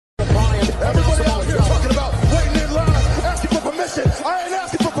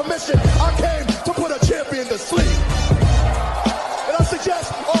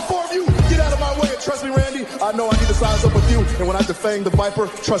And when I defang the Viper,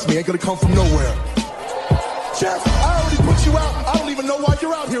 trust me, ain't gonna come from nowhere. Jeff, I already put you out. I don't even know why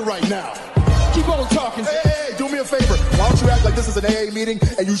you're out here right now. Keep on talking. Hey, do me a favor. Why don't you act like this is an AA meeting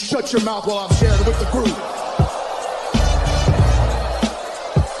and you shut your mouth while I'm sharing with the group?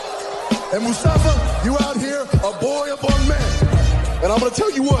 And Mustafa, you out here, a boy among men. And I'm gonna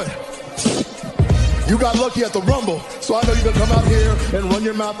tell you what. You got lucky at the Rumble, so I know you're gonna come out here and run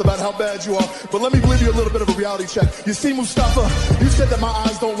your mouth about how bad you are. But let me give you a little bit of a reality check. You see, Mustafa, you said that my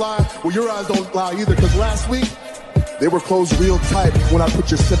eyes don't lie. Well, your eyes don't lie either, because last week, they were closed real tight when I put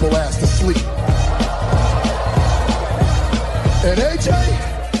your simple ass to sleep. And AJ,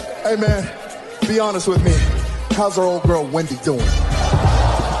 hey man, be honest with me. How's our old girl Wendy doing?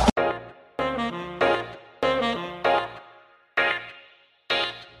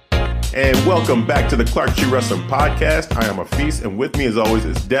 And welcome back to the Clark Street Wrestling Podcast. I am Afis, and with me as always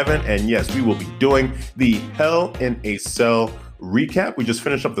is Devin. And yes, we will be doing the Hell in a Cell recap. We just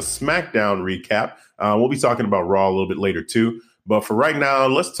finished up the SmackDown recap. We'll be talking about Raw a little bit later too. But for right now,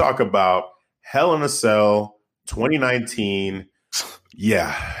 let's talk about Hell in a Cell 2019.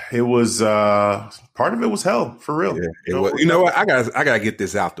 Yeah, it was part of it was hell for real. Yeah, you know what? I gotta get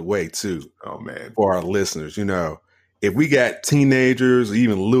this out the way too. Oh man, for our listeners, if we got teenagers or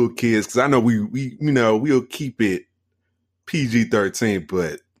even little kids, because I know we'll keep it PG-13,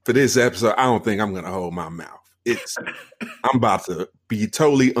 but for this episode, I don't think I'm gonna hold my mouth. I'm about to be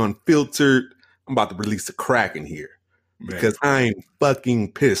totally unfiltered. I'm about to release the crack in here because I ain't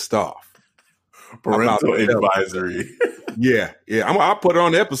fucking pissed off. Parental advisory. Yeah. I'll put it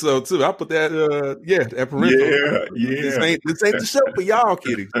on the episode too. I'll put that. That parental. Yeah. This ain't the show for y'all,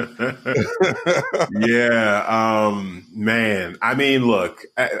 kitty. Man. I mean, look,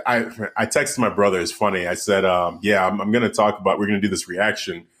 I texted my brother. It's funny. I said, I'm going to talk about. We're going to do this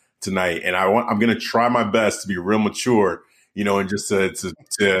reaction tonight, and I'm going to try my best to be real mature, and just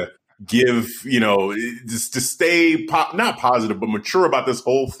to give, just to stay not positive, but mature about this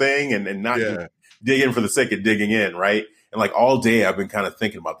whole thing, and not just dig in for the sake of digging in, right? And like all day, I've been kind of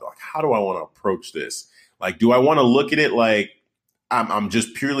thinking about how do I want to approach this? Like, do I want to look at it like I'm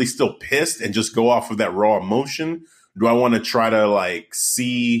just purely still pissed and just go off of that raw emotion? Do I want to try to like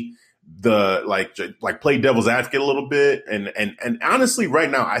see the like play devil's advocate a little bit? And honestly,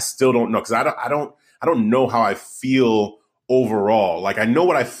 right now, I still don't know, because I don't know how I feel overall. Like, I know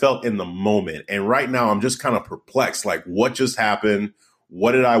what I felt in the moment, and right now I'm just kind of perplexed. Like, what just happened?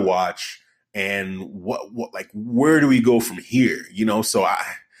 What did I watch? And what like, where do we go from here? So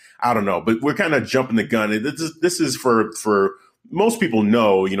I don't know, but we're kind of jumping the gun. This is for most people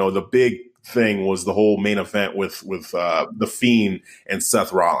know, the big thing was the whole main event with The Fiend and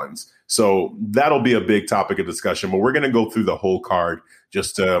Seth Rollins. So that'll be a big topic of discussion, but we're going to go through the whole card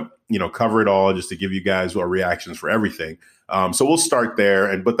just to, cover it all, just to give you guys our reactions for everything. So we'll start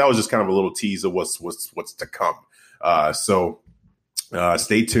there. But that was just kind of a little tease of what's to come.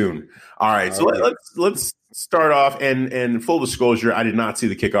 Stay tuned. All right. So let's start off. And full disclosure, I did not see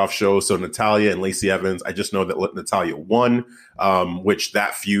the kickoff show. So Natalya and Lacey Evans, I just know that Natalya won, which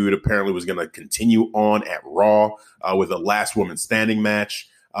that feud apparently was going to continue on at Raw with a last woman standing match.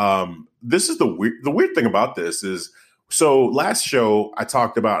 This is the weird thing about this is, so last show I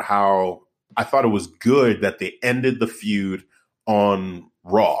talked about how I thought it was good that they ended the feud on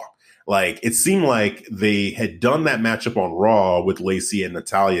Raw. Like, it seemed like they had done that matchup on Raw with Lacey and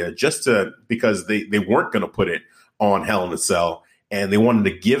Natalya because they weren't going to put it on Hell in a Cell, and they wanted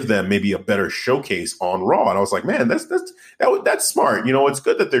to give them maybe a better showcase on Raw. And I was like, man, that's smart. It's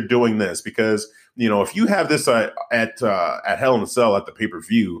good that they're doing this, because if you have this at Hell in a Cell at the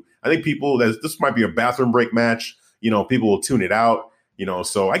pay-per-view, I think this might be a bathroom break match. People will tune it out.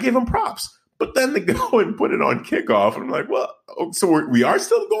 So I gave them props. But then they go and put it on kickoff, and I'm like, well, so we are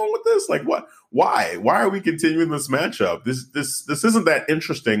still going with this? Like, what? Why? Why are we continuing this matchup? This isn't that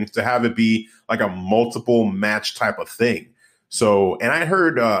interesting to have it be like a multiple match type of thing. So, and I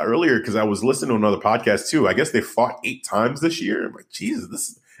heard earlier, because I was listening to another podcast too, I guess they fought 8 times this year. I'm like, Jesus,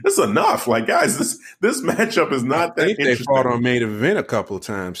 this is enough. Like, guys, this matchup is not that interesting. They fought on main event a couple of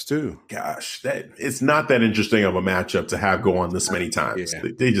times too. Gosh, it's not that interesting of a matchup to have go on this many times.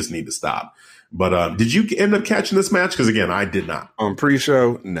 Yeah. They just need to stop. But did you end up catching this match? Because again, I did not. On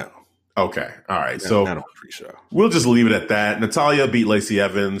pre-show, no. Okay, all right. So not on pre-show. We'll just leave it at that. Natalya beat Lacey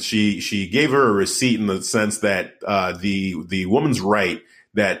Evans. She gave her a receipt in the sense that the woman's right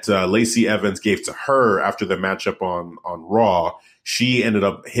that Lacey Evans gave to her after the matchup on Raw. She ended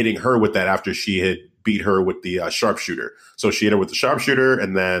up hitting her with that after she had beat her with the sharpshooter. So she hit her with the sharpshooter,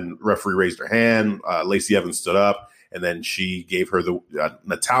 and then referee raised her hand. Lacey Evans stood up, and then she gave her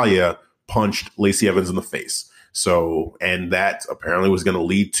Natalya punched Lacey Evans in the face. So, and that apparently was going to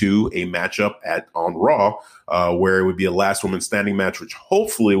lead to a matchup on Raw, where it would be a last woman standing match, which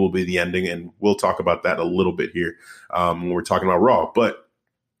hopefully will be the ending. And we'll talk about that a little bit here when we're talking about Raw. But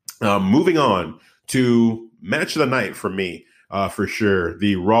moving on to match of the night for me, for sure,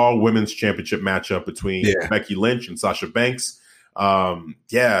 the Raw Women's Championship matchup between Becky Lynch and Sasha Banks. This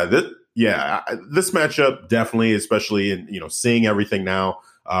matchup definitely, especially in seeing everything now,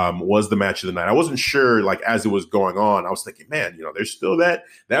 was the match of the night. I wasn't sure, like, as it was going on, I was thinking, man, there's still that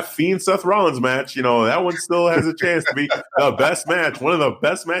Fiend Seth Rollins match. That one still has a chance to be the best match, one of the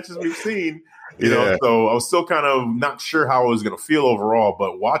best matches we've seen. So I was still kind of not sure how I was going to feel overall,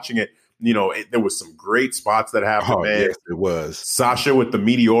 but watching it, there was some great spots that happened, man. Yes, it was. Sasha with the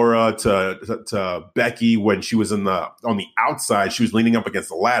Meteora to Becky when she was on the outside. She was leaning up against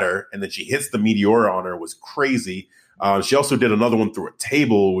the ladder, and then she hits the Meteora on her. It was crazy. She also did another one through a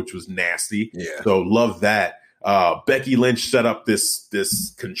table, which was nasty. Yeah. So love that. Becky Lynch set up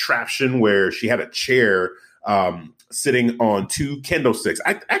this contraption where she had a chair sitting on two kendo sticks.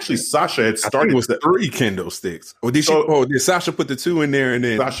 Sasha had started. I think it was 3 kendo sticks. Or did did Sasha put the 2 in there and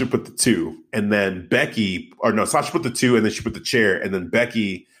then Sasha put the 2 and then Sasha put the 2 and then she put the chair and then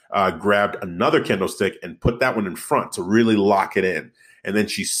Becky grabbed another kendo stick and put that one in front to really lock it in. And then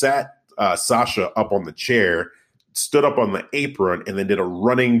she sat Sasha up on the chair, stood up on the apron, and then did a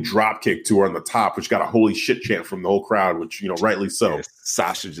running drop kick to her on the top, which got a holy shit chant from the whole crowd, which, rightly so. Yeah,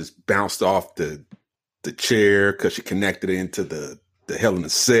 Sasha just bounced off the chair because she connected it into the Hell in a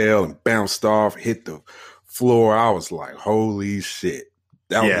Cell and bounced off, hit the floor. I was like, holy shit.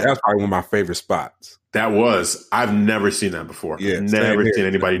 That's probably one of my favorite spots. I've never seen that before. Yeah, never seen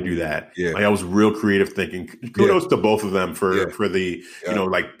anybody do that. Yeah. I was real creative thinking. Kudos to both of them for the,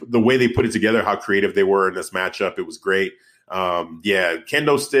 like the way they put it together, how creative they were in this matchup. It was great.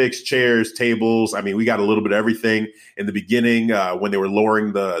 Kendo sticks, chairs, tables. I mean, we got a little bit of everything in the beginning. When they were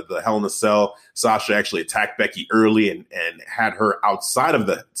lowering the Hell in a Cell, Sasha actually attacked Becky early and had her outside of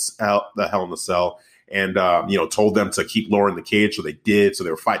the Hell in a Cell and, told them to keep lowering the cage. So they did. So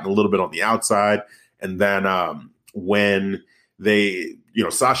they were fighting a little bit on the outside. And then, when they,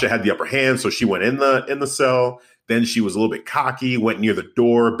 Sasha had the upper hand, so she went in the cell. Then she was a little bit cocky, went near the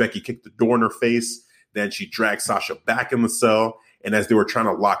door. Becky kicked the door in her face. Then she dragged Sasha back in the cell. And as they were trying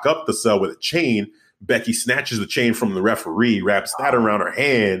to lock up the cell with a chain, Becky snatches the chain from the referee, wraps that around her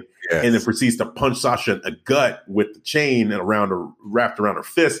hand, and then proceeds to punch Sasha in the gut with the chain and wrapped around her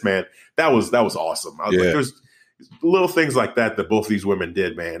fist, man. That was awesome. I was like, there's little things like that both of these women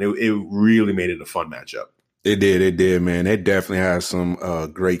did, man. It really made it a fun matchup. It did, man. It definitely has some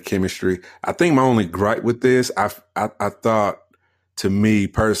great chemistry. I think my only gripe with this, I thought, to me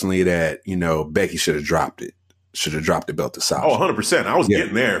personally, that Becky should have dropped it. Should have dropped the belt to Sasha. Oh, 100%. I was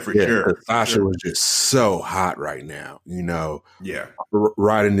getting there for sure. Sasha was just so hot right now,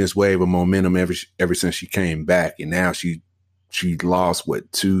 riding this wave of momentum ever since she came back, and now she lost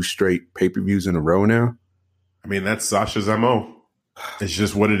 2 straight pay-per-views in a row now. I mean, that's Sasha's MO. It's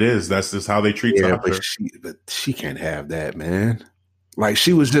just what it is. That's just how they treat Sasha. But she can't have that, man. Like,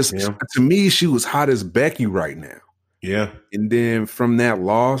 she was just, to me, she was hot as Becky right now. Yeah. And then from that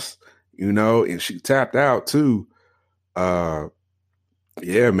loss, and she tapped out too. Man,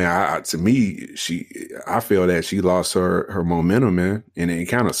 to me, I feel that she lost her momentum, man. And it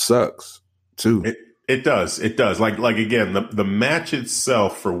kind of sucks too. It does. Like again, the match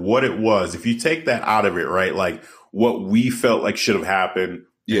itself for what it was, if you take that out of it, right? Like what we felt like should have happened.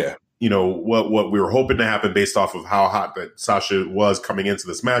 Yeah. What we were hoping to happen based off of how hot that Sasha was coming into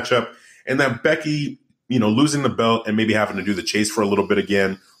this matchup, and that Becky, losing the belt and maybe having to do the chase for a little bit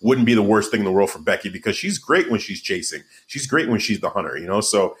again wouldn't be the worst thing in the world for Becky, because she's great when she's chasing. She's great when she's the hunter,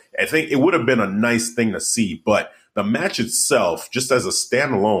 So I think it would have been a nice thing to see, but the match itself, just as a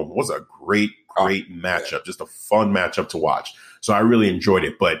standalone, was a great matchup, just a fun matchup to watch. So I really enjoyed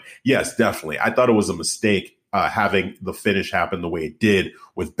it. But yes, definitely, I thought it was a mistake having the finish happen the way it did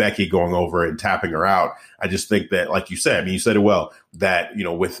with Becky going over and tapping her out. I just think that, like you said, you said it well, that,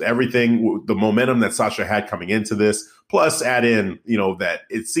 with everything, the momentum that Sasha had coming into this, plus add in, that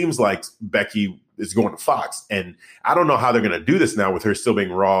it seems like Becky is going to Fox. And I don't know how they're going to do this now with her still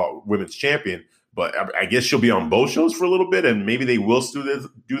being Raw Women's Champion, but I guess she'll be on both shows for a little bit, and maybe they will still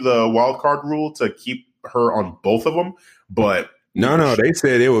do the wild card rule to keep her on both of them. But no, they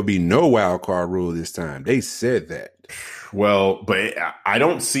said there would be no wild card rule this time. They said that. Well, but I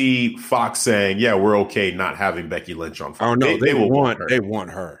don't see Fox saying, "Yeah, we're okay not having Becky Lynch on Fox." Oh no, they want her. They want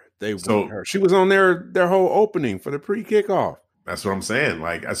her. She was on their whole opening for the pre-kickoff. That's what I'm saying.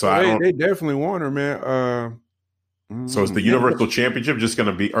 Like, so they definitely want her, man. So is the Universal Championship just going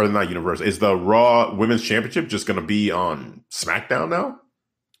to be, or not Universal, is the Raw Women's Championship just going to be on SmackDown now?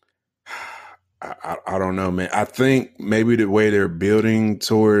 I don't know, man. I think maybe the way they're building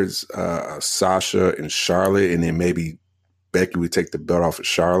towards Sasha and Charlotte, and then maybe Becky would take the belt off of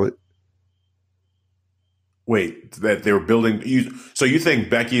Charlotte. Wait, that they were building so you think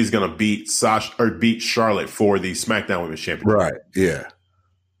Becky is going to beat Sasha or beat Charlotte for the SmackDown Women's Championship? Right. Yeah.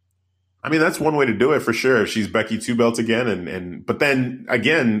 I mean, that's one way to do it for sure. If she's Becky 2 belts again, but then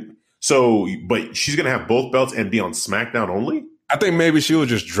again, but she's going to have both belts and be on SmackDown only? I think maybe she'll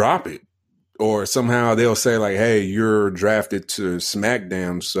just drop it, or somehow they'll say like, "Hey, you're drafted to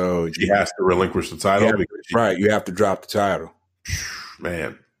SmackDown, so she has to relinquish the title." Right, you have to drop the title.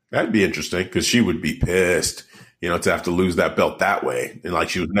 Man, that'd be interesting because she would be pissed, to have to lose that belt that way, and like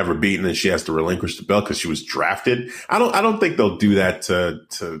she was never beaten, and she has to relinquish the belt because she was drafted. I don't think they'll do that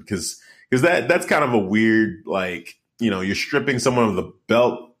because that's kind of a weird, like, you're stripping someone of the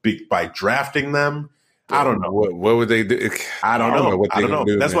belt by drafting them. I don't know. What would they do? I don't know. I don't know.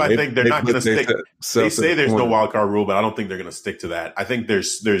 Do, that's man. why I think they're not going to stick. They say there's no wild card rule, but I don't think they're going to stick to that. I think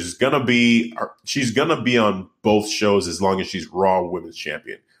there's going to be, she's going to be on both shows as long as she's Raw Women's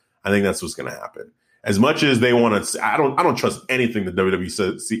Champion. I think that's what's going to happen. As much as they want to, I don't trust anything that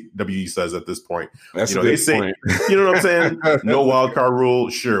WWE says at this point. That's they say, point. You know what I'm saying? No wild card rule,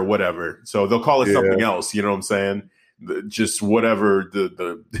 sure, whatever. So they'll call it something else. You know what I'm saying? Just whatever.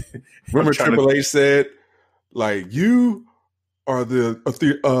 Remember Triple H said, like, you are the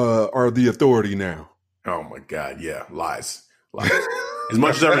authority now. Oh my God, yeah, lies. As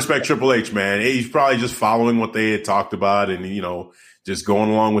much as I respect Triple H, man, he's probably just following what they had talked about, and just going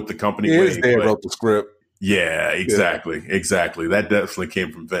along with the company. His dad wrote the script. Yeah, exactly. That definitely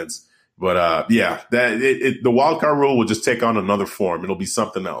came from Vince. But the wild card rule will just take on another form. It'll be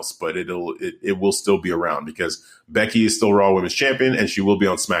something else, but it will still be around because Becky is still Raw Women's Champion and she will be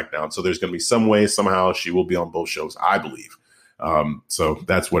on SmackDown. So there's going to be some way, somehow she will be on both shows, I believe. So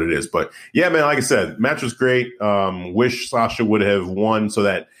that's what it is. But yeah, man, like I said, match was great. Wish Sasha would have won so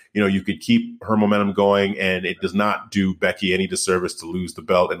that, you could keep her momentum going, and it does not do Becky any disservice to lose the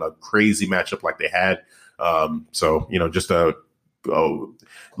belt in a crazy matchup like they had. Just a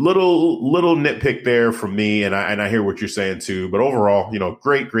little nitpick there from me, and I hear what you're saying too. But overall,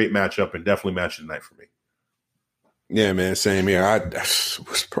 great matchup, and definitely match of the night for me. Yeah, man, same here.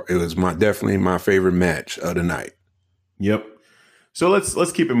 It was definitely my favorite match of the night. Yep. So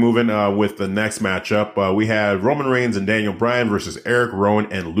let's keep it moving with the next matchup. We had Roman Reigns and Daniel Bryan versus Eric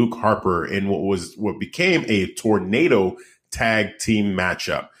Rowan and Luke Harper in what became a tornado tag team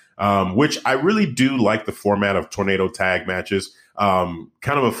matchup, which I really do like the format of tornado tag matches. Kind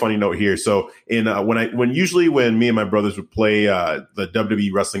of a funny note here. So when me and my brothers would play the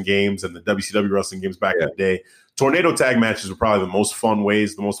WWE wrestling games and the WCW wrestling games back in the day, tornado tag matches were probably the most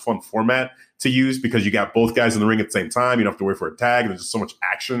fun format to use because you got both guys in the ring at the same time. You don't have to wait for a tag. There's just so much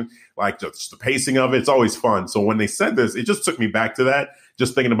action, like just the pacing of it. It's always fun. So when they said this, it just took me back to that,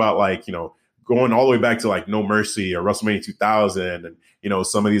 just thinking about going all the way back to like No Mercy or WrestleMania 2000 and,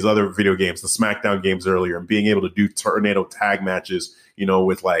 some of these other video games, the SmackDown games earlier, and being able to do tornado tag matches,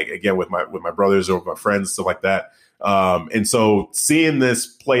 with my brothers or my friends, stuff like that. And so seeing this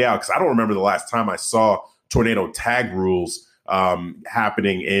play out, because I don't remember the last time I saw tornado tag rules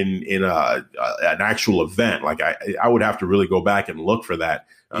happening in an actual event. Like I would have to really go back and look for that.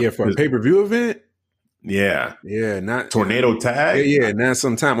 For a pay-per-view event. Yeah. Yeah. Not tornado tag. Yeah. Not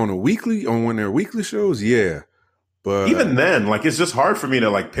sometime on one of their weekly shows. Yeah. But even then, like, it's just hard for me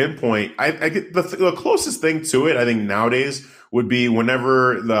to like pinpoint. I get the closest thing to it, I think nowadays would be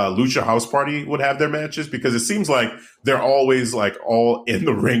whenever the Lucha House Party would have their matches, because it seems like they're always like all in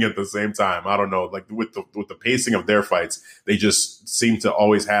the ring at the same time. I don't know, like with the pacing of their fights, they just seem to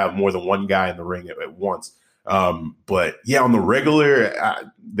always have more than one guy in the ring at once. But yeah, on the regular,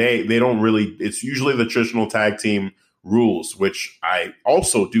 they don't really. It's usually the traditional tag team rules, which I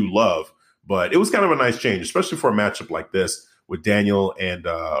also do love. But it was kind of a nice change, especially for a matchup like this with Daniel and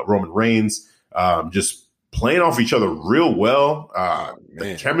Roman Reigns, just playing off each other real well.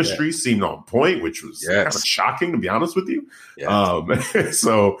 The chemistry seemed on point, which was kind of shocking, to be honest with you.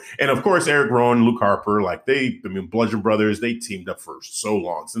 And of course, Eric Rowan, Luke Harper, Bludgeon Brothers, they teamed up for so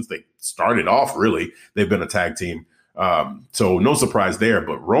long since they started off. Really, they've been a tag team. So no surprise there.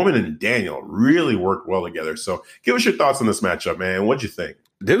 But Roman and Daniel really worked well together. So give us your thoughts on this matchup, man. What'd you think?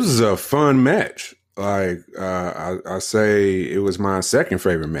 This was a fun match. Like I say, it was my second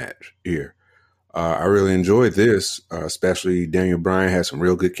favorite match here. I really enjoyed this, especially Daniel Bryan had some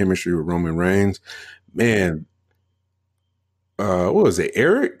real good chemistry with Roman Reigns. Man, what was it?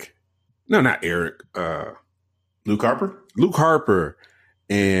 Eric? No, not Eric. Luke Harper? Luke Harper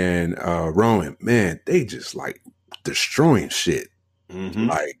and Roman, man, they just like destroying shit. Mm-hmm.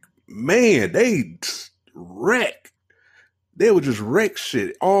 Like, man, they wreck. They would just wreck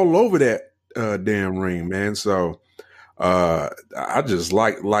shit all over that damn ring, man. So I just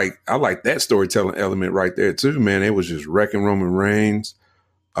like that storytelling element right there too, man. It was just wrecking Roman Reigns.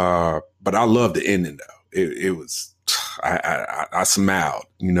 But I love the ending though. It was I smiled,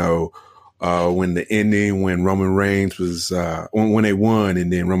 you know, when the ending, when Roman Reigns was when they won,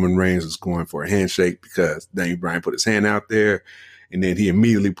 and then Roman Reigns was going for a handshake because Daniel Bryan put his hand out there, and then he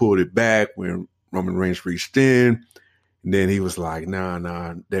immediately pulled it back when Roman Reigns reached in, and then he was like, nah.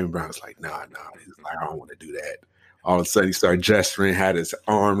 Daniel Bryan was like, nah. He's like, I don't want to do that. All of a sudden, he started gesturing, had his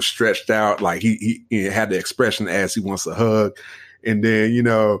arms stretched out, like he had the expression as he wants a hug. And then, you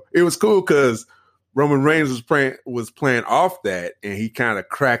know, it was cool because Roman Reigns was playing off that, and he kind of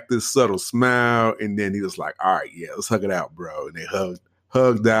cracked this subtle smile, and then he was like, all right, yeah, let's hug it out, bro. And they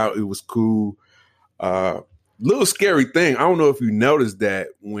hugged out. It was cool. Little scary thing. I don't know if you noticed that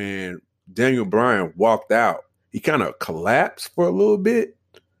when Daniel Bryan walked out, he kind of collapsed for a little bit.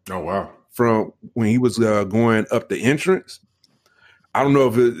 Oh, wow. From when he was going up the entrance. I don't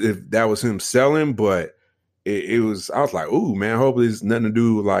know if that was him selling, but it was, I was like, ooh, man, hopefully it's nothing to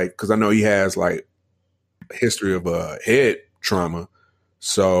do like, because I know he has like a history of head trauma.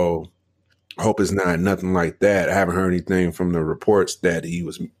 So I hope it's not nothing like that. I haven't heard anything from the reports that he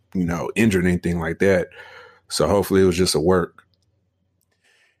was, you know, injured or anything like that. So hopefully it was just a work.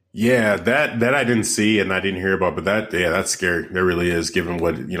 Yeah, that I didn't see and I didn't hear about, but that's scary. That really is, given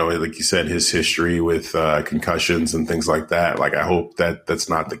what, you know, like you said, his history with concussions and things like that. Like, I hope that that's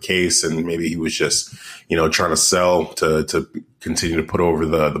not the case, and maybe he was just, you know, trying to sell to continue to put over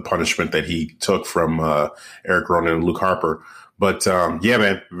the punishment that he took from Eric Rowan and Luke Harper. But yeah,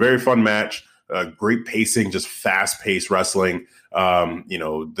 man, very fun match. Great pacing, just fast paced wrestling. You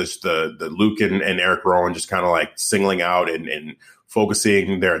know, the Luke and Eric Rowan just kind of like singling out and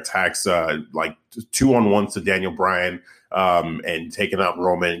focusing their attacks like 2-on-1s to Daniel Bryan, and taking out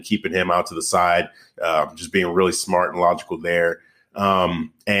Roman and keeping him out to the side, just being really smart and logical there. And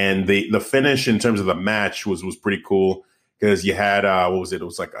the finish in terms of the match was pretty cool, because you had what was it? It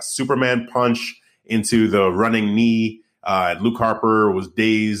was like a Superman punch into the running knee. Luke Harper was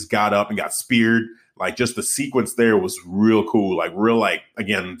dazed, got up and got speared. Like, just the sequence there was real cool. Like, real, like,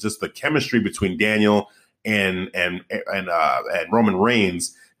 again, just the chemistry between Daniel and Roman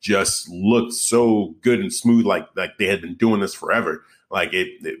Reigns just looked so good and smooth, like they had been doing this forever. Like,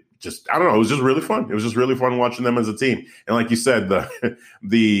 it just, I don't know, it was just really fun. It was just really fun watching them as a team. And like you said,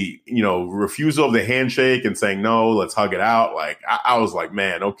 the you know, refusal of the handshake and saying no, let's hug it out. Like, I was like,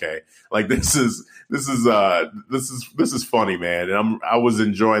 man, okay, like this is funny, man. And I was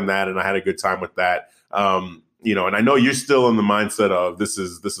enjoying that, and I had a good time with that. You know, and I know you're still in the mindset of this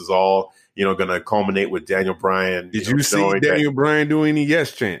is all, you know, going to culminate with Daniel Bryan. Did you see Daniel Bryan do any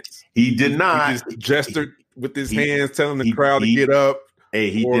yes chants? He did not. He just gestured with his hands, telling the crowd to get up. Hey,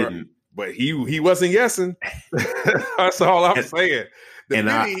 he didn't. But he wasn't yesing. That's all I'm saying.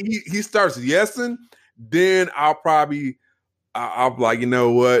 He starts yesing, then I'll like, you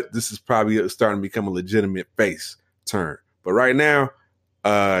know what? This is probably starting to become a legitimate face turn. But right now,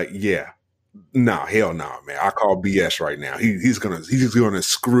 yeah. No, hell no, man. I call BS right now. He's gonna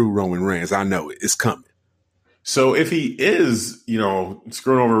screw Roman Reigns. I know it. It's coming. So if he is, you know,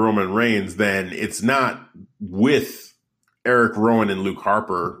 screwing over Roman Reigns, then it's not with Eric Rowan and Luke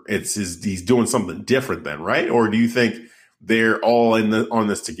Harper. He's doing something different then, right? Or do you think they're all on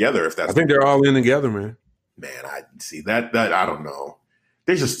this together? I think they're all in together, man. Man, I see that I don't know.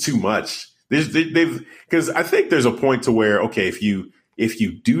 There's just too much. Because I think there's a point to where, okay, if you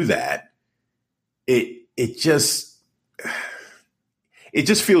do that, it just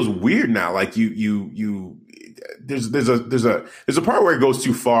feels weird now. Like there's a part where it goes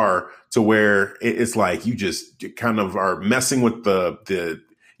too far to where it's like you just kind of are messing with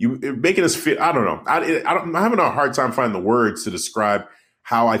you're making us feel. I don't know. I'm having a hard time finding the words to describe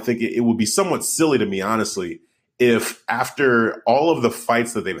how I think it would be somewhat silly to me, honestly, if after all of the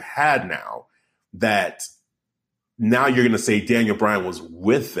fights that they've had now, that now you're going to say Daniel Bryan was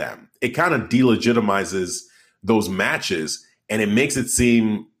with them. It kind of delegitimizes those matches, and it makes it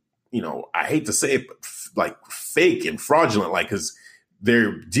seem, you know, I hate to say it, but like fake and fraudulent, like, because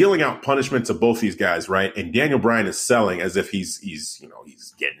they're dealing out punishment to both these guys, right? And Daniel Bryan is selling as if he's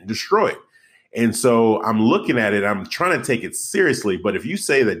getting destroyed. And so I'm looking at it, I'm trying to take it seriously. But if you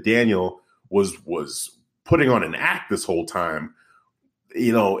say that Daniel was putting on an act this whole time,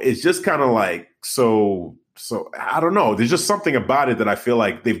 you know, it's just kind of like, so I don't know. There's just something about it that I feel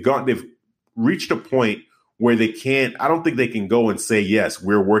like they've reached a point where I don't think they can go and say, yes,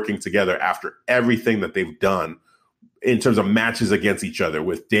 we're working together after everything that they've done in terms of matches against each other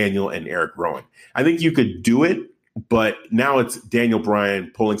with Daniel and Eric Rowan. I think you could do it, but now it's Daniel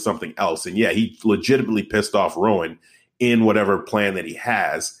Bryan pulling something else. And yeah, he legitimately pissed off Rowan in whatever plan that he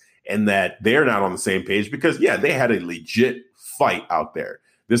has, and that they're not on the same page because, yeah, they had a legit fight out there.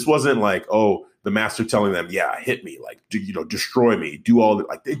 This wasn't like, oh, the master telling them, yeah, hit me, like, destroy me, do all that.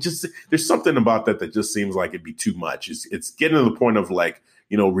 Like, there's something about that just seems like it'd be too much. It's getting to the point of like,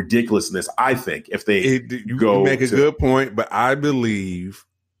 ridiculousness. I think if you make a good point, but I believe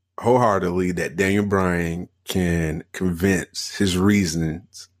wholeheartedly that Daniel Bryan can convince his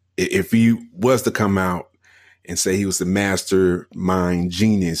reasons. If he was to come out and say he was the mastermind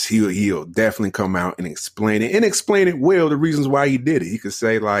genius, he'll definitely come out and explain it well, the reasons why he did it. He could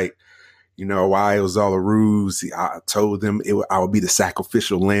say like, why it was all a ruse. I told them I would be the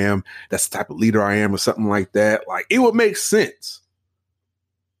sacrificial lamb. That's the type of leader I am, or something like that. Like, it would make sense.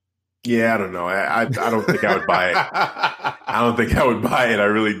 Yeah, I don't know. I don't think I would buy it. I don't think I would buy it. I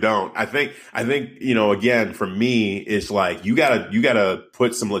really don't. I think, again, for me, it's like, you gotta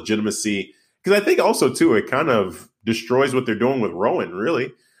put some legitimacy, because I think also too, it kind of destroys what they're doing with Rowan,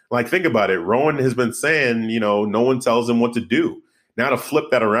 really. Like, think about it. Rowan has been saying, no one tells him what to do. Now to flip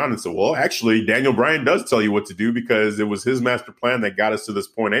that around and say, well, actually, Daniel Bryan does tell you what to do because it was his master plan that got us to this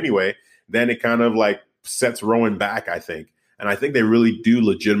point anyway. Then it kind of like sets Rowan back, I think. And I think they really do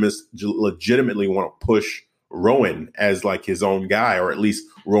legitimately want to push Rowan as like his own guy, or at least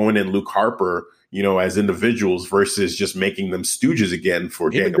Rowan and Luke Harper, as individuals, versus just making them stooges again for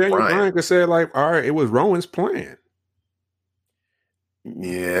Daniel Bryan. Bryan could say like, all right, it was Rowan's plan.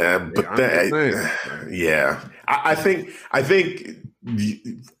 Yeah, but I think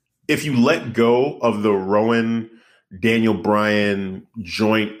if you let go of the Rowan Daniel Bryan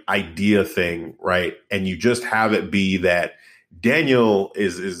joint idea thing, right, and you just have it be that Daniel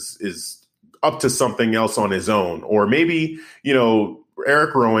is up to something else on his own, or maybe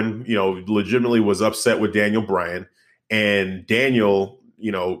Eric Rowan legitimately was upset with Daniel Bryan, and Daniel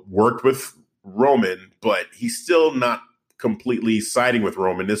worked with Roman, but he's still not completely siding with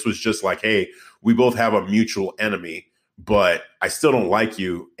Roman. This was just like, hey, we both have a mutual enemy, but I still don't like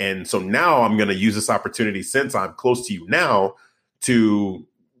you. And so now I'm going to use this opportunity, since I'm close to you now, to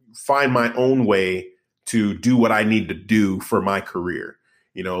find my own way to do what I need to do for my career.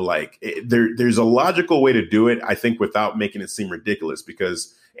 There's a logical way to do it, I think, without making it seem ridiculous,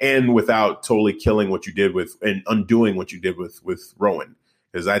 and without totally killing what you did and undoing what you did with Rowan.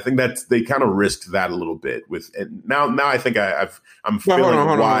 Because I think they kind of risked that a little bit and now I think I'm feeling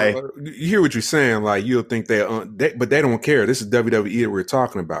why. You hear what you're saying? Like, you'll think but they don't care. This is WWE that we're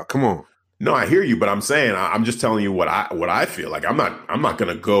talking about. Come on. No, I hear you, but I'm saying, I'm just telling you what I feel like. I'm not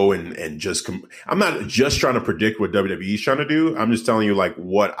going to go and just I'm not just trying to predict what WWE is trying to do. I'm just telling you like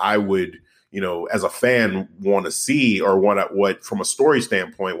what I would, as a fan, want to see, or what from a story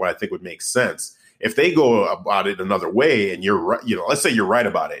standpoint, what I think would make sense. If they go about it another way, and you're right, let's say you're right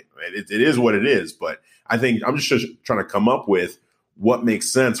about it. It is what it is. But I think I'm just trying to come up with what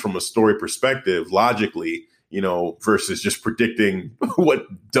makes sense from a story perspective, logically, versus just predicting what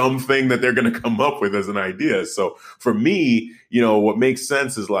dumb thing that they're going to come up with as an idea. So for me, what makes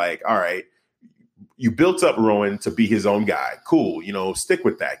sense is like, all right, you built up Rowan to be his own guy. Cool. Stick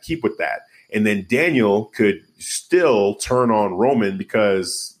with that, keep with that. And then Daniel could still turn on Roman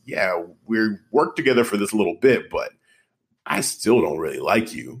because, yeah, we worked together for this little bit, but I still don't really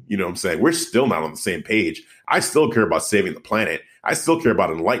like you. You know what I'm saying? We're still not on the same page. I still care about saving the planet. I still care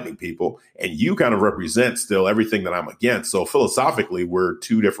about enlightening people. And you kind of represent still everything that I'm against. So philosophically, we're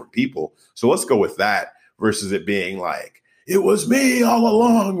two different people. So let's go with that versus it being like, it was me all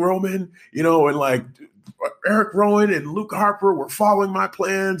along, Roman, and like Eric Rowan and Luke Harper were following my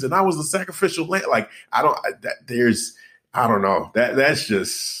plans and I was the sacrificial lamb. Like, I don't know. That's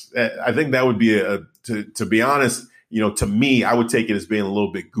just, I think that would be to be honest, to me, I would take it as being a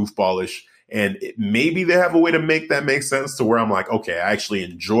little bit goofballish, and maybe they have a way to make that make sense to where I'm like, okay, I actually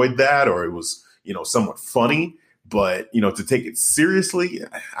enjoyed that, or it was, somewhat funny, but to take it seriously,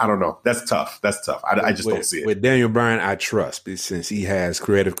 I don't know. That's tough. I just don't see it. With Daniel Bryan, I trust, since he has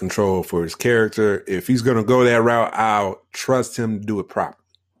creative control for his character. If he's going to go that route, I'll trust him to do it properly.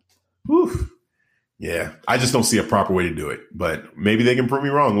 Whew. Yeah, I just don't see a proper way to do it, but maybe they can prove me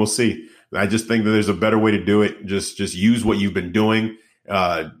wrong. We'll see. I just think that there's a better way to do it. Just use what you've been doing,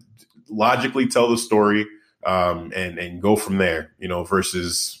 logically tell the story, and go from there,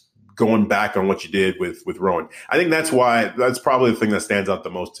 versus going back on what you did with Rowan. I think that's probably the thing that stands out the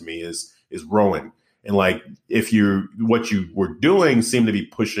most to me is Rowan. And like, what you were doing seemed to be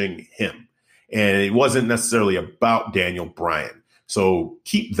pushing him. and it wasn't necessarily about Daniel Bryan. So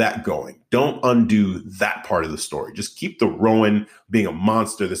keep that going. Don't undo that part of the story. Just keep the Rowan being a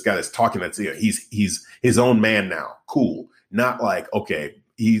monster. This guy that's talking, he's his own man now. Cool. Not like, okay,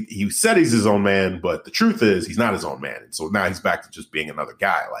 he said he's his own man, but the truth is he's not his own man. And so now he's back to just being another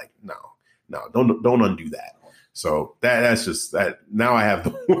guy. Like, no, don't undo that. So that's just that. Now I have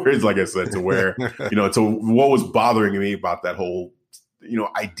the words, like I said, to where, to what was bothering me about that whole,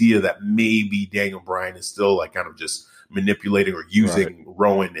 idea that maybe Daniel Bryan is still like kind of just manipulating or using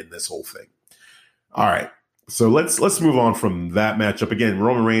Rowan in this whole thing. All right. So let's move on from that matchup. Again,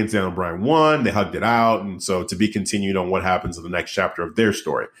 Roman Reigns, Daniel Bryan won. They hugged it out. And so to be continued on what happens in the next chapter of their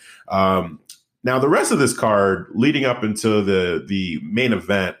story. Now, the rest of this card leading up into the main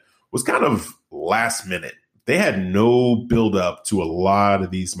event was kind of last minute. They had no build up to a lot of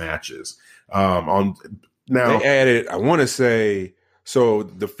these matches. Now they added, I want to say, so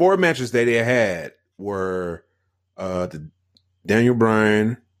the 4 matches that they had were the Daniel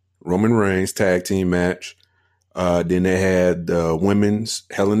Bryan, Roman Reigns tag team match. Then they had the women's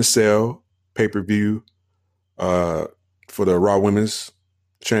Hell in a Cell pay-per-view for the Raw Women's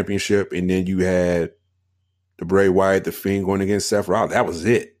Championship. And then you had the Bray Wyatt, The Fiend going against Seth Rollins. That was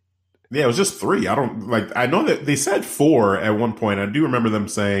it. Yeah, it was just 3. I know that they said 4 at one point. I do remember them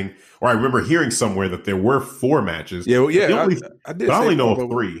saying, or I remember hearing somewhere that there were 4 matches. Yeah, I did. But I only know of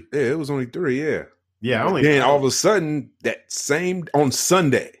 3. Yeah, it was only 3, yeah. Yeah, then all of a sudden, that same on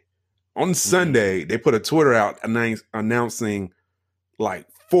Sunday, they put a Twitter out announcing like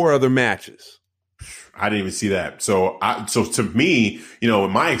 4 other matches. I didn't even see that. So to me,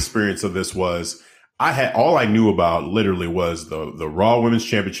 in my experience of this was all I knew about literally was the Raw Women's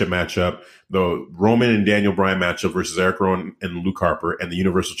Championship matchup, the Roman and Daniel Bryan matchup versus Eric Rowan and Luke Harper, and the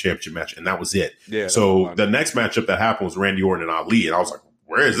Universal Championship match, and that was it. Yeah. So the next matchup that happened was Randy Orton and Ali, and I was like,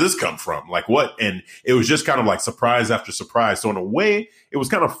 where does this come from? Like what? And it was just kind of like surprise after surprise. So in a way, it was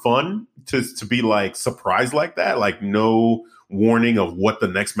kind of fun to be like surprised like that, like no warning of what the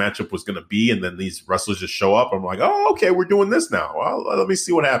next matchup was going to be. And then these wrestlers just show up. I'm like, oh, okay, we're doing this now. Well, let me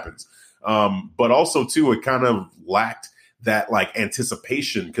see what happens. But also too, it kind of lacked that like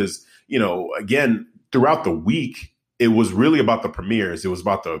anticipation because, again, throughout the week, it was really about the premieres. It was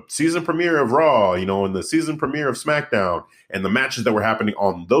about the season premiere of Raw, and the season premiere of SmackDown and the matches that were happening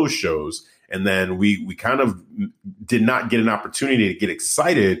on those shows. And then we kind of did not get an opportunity to get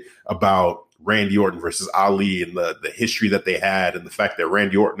excited about Randy Orton versus Ali and the history that they had and the fact that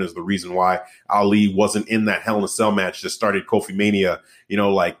Randy Orton is the reason why Ali wasn't in that Hell in a Cell match that started Kofi Mania.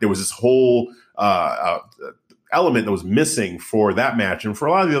 Like there was this whole element that was missing for that match and for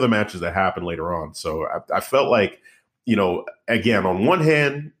a lot of the other matches that happened later on. So I felt like, again, on one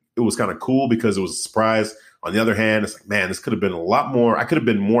hand, it was kind of cool because it was a surprise. On the other hand, it's like, man, this could have been a lot more. I could have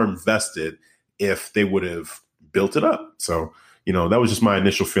been more invested if they would have built it up. So, that was just my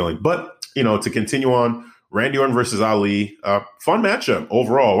initial feeling. But, to continue on, Randy Orton versus Ali, fun matchup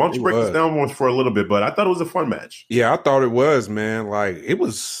overall. Why don't you break this down for a little bit? But I thought it was a fun match. Yeah, I thought it was, man. Like, it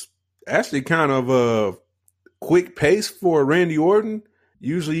was actually kind of a quick pace for Randy Orton.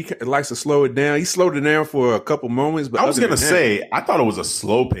 Usually he likes to slow it down. He slowed it down for a couple moments. But I was going to say, I thought it was a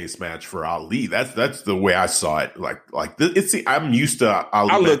slow pace match for Ali. That's the way I saw it. I'm used to Ali.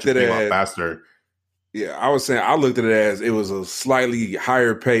 I looked at it a lot faster. Yeah, I was saying I looked at it as it was a slightly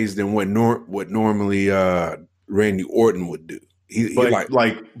higher pace than what normally Randy Orton would do.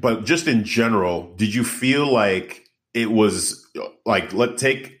 But just in general, did you feel like it was like, let's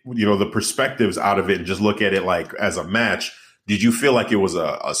take the perspectives out of it and just look at it like as a match? Did you feel like it was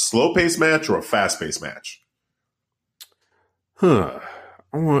a slow-paced match or a fast-paced match? I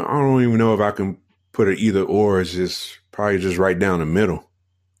don't even know if I can put it either or. It's just probably just right down the middle.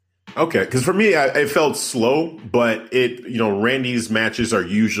 Okay, because for me, it felt slow, but Randy's matches are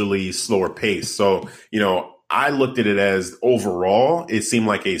usually slower paced. So, I looked at it as overall, it seemed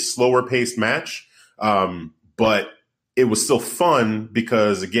like a slower paced match, but it was still fun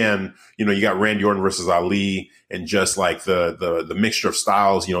because, again, you got Randy Orton versus Ali and just like the mixture of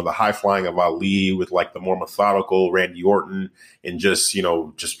styles, the high flying of Ali with like the more methodical Randy Orton and just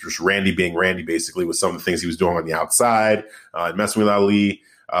Randy being Randy basically with some of the things he was doing on the outside, messing with Ali.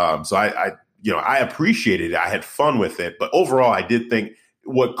 So I appreciated it. I had fun with it, but overall I did think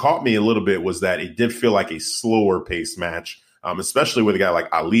what caught me a little bit was that it did feel like a slower paced match. Especially with a guy like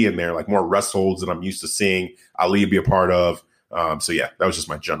Ali in there, like more rest holds than I'm used to seeing Ali be a part of. So yeah, that was just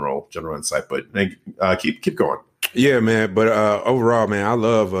my general insight. But keep going. Yeah, man. But overall, man, I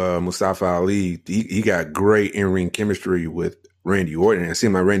love Mustafa Ali. He got great in-ring chemistry with Randy Orton. And it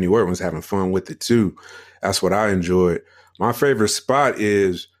seemed like Randy Orton was having fun with it too. That's what I enjoyed. My favorite spot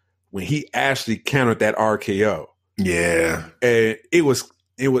is when he actually countered that RKO. Yeah. And it was,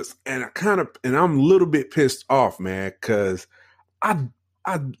 and I'm a little bit pissed off, man, because I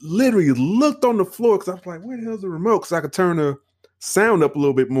literally looked on the floor because I was like, where the hell's the remote? Because I could turn the sound up a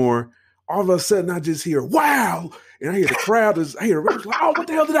little bit more. All of a sudden, I just hear, wow. And I hear the crowd I hear the rap, like, oh, what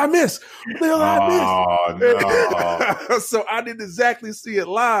the hell did I miss? What the hell did I miss? No. So I didn't exactly see it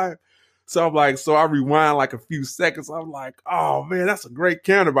live. So I'm like, I rewind like a few seconds. I'm like, oh man, that's a great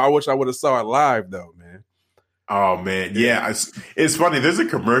counter, but I wish I would have saw it live though, man. Oh man, yeah, it's funny. There's a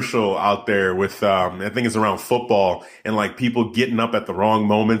commercial out there with I think it's around football and like people getting up at the wrong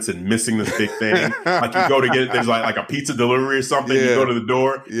moments and missing this big thing. Like you go to get there's like a pizza delivery or something. You go to the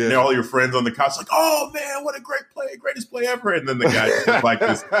door, and all your friends on the couch like, oh man, what a great play, greatest play ever. And then the guy just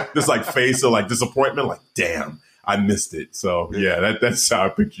like this like face of like disappointment, like damn, I missed it. So yeah, that's how I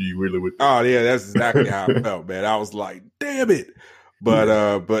picture you really with. Oh yeah, that's exactly how I felt, man. I was like, damn it.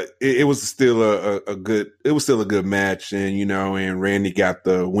 But it was still a good match, and and Randy got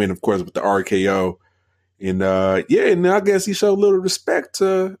the win, of course, with the RKO, and and I guess he showed a little respect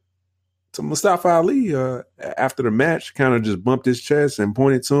to Mustafa Ali after the match. Kind of just bumped his chest and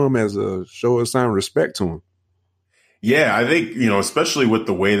pointed to him as a show of sign of respect to him. Yeah, I think, especially with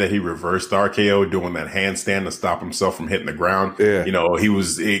the way that he reversed the RKO, doing that handstand to stop himself from hitting the ground. Yeah.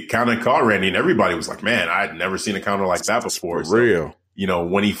 It kind of caught Randy, and everybody was like, man, I'd never seen a counter like that before. For real.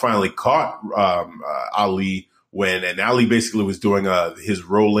 When he finally caught Ali, and Ali basically was doing his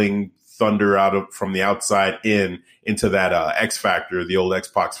rolling thunder from the outside into that X Factor, the old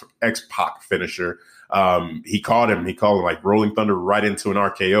X-Pac finisher. He caught him. He called him like rolling thunder right into an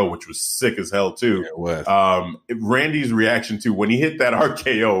RKO, which was sick as hell too. Yeah, it was. Randy's reaction to when he hit that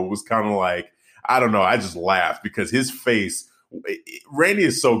RKO was kind of like, I don't know. I just laughed because his face. Randy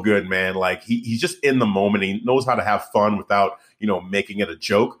is so good, man. Like he's just in the moment. He knows how to have fun without making it a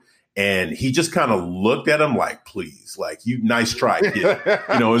joke. And he just kind of looked at him like, please, like, you nice try, kid.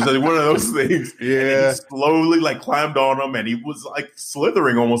 It was like one of those things. Yeah. And he slowly like climbed on him, and he was like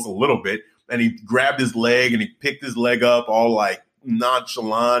slithering almost a little bit. And he grabbed his leg and he picked his leg up all like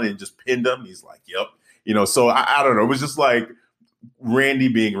nonchalant and just pinned him. He's like, yep. So I don't know. It was just like Randy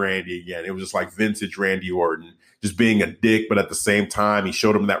being Randy again. It was just like vintage Randy Orton, just being a dick. But at the same time, he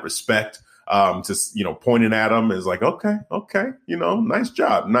showed him that respect. Just, pointing at him is like, okay, nice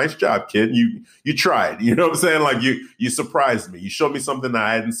job, kid. You tried, what I'm saying? Like you surprised me. You showed me something that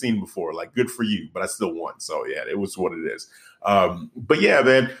I hadn't seen before, like good for you, but I still won. So yeah, it was what it is. But yeah,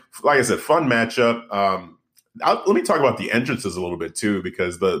 man, like I said, fun matchup. Let me talk about the entrances a little bit too,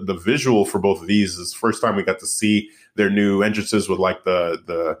 because the visual for both of these is the first time we got to see their new entrances with like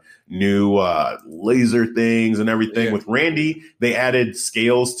the new laser things and everything. Yeah. With Randy, they added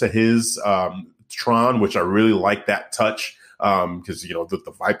scales to his Tron, which I really like that touch because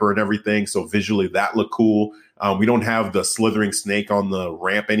the Viper and everything. So visually that looked cool. We don't have the slithering snake on the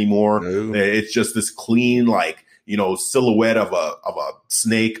ramp anymore. No. It's just this clean silhouette of a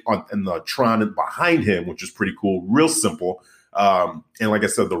snake in the Tron behind him, which is pretty cool. Real simple. And like I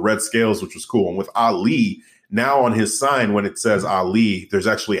said, the red scales, which was cool. And with Ali, now on his sign, when it says Ali, there's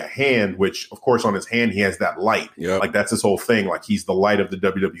actually a hand, which of course on his hand, he has that light. Yep. Like that's his whole thing. Like he's the light of the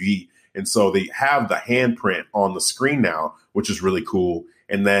WWE. And so they have the handprint on the screen now, which is really cool.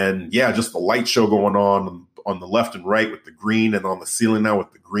 And then, yeah, just the light show going on the left and right with the green, and on the ceiling now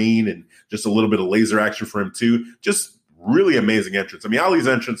with the green, and just a little bit of laser action for him too. Just really amazing entrance. I mean, Ali's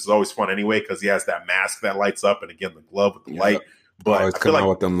entrance is always fun anyway, because he has that mask that lights up, and again, the glove with the light. But I feel like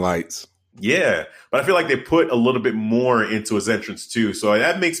with them lights. Yeah, but I feel like they put a little bit more into his entrance too. So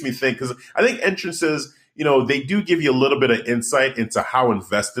that makes me think, because I think entrances, they do give you a little bit of insight into how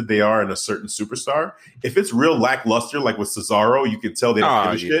invested they are in a certain superstar. If it's real lackluster, like with Cesaro, you can tell they don't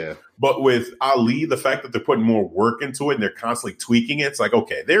give a shit. But with Ali, the fact that they're putting more work into it and they're constantly tweaking it, it's like,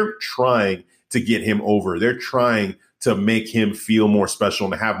 okay, they're trying to get him over. They're trying to make him feel more special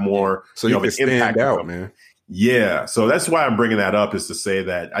and to have more so you can stand out, man. Yeah, so that's why I'm bringing that up, is to say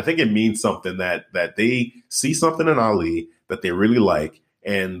that I think it means something that they see something in Ali that they really like,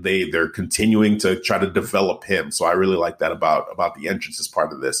 and they're continuing to try to develop him. So I really like that about the entrance as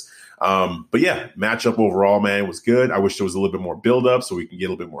part of this. But yeah, matchup overall, man, was good. I wish there was a little bit more build up so we can get a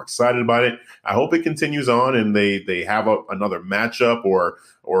little bit more excited about it. I hope it continues on and they have another matchup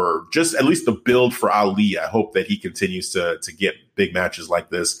or just at least the build for Ali. I hope that he continues to get big matches like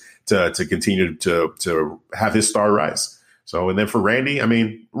this to continue to have his star rise. So, and then for Randy, I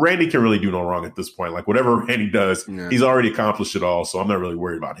mean, Randy can really do no wrong at this point. Like whatever Randy does, he's already accomplished it all. So I'm not really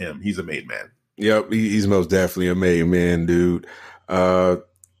worried about him. He's a made man. Yep. He's most definitely a made man, dude.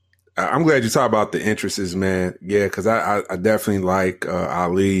 I'm I'm glad you talked about the entrances, man. Yeah, because I definitely like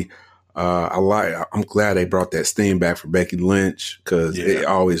Ali. I'm glad they brought that steam back for Becky Lynch because it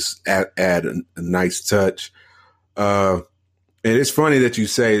always add a nice touch. And it's funny that you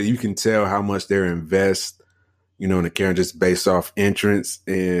say that you can tell how much they're invest, in the character just based off entrance.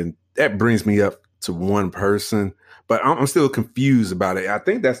 And that brings me up to one person, but I'm still confused about it. I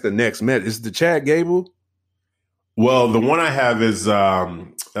think that's the next match. Is the Chad Gable? Well, the one I have is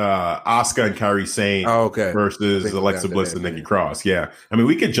Asuka and Kairi Sane versus Alexa Bliss and Nikki Cross. Yeah. I mean,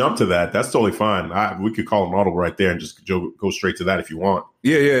 we could jump to that. That's totally fine. We could call an audible right there and just go straight to that if you want.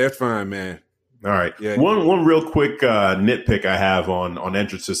 Yeah, that's fine, man. All right. Yeah. One real quick nitpick I have on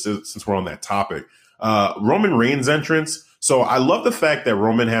entrances since we're on that topic. Roman Reigns' entrance. So I love the fact that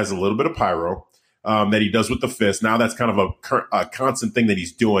Roman has a little bit of pyro that he does with the fist. Now that's kind of a constant thing that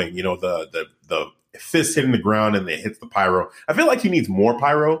he's doing. The fist hitting the ground and it hits the pyro. I feel like he needs more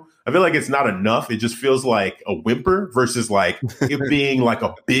pyro. I feel like it's not enough. It just feels like a whimper versus like it being like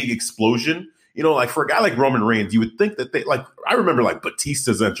a big explosion. Like for a guy like Roman Reigns, you would think that I remember like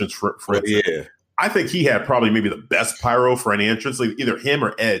Batista's entrance for instance. Yeah. I think he had probably maybe the best pyro for any entrance. Like either him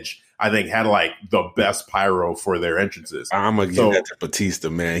or Edge, I think, had like the best pyro for their entrances. I'm going to give that to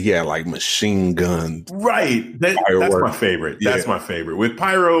Batista, man. He had like machine gun. Right. That's my favorite. Yeah. That's my favorite. With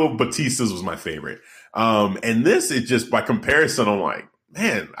pyro, Batista's was my favorite. And this is just by comparison, I'm like,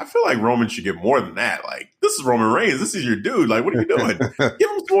 man, I feel like Roman should get more than that. Like, this is Roman Reigns. This is your dude. Like, what are you doing? Give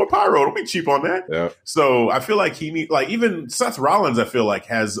him some more pyro. Don't be cheap on that. Yeah. So I feel like even Seth Rollins, I feel like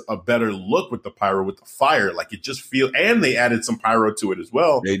has a better look with the pyro, with the fire. Like it just and they added some pyro to it as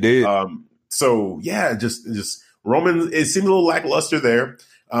well. They did. So yeah, just Roman, it seemed a little lackluster there.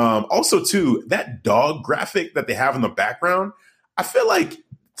 Also too, that dog graphic that they have in the background, I feel like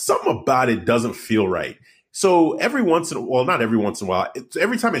something about it doesn't feel right. So not every once in a while,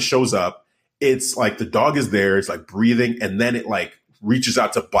 every time it shows up, it's like the dog is there, it's like breathing, and then it like reaches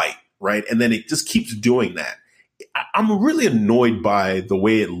out to bite, right? And then it just keeps doing that. I'm really annoyed by the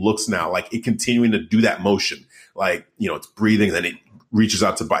way it looks now, like it continuing to do that motion. Like, it's breathing, then it reaches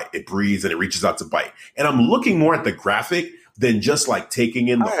out to bite. It breathes and it reaches out to bite. And I'm looking more at the graphic than just like taking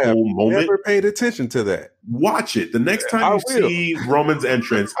in the whole moment. I never paid attention to that. Watch it. The next time you see Roman's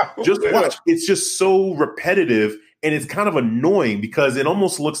entrance, just watch. It's just so repetitive and it's kind of annoying because it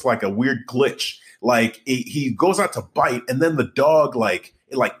almost looks like a weird glitch. Like he goes out to bite and then the dog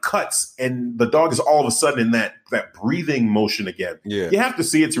it cuts and the dog is all of a sudden in that breathing motion again. Yeah. You have to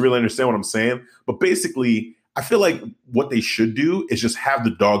see it to really understand what I'm saying. But basically, I feel like what they should do is just have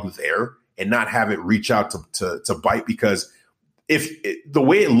the dog there and not have it reach out to bite, because the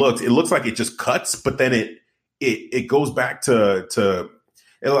way it looks like it just cuts, but then it goes back to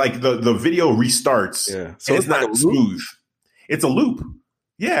like the video restarts. Yeah. So it's not smooth. It's a loop.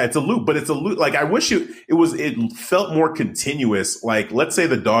 Yeah, it's a loop, but it's a loop. Like I wish it felt more continuous. Like let's say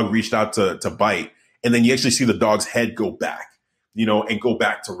the dog reached out to bite and then you actually see the dog's head go back, and go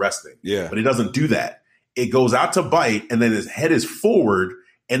back to resting. Yeah. But it doesn't do that. It goes out to bite and then his head is forward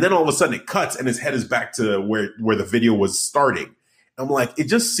and then all of a sudden it cuts and his head is back to where the video was starting. I'm like, it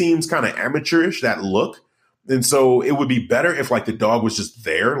just seems kind of amateurish, that look. And so it would be better if like the dog was just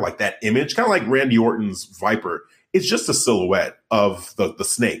there, like that image, kind of like Randy Orton's Viper. It's just a silhouette of the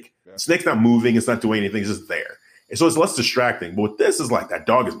snake. Yeah. The snake's not moving. It's not doing anything. It's just there. And so it's less distracting. But with this is like that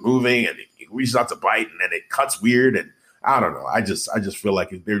dog is moving and it reaches out to bite and then it cuts weird. And I don't know. I just feel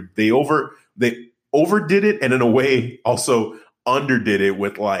like they overdid it. And in a way also underdid it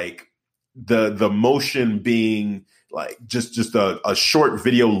with like the motion being like just a short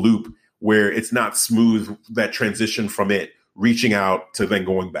video loop where it's not smooth, that transition from it reaching out to then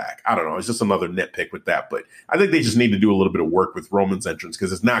going back. I don't know. It's just another nitpick with that. But I think they just need to do a little bit of work with Roman's entrance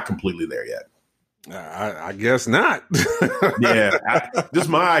because it's not completely there yet. I guess not. Yeah. Just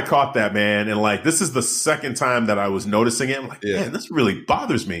my eye caught that, man. And like, this is the second time that I was noticing it. I'm like, man, this really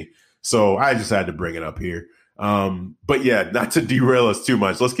bothers me. So I just had to bring it up here. But yeah, not to derail us too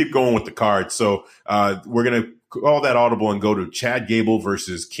much. Let's keep going with the card. So we're going to call that audible and go to Chad Gable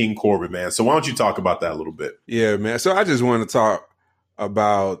versus King Corbin, man. So why don't you talk about that a little bit? Yeah, man. So I just want to talk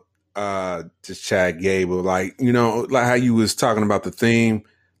about just Chad Gable. Like, like how you was talking about the theme.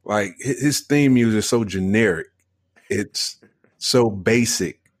 Like his theme music is so generic. It's so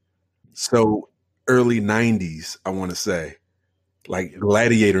basic. So early 90s, I want to say. Like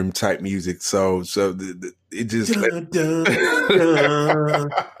gladiator type music. So it just that's all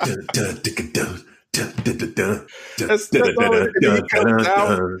it is. He comes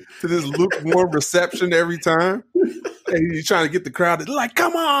out to this lukewarm reception every time, and you're trying to get the crowd to like,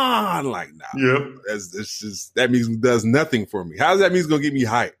 come on, like, nah. Yep. That's just that music does nothing for me. How's that music gonna get me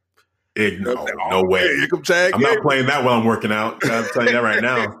hype? No way. Here come Chad I'm Gable. not playing that while I'm working out. I'm telling you that right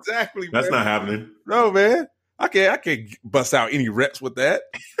now. Exactly. That's man. not happening. No, man. I can't bust out any reps with that.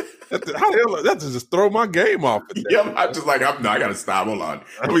 How the hell? That's just throw my game off. Yeah, I'm just like, I got to stop. Hold on.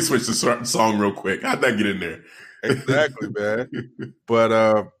 Let me switch the song real quick. How'd that get in there? Exactly, man. But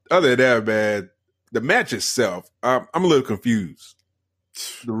other than that, man, the match itself, I'm a little confused.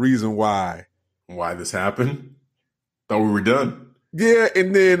 The reason why this happened? Thought we were done. Yeah,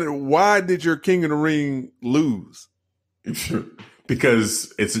 and then why did your King of the Ring lose?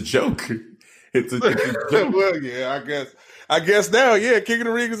 Because it's a joke. It's a joke. Well, yeah, I guess now, yeah, King of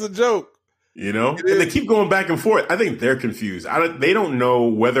the Ring is a joke. You know, and they keep going back and forth. I think they're confused. They don't know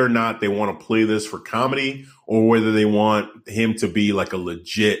whether or not they want to play this for comedy or whether they want him to be like a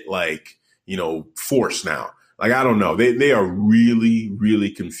legit, like, you know, force now. Like, I don't know. They are really, really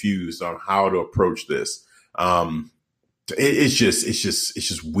confused on how to approach this. It's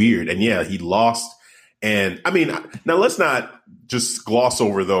just weird. And yeah, he lost. And I mean, now let's not just gloss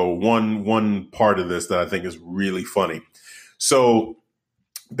over though one part of this that I think is really funny. So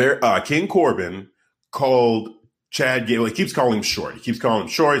there, King Corbin called Chad Gable. He keeps calling him Short. He keeps calling him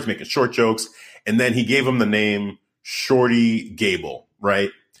Short. He's making short jokes. And then he gave him the name Shorty Gable,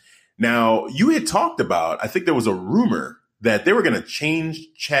 right? Now, you had talked about, I think there was a rumor that they were going to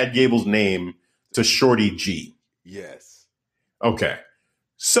change Chad Gable's name to Shorty G. Yes. Okay.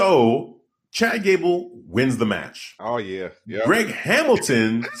 So Chad Gable wins the match. Oh, yeah. Yep. Greg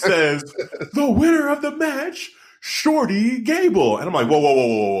Hamilton says, the winner of the match, Shorty Gable. And I'm like,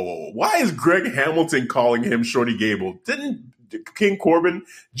 whoa. Why is Greg Hamilton calling him Shorty Gable? Didn't King Corbin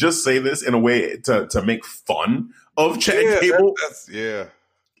just say this in a way to make fun of Chad Gable? Yeah.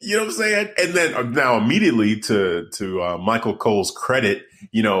 You know what I'm saying? And then now immediately to Michael Cole's credit,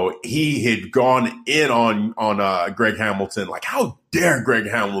 you know, he had gone in on Greg Hamilton. Like, how dare Greg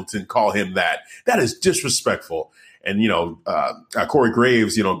Hamilton call him that? That is disrespectful. And, you know, Corey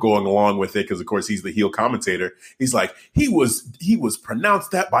Graves, you know, going along with it, because, of course, he's the heel commentator. He's like, he was pronounced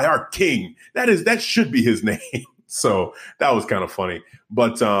that by our king. That should be his name. So that was kind of funny.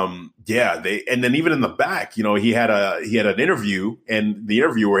 But yeah, and then even in the back, you know, he had an interview, and the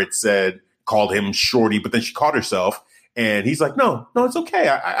interviewer had called him Shorty, but then she caught herself, and he's like, no, it's okay.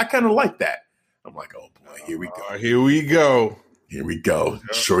 I kind of like that. I'm like, oh boy, here we go. Here we go.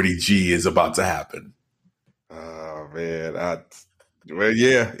 Yep. Shorty G is about to happen. Oh man,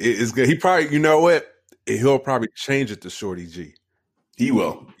 yeah, it's good. He probably, you know what? He'll probably change it to Shorty G. He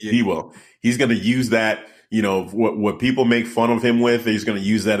will. Yeah. He will. He's going to use that. You know, what people make fun of him with, he's going to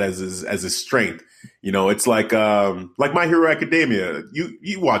use that as his strength. You know, it's like My Hero Academia.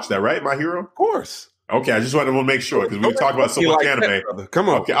 You watch that, right? My Hero? Of course. Okay, I just wanted to make sure, because we talk about so much anime. Come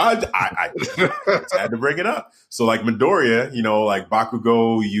on. Okay, I just had to bring it up. So like Midoriya, you know, like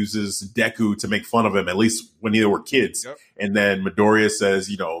Bakugo uses Deku to make fun of him, at least when they were kids. Yep. And then Midoriya says,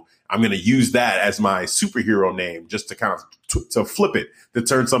 you know, I'm going to use that as my superhero name, just to kind of to flip it, to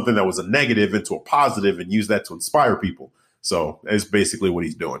turn something that was a negative into a positive and use that to inspire people. So that's basically what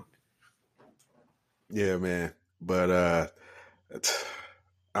he's doing. Yeah, man. But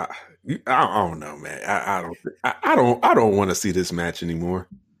I don't know, man. I don't want to see this match anymore.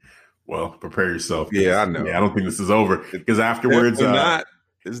 Well, prepare yourself. Yeah, I know. Yeah, I don't think this is over, because afterwards,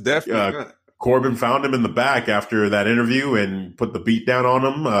 it's definitely not. Corbin found him in the back after that interview and put the beat down on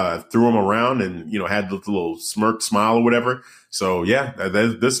him, threw him around, and, you know, had the little smirk, smile or whatever. So yeah,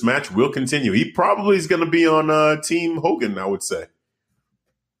 this match will continue. He probably is going to be on Team Hogan, I would say.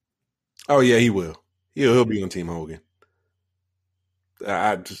 Oh yeah, he will. He'll be on Team Hogan.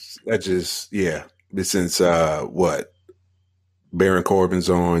 Since what? Baron Corbin's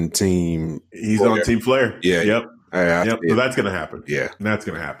on Team. He's Flair. on Team Flair. Yeah. Yep. Yep. So that's going to happen. Yeah. That's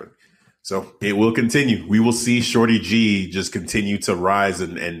going to happen. So it will continue. We will see Shorty G just continue to rise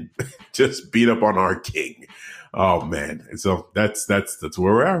and just beat up on our king. Oh man. And so that's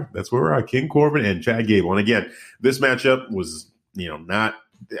where we are. That's where we're at. King Corbin and Chad Gable. And again, this matchup was, you know, not,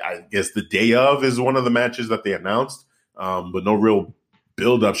 I guess the day of is one of the matches that they announced, but no real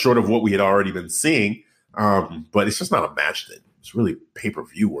build up short of what we had already been seeing. But it's just not a match that it's really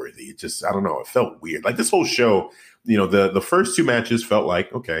pay-per-view worthy. It just, I don't know. It felt weird. Like this whole show, you know, the first two matches felt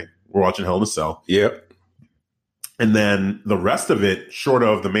like, okay, we're watching Hell in a Cell. Yep. And then the rest of it, short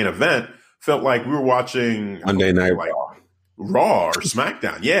of the main event, felt like we were watching Monday Night Raw or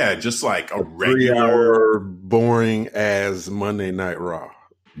SmackDown. Yeah, just like a regular 3-hour boring as Monday Night Raw.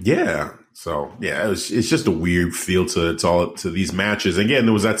 Yeah. So yeah, it's just a weird feel to these matches. Again,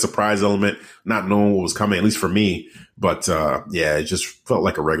 there was that surprise element, not knowing what was coming, at least for me. But yeah, it just felt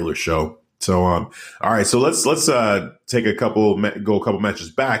like a regular show. So all right, so let's take go a couple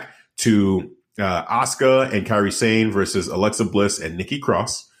matches back to Asuka and Kairi Sane versus Alexa Bliss and Nikki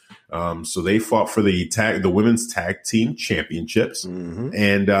Cross. So they fought for the women's tag team championships. Mm-hmm.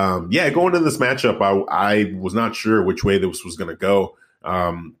 And going into this matchup, I was not sure which way this was going to go.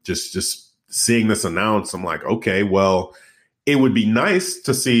 Just seeing this announced, I'm like, okay, well, it would be nice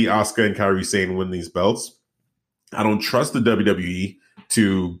to see Asuka and Kairi Sane win these belts. I don't trust the WWE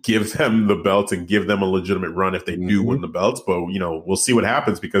to give them the belts and give them a legitimate run if they do win the belts. But, we'll see what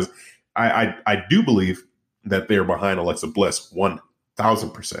happens, because I do believe that they're behind Alexa Bliss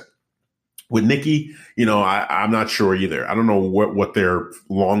 1,000%. With Nikki, I'm not sure either. I don't know what their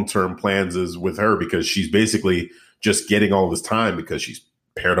long-term plans is with her, because she's basically just getting all this time because she's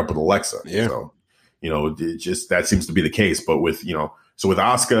paired up with Alexa. Yeah. So, it just, that seems to be the case. But with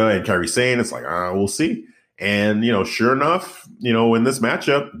Asuka and Kairi Sane, it's like, we'll see. And, sure enough, in this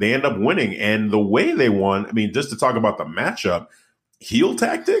matchup, they end up winning. And the way they won, I mean, just to talk about the matchup, heel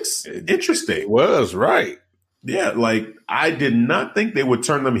tactics, interesting. It was, right. Yeah, like, I did not think they would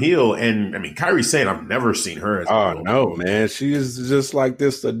turn them heel. And, I mean, Kairi Sane, I've never seen her as a heel. No, man. She is just like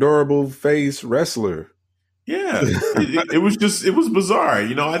this adorable face wrestler. Yeah, it was bizarre.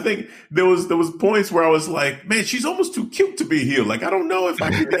 I think there was points where I was like, man, she's almost too cute to be heel. Like, I don't know if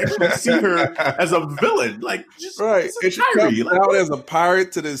I could actually see her as a villain. Like, just right. And she comes out as a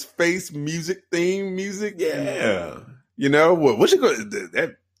pirate to this face music theme music. Yeah. What's she going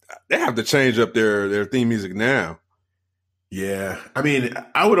to, they have to change up their theme music now. Yeah. I mean,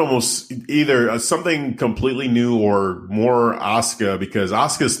 I would almost either something completely new or more Asuka, because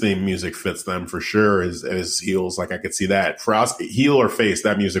Asuka's theme music fits them for sure as heels. Like, I could see that. For Asuka, heel or face,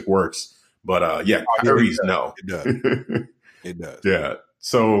 that music works. But Kairi's no. It does. It does. Yeah.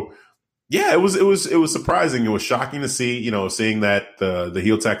 So yeah, it was surprising. It was shocking to see, seeing that the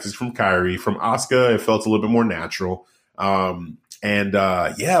heel tactics from Kairi. From Asuka, it felt a little bit more natural. We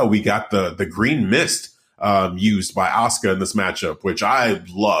got the green mist used by Asuka in this matchup, which I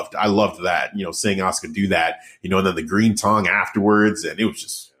loved. I loved that, seeing Asuka do that, and then the green tongue afterwards, and it was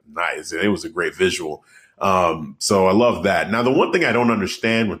just nice. It was a great visual. So I love that. Now, the one thing I don't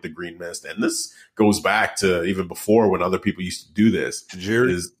understand with the green mist, and this goes back to even before when other people used to do this,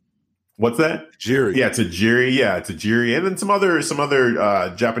 is what's that? Tajiri. Yeah, Tajiri. Yeah, Tajiri, and then some other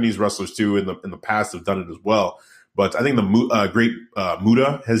Japanese wrestlers too in the past have done it as well. But I think the great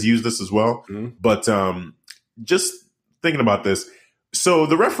Muda has used this as well. Mm-hmm. But just thinking about this, so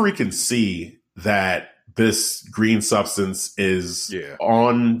the referee can see that this green substance is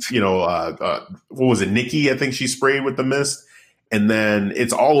on, what was it, Nikki? I think she sprayed with the mist, and then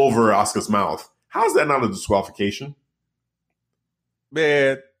it's all over Asuka's mouth. How is that not a disqualification?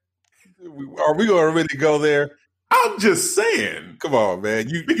 Man, are we going to really go there? I'm just saying. Come on, man.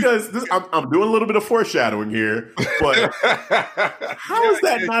 I'm doing a little bit of foreshadowing here, but how is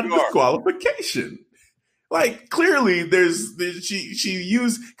that not a disqualification? Like, clearly she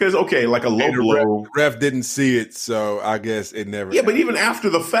used, because like a low blow. Ref didn't see it, so I guess it never. Yeah, but even after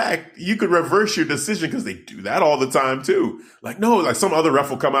the fact, you could reverse your decision, because they do that all the time too. Like, no, like some other ref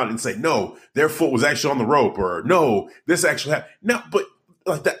will come out and say, no, their foot was actually on the rope, or no, this actually happened. No, but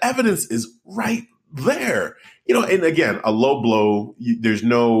like the evidence is right there. And again, a low blow, there's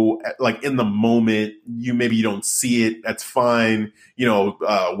no, like, in the moment, maybe you don't see it. That's fine.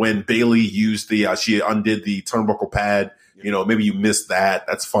 When Bailey used she undid the turnbuckle pad, maybe you missed that.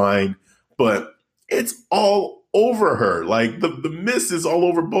 That's fine. But it's all over her. Like, the miss is all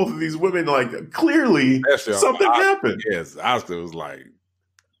over both of these women. Like, clearly something happened. Yes, Asuka was like,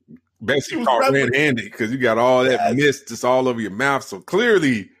 basically caught red-handed, because you got all that mist just all over your mouth. So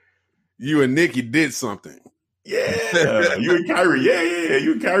clearly you and Nikki did something. Yeah, you and Kairi. Yeah.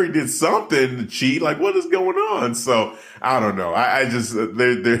 You and Kairi did something to cheat. Like, what is going on? So I don't know. I just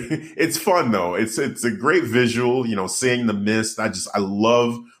it's fun though. It's a great visual. Seeing the mist. I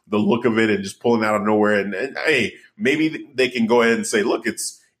love the look of it, and just pulling out of nowhere. And hey, maybe they can go ahead and say, look,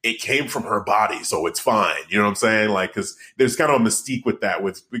 it came from her body, so it's fine. You know what I'm saying? Like, because there's kind of a mystique with that.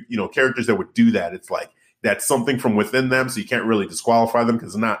 With characters that would do that, it's like that's something from within them, so you can't really disqualify them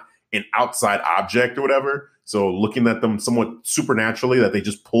because it's not an outside object or whatever. So looking at them somewhat supernaturally, that they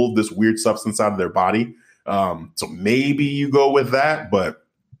just pulled this weird substance out of their body. So maybe you go with that. But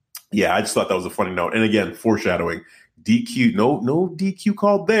yeah, I just thought that was a funny note. And again, foreshadowing. DQ, no DQ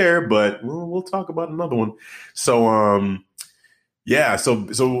called there, but we'll talk about another one. So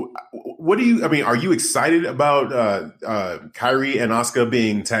so what are you excited about Kairi and Asuka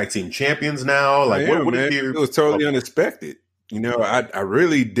being tag team champions now? Like, what man. It was totally unexpected. I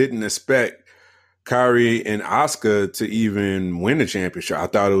really didn't expect Kairi and Asuka to even win the championship. I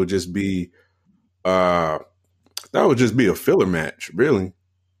thought it would just be a filler match, really.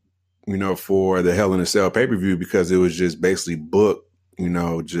 for the Hell in a Cell pay-per-view because it was just basically booked,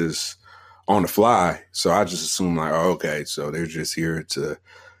 just on the fly. So I just assumed like, oh, okay, so they're just here to,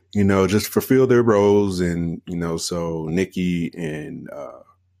 just fulfill their roles. And, so Nikki and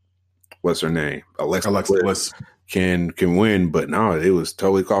what's her name? Alexa Bliss can win. But no, it was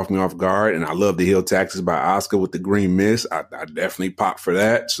totally caught me off guard. And I love the heel tactics by Asuka with the green mist. I definitely popped for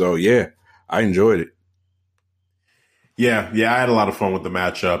that. So yeah, I enjoyed it. Yeah, I had a lot of fun with the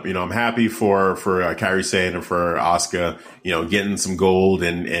matchup. I'm happy for Kairi Sane and for Asuka, getting some gold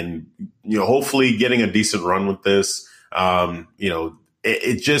and hopefully getting a decent run with this.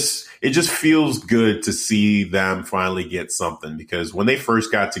 It just feels good to see them finally get something, because when they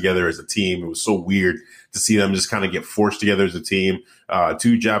first got together as a team, it was so weird to see them just kind of get forced together as a team.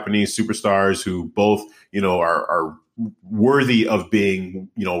 Two Japanese superstars who both, are worthy of being,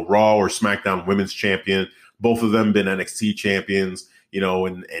 Raw or SmackDown Women's Champion. Both of them been NXT champions,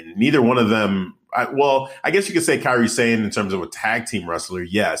 and neither one of them. I guess you could say Kairi Sane in terms of a tag team wrestler.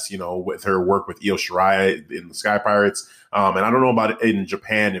 Yes, with her work with Io Shirai in the Sky Pirates. And I don't know about it in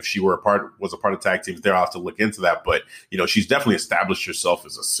Japan if she was a part of tag teams there. I'll have to look into that. But, she's definitely established herself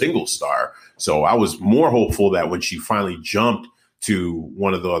as a single star. So I was more hopeful that when she finally jumped to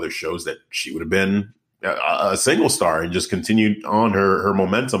one of the other shows that she would have been a single star and just continued on her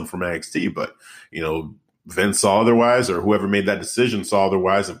momentum from NXT. But, Vince saw otherwise, or whoever made that decision saw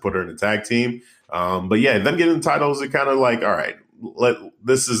otherwise and put her in a tag team. But yeah, them getting the titles, it kind of like, all right,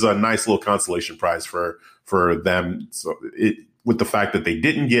 this is a nice little consolation prize for them. So with the fact that they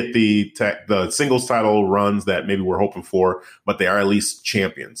didn't get the singles title runs that maybe we're hoping for, but they are at least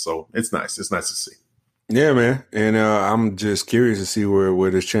champions. So it's nice. It's nice to see. Yeah, man. And I'm just curious to see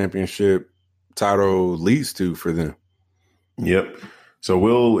where this championship title leads to for them. Yep.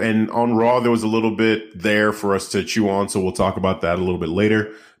 So and on Raw, there was a little bit there for us to chew on. So we'll talk about that a little bit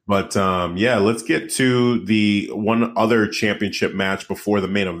later. But let's get to the one other championship match before the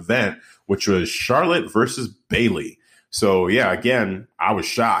main event, which was Charlotte versus Bayley. So yeah, again, I was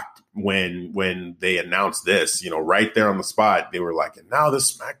shocked when they announced this, right there on the spot. They were like, and now the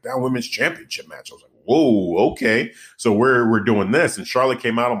SmackDown Women's Championship match. I was like, whoa, okay. So we're doing this. And Charlotte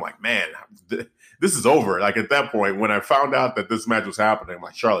came out. I'm like, man, this is over. Like at that point, when I found out that this match was happening, I'm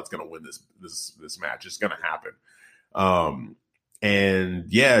like, Charlotte's going to win this match. It's going to happen. And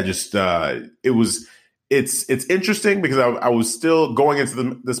yeah, just it's interesting because I was still going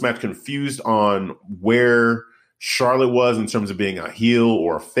into this match confused on where Charlotte was in terms of being a heel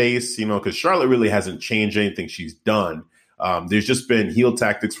or a face, because Charlotte really hasn't changed anything she's done. There's just been heel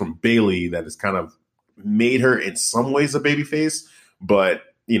tactics from Bayley that has kind of made her in some ways a babyface, but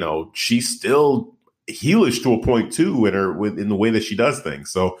she's still heelish to a point too in the way that she does things.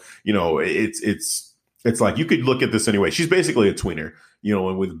 So, it's like you could look at this anyway. She's basically a tweener,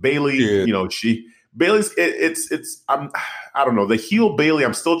 and with Bayley, Bayley's I don't know, the heel Bayley.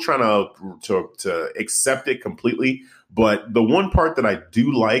 I'm still trying to accept it completely. But the one part that I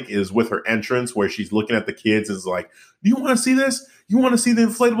do like is with her entrance where she's looking at the kids and is like, do you want to see this? You want to see the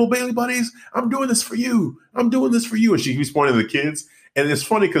inflatable Bayley buddies? I'm doing this for you. I'm doing this for you. And she keeps pointing to the kids. And it's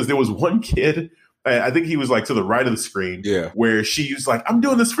funny because there was one kid, I think he was like to the right of the screen, where she was like, I'm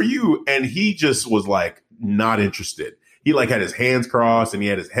doing this for you. And he just was like, not interested. He like had his hands crossed and he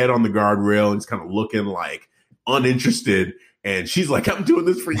had his head on the guardrail and he's kind of looking like uninterested. And she's like, I'm doing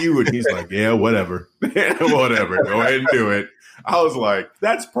this for you. And he's like, yeah, whatever. Whatever. Go ahead and do it. I was like,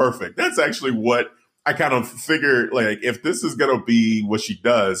 that's perfect. That's actually what I kind of figured, like, if this is going to be what she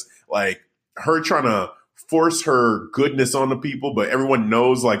does, like her trying to force her goodness on the people, but everyone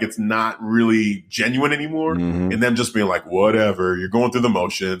knows like it's not really genuine anymore. Mm-hmm. And them just being like, whatever, you're going through the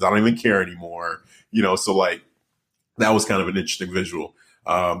motions. I don't even care anymore. So like that was kind of an interesting visual.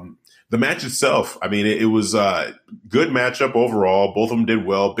 The match itself, I mean, it was a good matchup overall. Both of them did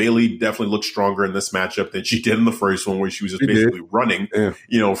well. Bayley definitely looked stronger in this matchup than she did in the first one, where she was just basically running,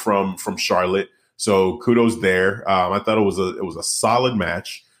 from Charlotte. So kudos there. I thought it was a solid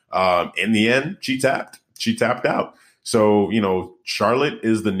match. In the end, she tapped out. So, Charlotte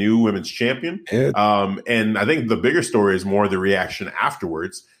is the new women's champion. Yeah. And I think the bigger story is more the reaction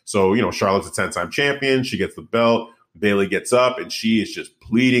afterwards. So, Charlotte's a 10-time champion. She gets the belt. Bayley gets up and she is just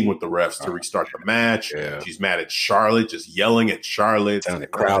pleading with the refs to restart the match. Yeah. She's mad at Charlotte, just yelling at Charlotte. And the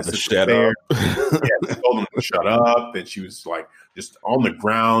crowd to shut up. She told them to shut up. And she was like just on the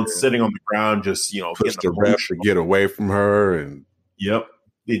ground, sitting on the ground, just, push the ref to get away from her. And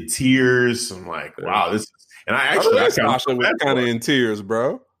in tears. I'm like, wow, this is, and I Sasha was kind of in tears,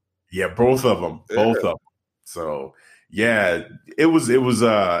 bro. Yeah, both of them. So yeah, it was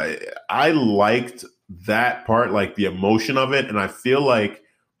I liked that part, like the emotion of it. And I feel like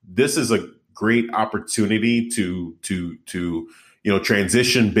this is a great opportunity to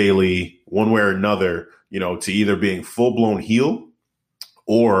transition Bayley one way or another, to either being full blown heel,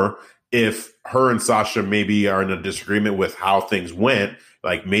 or if her and Sasha maybe are in a disagreement with how things went,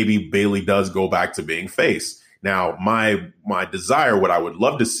 like maybe Bayley does go back to being face. Now, my desire, what I would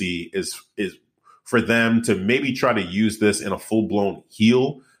love to see is for them to maybe try to use this in a full blown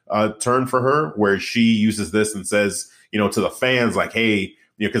heel turn for her, where she uses this and says, to the fans, like, hey,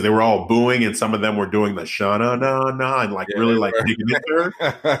 because they were all booing and some of them were doing the shana na and really like digging into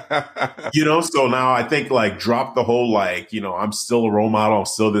her. So now I think like drop the whole I'm still a role model, I'm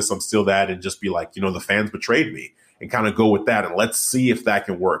still this, I'm still that, and just be like, the fans betrayed me, and kind of go with that, and let's see if that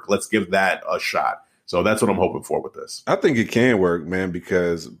can work. Let's give that a shot. So that's what I'm hoping for with this. I think it can work, man,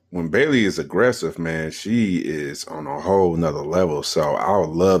 because when Bayley is aggressive, man, she is on a whole nother level. So I would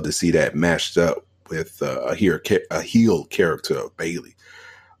love to see that matched up with a heel character of Bayley.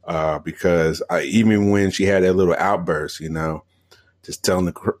 Because even when she had that little outburst, just telling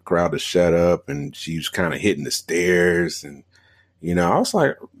the crowd to shut up, and she was kind of hitting the stairs, and I was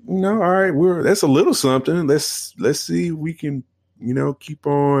like, all right, that's a little something. Let's see if we can, keep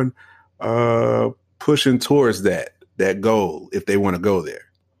on pushing towards that goal if they want to go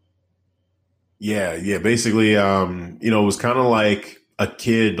there. Yeah. Basically, it was kind of like a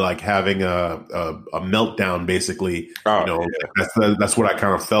kid like having a meltdown, basically. That's what I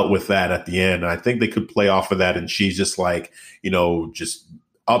kind of felt with that at the end. And I think they could play off of that, and she's just like, just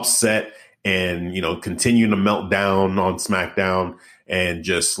upset and continuing to melt down on SmackDown, and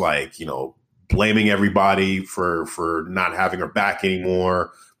just like blaming everybody for not having her back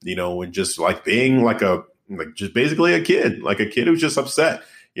anymore, and just like being just basically a kid who's just upset.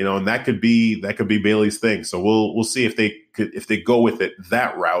 And that could be Bayley's thing. So we'll see if they go with it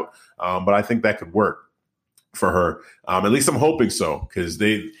that route. But I think that could work for her. At least I'm hoping so, because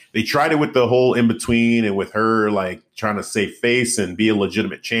they tried it with the whole in between, and with her like trying to save face and be a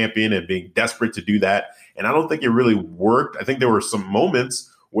legitimate champion and being desperate to do that. And I don't think it really worked. I think there were some moments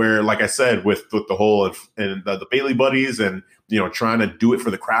where, like I said, with the whole and the Bayley buddies, and trying to do it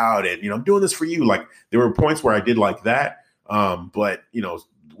for the crowd, and I'm doing this for you. Like there were points where I did like that. But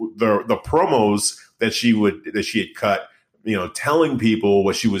the promos that she had cut, telling people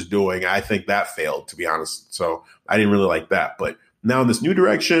what she was doing, I think that failed, to be honest. So I didn't really like that. But now in this new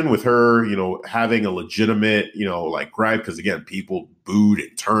direction with her, having a legitimate, gripe, because again, people booed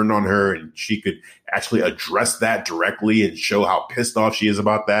and turned on her, and she could actually address that directly and show how pissed off she is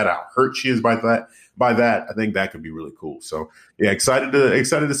about that, how hurt she is by that. I think that could be really cool. So yeah, excited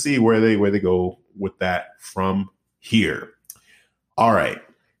to see where they go with that from here. All right.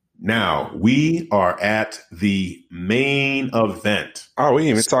 Now we are at the main event. Oh, we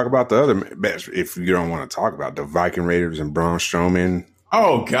didn't even talk about the other match. If you don't want to talk about the Viking Raiders and Braun Strowman.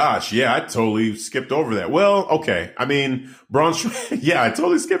 Oh gosh, yeah, I totally skipped over that. Well, okay. I mean, Braun Strowman, yeah, I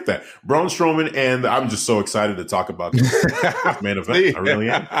totally skipped that. Braun Strowman, and I'm just so excited to talk about the main event. I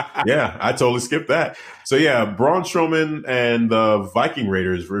really am. Yeah, I totally skipped that. So yeah, Braun Strowman and the Viking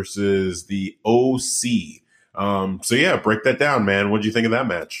Raiders versus the OC. So yeah, break that down, man. What did you think of that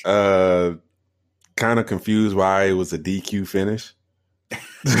match? Kind of confused why it was a DQ finish.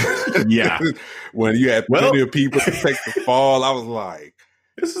 Yeah. When you had plenty of people to take the fall, I was like,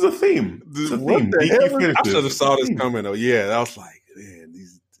 this is a theme. It's a what theme. the DQ hell? finishes. I should have saw this coming though. Yeah, I was like, man,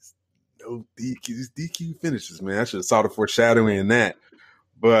 these DQ finishes, man. I should have saw the foreshadowing in that.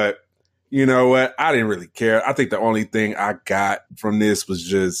 But you know what? I didn't really care. I think the only thing I got from this was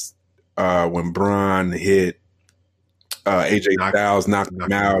just when Braun hit AJ Styles, knocked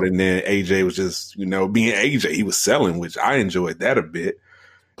him out, and then AJ was just, being AJ, he was selling, which I enjoyed that a bit.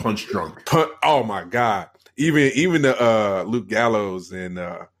 Punch drunk. Oh my God. Even the Luke Gallows and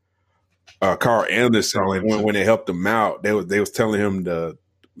Carl Anderson, when they helped him out, they was telling him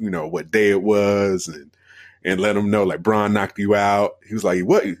what day it was, and let him know, like, Braun knocked you out. He was like,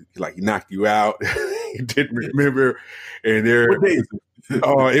 what? He's like, he knocked you out. He didn't remember. And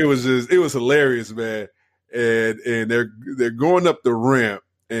it was hilarious, man. And they're going up the ramp,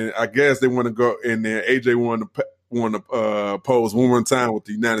 and I guess they want to go. And then AJ wanted to pose one more time with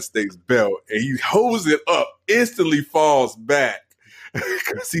the United States belt, and he holds it up, instantly falls back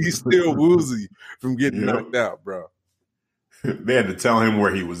because he's still woozy from getting knocked out, bro. They had to tell him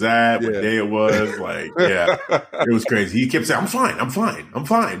where he was at, what day it was. Like, yeah, it was crazy. He kept saying, I'm fine. I'm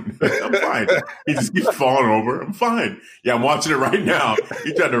fine. He just keeps falling over. I'm fine. Yeah, I'm watching it right now.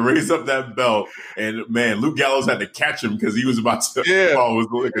 He tried to raise up that belt, and man, Luke Gallows had to catch him because he was about to fall. It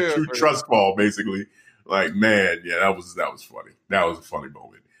was like a true trust fall, basically. Like, man, yeah, that was funny. That was a funny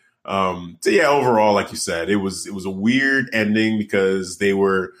moment. So yeah, overall, like you said, it was a weird ending because it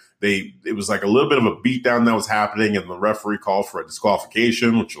was like a little bit of a beatdown that was happening, and the referee called for a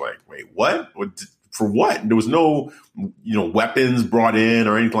disqualification, which you're like, wait, what? For what? There was no, weapons brought in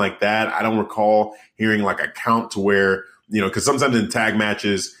or anything like that. I don't recall hearing like a count to where, because sometimes in tag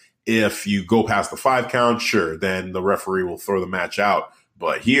matches, if you go past the 5 count, sure, then the referee will throw the match out.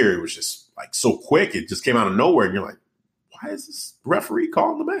 But here it was just like so quick. It just came out of nowhere. And you're like, why is this referee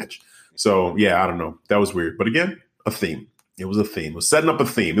calling the match? So yeah, I don't know. That was weird. But again, a theme. It was a theme. It was setting up a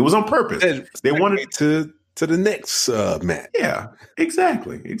theme. It was on purpose. They wanted to the next match. Yeah,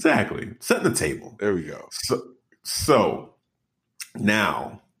 exactly. Setting the table. There we go. So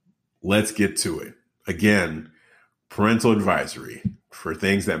now let's get to it. Again, parental advisory for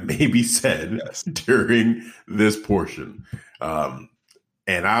things that may be said during this portion.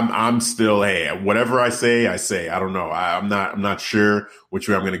 And I'm still, hey, whatever I say. I don't know. I'm not sure which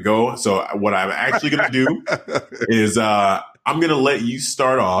way I'm going to go. So what I'm actually going to do is I'm going to let you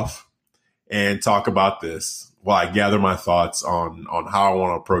start off and talk about this while I gather my thoughts on how I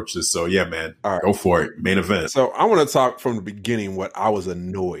want to approach this. So yeah, man, all right, go for it. Main event. So I want to talk from the beginning what I was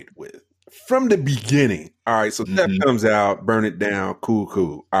annoyed with. From the beginning. All right. So Steph comes out, burn it down.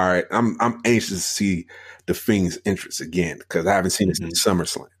 Cool. All right. I'm anxious to see the Fiend's entrance again because I haven't seen it since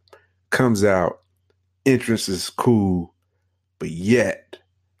SummerSlam. Comes out, entrance is cool, but yet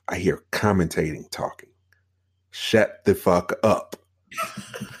I hear commentating talking. Shut the fuck up.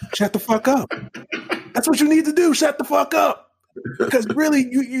 Shut the fuck up. That's what you need to do. Shut the fuck up. Because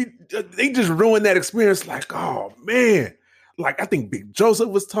really, they just ruined that experience. Like, oh man. Like, I think Big Joseph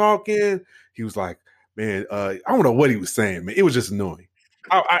was talking. He was like, man, I don't know what he was saying, man. It was just annoying.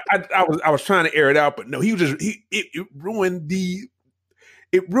 I was trying to air it out, but no, he was just it ruined the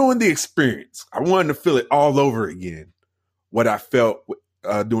experience. I wanted to feel it all over again. What I felt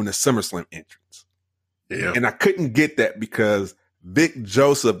during the SummerSlam entrance. Yeah. And I couldn't get that because Vic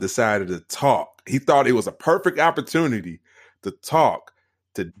Joseph decided to talk. He thought it was a perfect opportunity to talk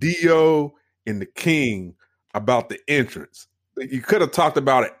to Dio and the King about the entrance. You could have talked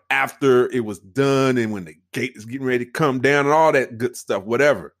about it after it was done and when the gate is getting ready to come down and all that good stuff,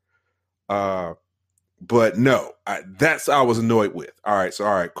 whatever. But no, that's I was annoyed with. All right,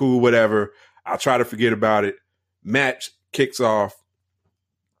 cool, whatever. I'll try to forget about it. Match kicks off.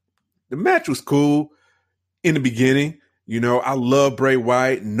 The match was cool in the beginning. I love Bray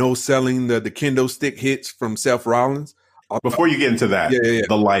Wyatt, no selling the kendo stick hits from Seth Rollins. Before you get into that, yeah.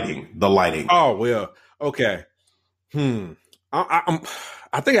 the lighting. Oh, well, okay. I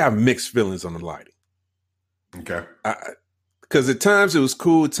think I have mixed feelings on the lighting. Okay. Because at times it was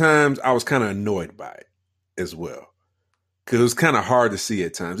cool. At times I was kind of annoyed by it as well. Because it was kind of hard to see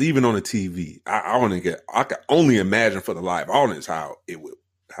at times, even on the TV. I can only imagine for the live audience how it would.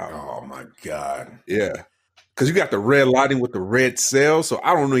 Oh my God. Yeah. Because you got the red lighting with the red cell. So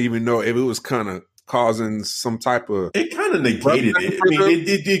I don't even know if it was kind of causing some type of... It kind of negated it. I mean,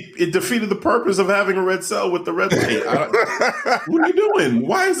 it defeated the purpose of having a red cell with the red light. What are you doing?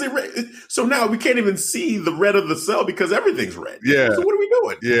 Why is it red? So now we can't even see the red of the cell because everything's red. Yeah. So what are we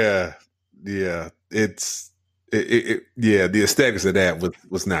doing? Yeah. The aesthetics of that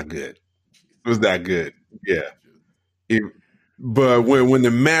was not good. It was not good. Yeah. But when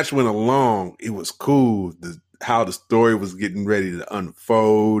the match went along, it was cool. How the story was getting ready to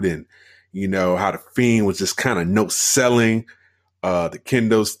unfold and, how the Fiend was just kind of no selling the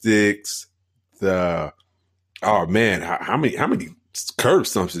kendo sticks. How many curb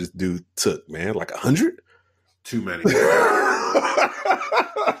stumps this dude took, man? Like 100? Too many.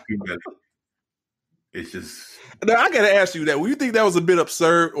 It's just. Now, I got to ask you that. Well, you think that was a bit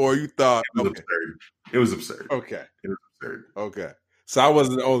absurd or you thought. Absurd. It was absurd. Okay. It was absurd. Okay. So I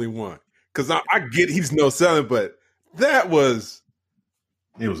wasn't the only one. Because I get he's no selling, but that was.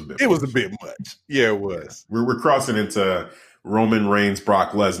 It was a bit. It was a bit much. Yeah, it was. We're crossing into Roman Reigns,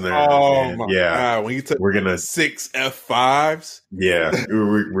 Brock Lesnar. Oh my God! When you took we're gonna 6 F5s. Yeah,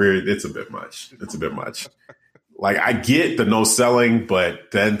 it's a bit much. It's a bit much. Like I get the no selling,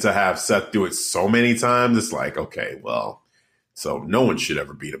 but then to have Seth do it so many times, it's like okay, well, so no one should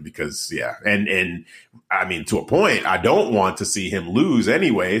ever beat him because and I mean to a point, I don't want to see him lose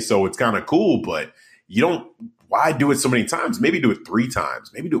anyway. So it's kind of cool, but you don't. Why do it so many times? Maybe do it 3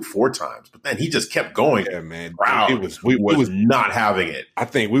 times, maybe do it 4 times. But then he just kept going. Yeah, man. It was not having it. I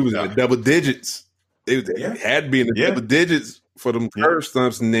think we was in the double digits. It had to be in the double digits for them curve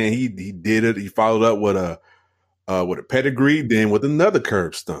stumps, and then he did it. He followed up with a pedigree, then with another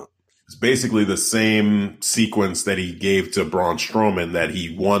curve stump. It's basically the same sequence that he gave to Braun Strowman that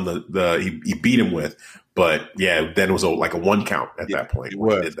he won he beat him with. But yeah, then it was like a 1 count at that point. It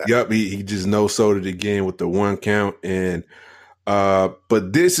When he was. did that. Yep, he just no-sold it again with the 1 count. And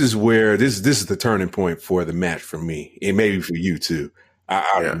but this is where this is the turning point for the match for me. And maybe for you too.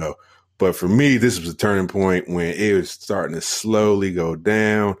 I don't know. But for me, this was a turning point when it was starting to slowly go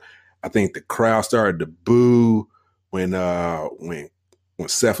down. I think the crowd started to boo when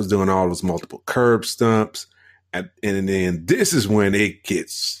Seth was doing all those multiple curb stumps. And then this is when it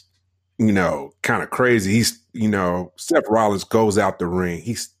gets, kind of crazy. He's, Seth Rollins goes out the ring.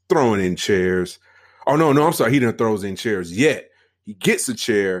 He's throwing in chairs. Oh, no, I'm sorry. He didn't throw in chairs yet. He gets a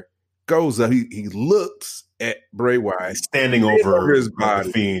chair, goes up. He looks at Bray Wyatt. Standing over his body.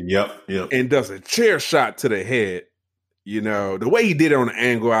 The Fiend. Yep. And does a chair shot to the head. The way he did it on the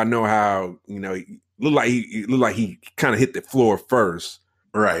angle, I know how, he looked like he kind of hit the floor first.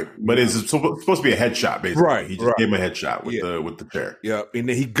 Right. But it's supposed to be a headshot, basically. Right. He just gave him a headshot with the chair. Yep. And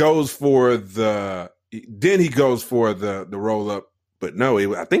then he goes for the roll up. But no,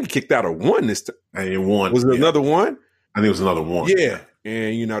 I think he kicked out a 1 this time. And he won. Was it another 1? I think it was another 1. Yeah.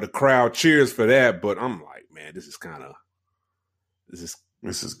 And the crowd cheers for that, but I'm like, man, this is I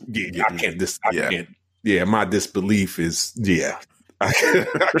can't. Yeah, my disbelief is I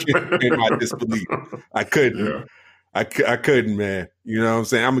can't in my disbelief. I couldn't. Yeah. I couldn't, man. You know what I'm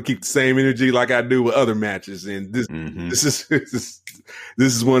saying? I'm gonna keep the same energy like I do with other matches, and this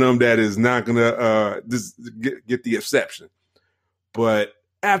is one of them that is not gonna get the exception. But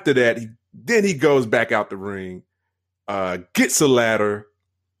after that, he goes back out the ring, gets a ladder,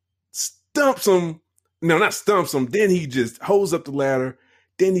 stumps him. No, not stumps him. Then he just holds up the ladder.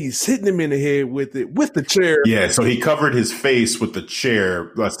 Then he's hitting him in the head with the chair. Yeah, so he covered his face with the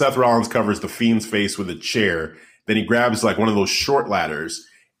chair. Seth Rollins covers the Fiend's face with a chair. Then he grabs like one of those short ladders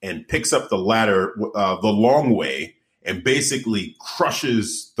and picks up the ladder the long way and basically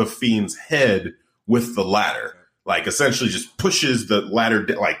crushes the Fiend's head with the ladder. Like essentially just pushes the ladder,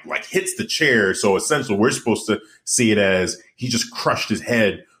 like hits the chair. So essentially we're supposed to see it as he just crushed his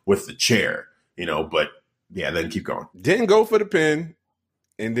head with the chair, but yeah, then keep going. Didn't go for the pin.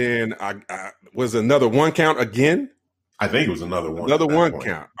 And then I was another 1 count again. I think it was another 1. Another 1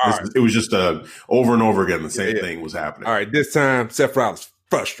 count. It was just over and over again. The same thing was happening. All right. This time Seth Rollins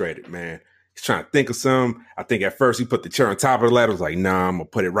frustrated, man. He's trying to think of something. I think at first he put the chair on top of the ladder. I was like, nah, I'm going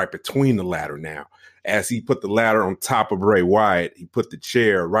to put it right between the ladder now. As he put the ladder on top of Bray Wyatt, he put the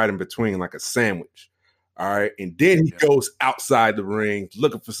chair right in between like a sandwich. All right. And then he goes outside the ring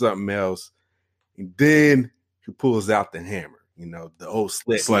looking for something else. And then he pulls out the hammer. The old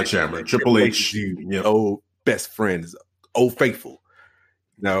sledgehammer. Triple H. Old best friend is old faithful.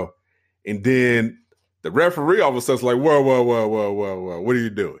 And then the referee all of a sudden's like, whoa. What are you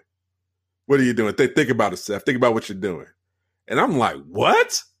doing? What are you doing? Think about it, Seth. Think about what you're doing. And I'm like,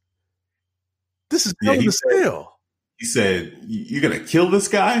 what? This is Hell in a Cell. He said, you're going to kill this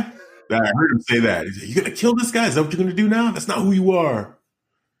guy? I heard him say that. He said, you're going to kill this guy? Is that what you're going to do now? That's not who you are.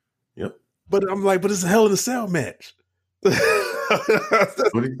 Yep. But I'm like, but it's a Hell in a Cell match. That's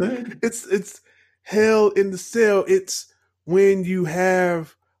what he said. It's Hell in the Cell. It's when you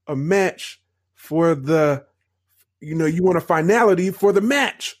have a match for the, you want a finality for the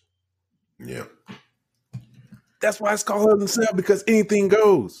match. Yeah. That's why it's called Hell in the Cell, because anything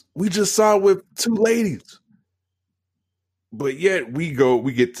goes. We just saw it with 2 ladies. But yet we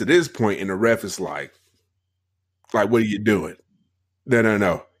get to this point and the ref is like, what are you doing?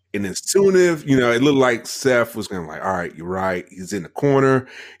 No. And as soon as, it looked like Seth was going to all right, you're right. He's in the corner.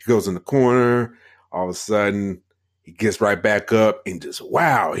 He goes in the corner. All of a sudden, he gets right back up and just,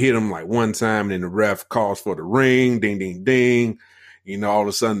 hit him like 1 time. And then the ref calls for the ring. Ding, ding, ding. All of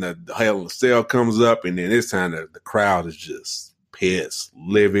a sudden, the Hell in the Cell comes up. And then this time, the crowd is just pissed,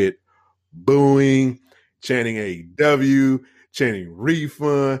 livid, booing, chanting AEW, chanting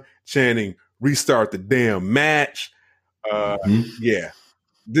refund, chanting restart the damn match. Yeah.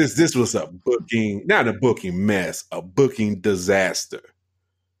 This was not a booking mess, a booking disaster.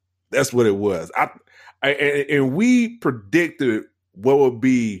 That's what it was. And we predicted what would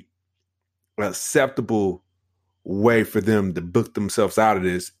be an acceptable way for them to book themselves out of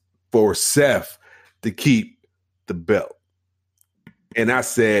this for Seth to keep the belt. And I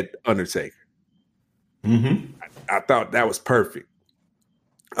said Undertaker. Mm-hmm. I thought that was perfect.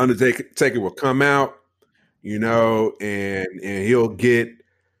 Undertaker will come out, and he'll get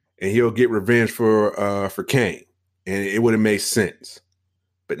revenge for Kane, and it would have made sense.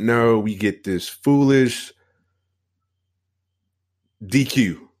 But no, we get this foolish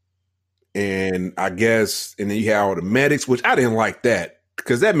DQ, and I guess, and then you have all the medics, which I didn't like that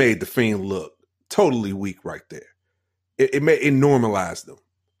because that made the Fiend look totally weak right there. It normalized them.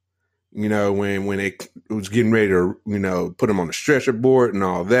 You know, when it was getting ready to, you know, put him on the stretcher board and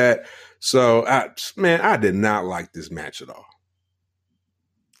all that. So, I did not like this match at all.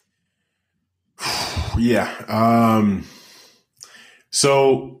 Yeah.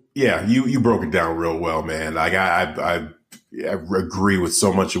 So yeah, you broke it down real well, man. Like I agree with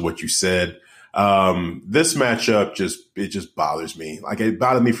so much of what you said. This matchup just bothers me. Like it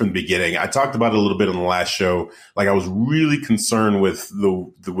bothered me from the beginning. I talked about it a little bit on the last show. Like I was really concerned with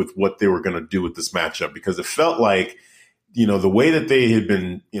with what they were going to do with this matchup because it felt like, you know, the way that they had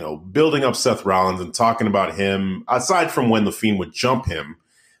been, you know, building up Seth Rollins and talking about him, aside from when The Fiend would jump him,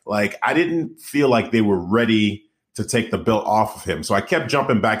 like I didn't feel like they were ready to take the belt off of him. So I kept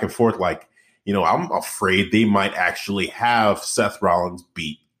jumping back and forth like, you know, I'm afraid they might actually have Seth Rollins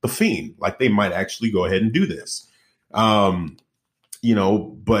beat The Fiend. Like they might actually go ahead and do this. You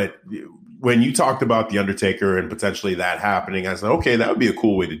know, but when you talked about The Undertaker and potentially that happening, I said, okay, that would be a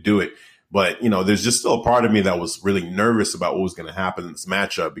cool way to do it. But, you know, there's just still a part of me that was really nervous about what was going to happen in this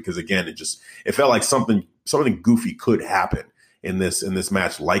matchup because, again, it felt like something goofy could happen in this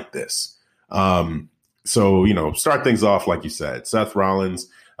match like this. So, you know, start things off like you said. Seth Rollins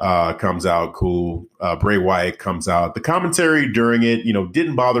comes out, cool. Bray Wyatt comes out. The commentary during it, you know,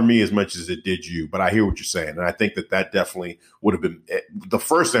 didn't bother me as much as it did you, but I hear what you're saying. And I think that definitely would have been the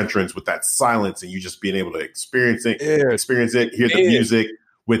first entrance with that silence and you just being able to experience it, hear the music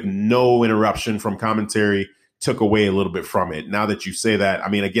with no interruption from commentary took away a little bit from it. Now that you say that, I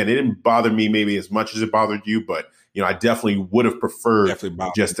mean, again, it didn't bother me maybe as much as it bothered you, but you know, I definitely would have preferred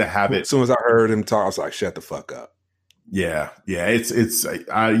just to have it. As soon as I heard him talk, I was like, shut the fuck up. Yeah. It's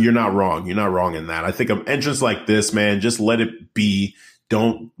you're not wrong. You're not wrong in that. I think an entrance like this, man, just let it be.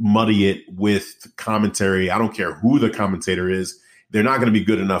 Don't muddy it with commentary. I don't care who the commentator is. They're not going to be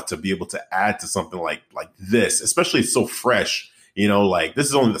good enough to be able to add to something like this, especially it's so fresh. You know, like this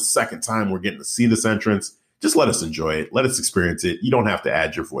is only the second time we're getting to see this entrance. Just let us enjoy it. Let us experience it. You don't have to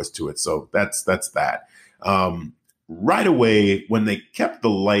add your voice to it. So that's that. Right away, when they kept the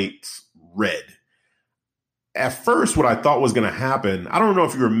lights red, at first, what I thought was going to happen, I don't know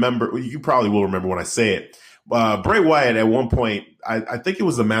if you remember, you probably will remember when I say it. Bray Wyatt, at one point, I think it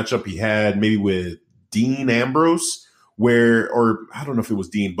was a matchup he had maybe with Dean Ambrose, or I don't know if it was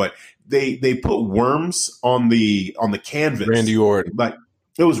Dean, but they put worms on the canvas. Randy Orton. Like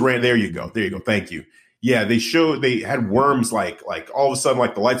it was Randy. There you go. Thank you. Yeah, they had worms like all of a sudden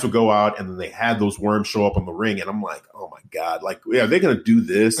like the lights would go out and then they had those worms show up on the ring and I'm like, oh my God, like yeah, they're gonna do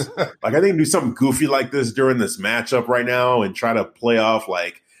this. Like I think do something goofy like this during this matchup right now and try to play off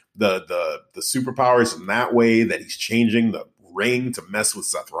like the superpowers in that way that he's changing the ring to mess with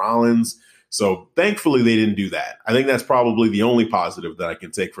Seth Rollins. So thankfully they didn't do that. I think that's probably the only positive that I can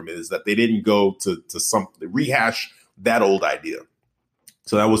take from it is that they didn't go to rehash that old idea.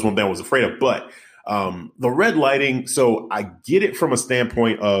 So that was one thing I was afraid of, but. The red lighting, so I get it from a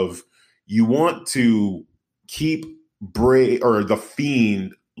standpoint of you want to keep Bray or the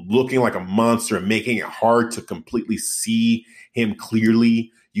Fiend looking like a monster and making it hard to completely see him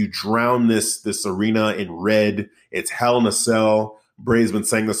clearly. You drown this arena in red. It's Hell in a Cell. Bray's been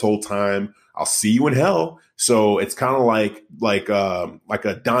saying this whole time, I'll see you in hell. So it's kind of like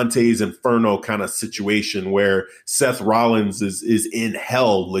a Dante's Inferno kind of situation where Seth Rollins is in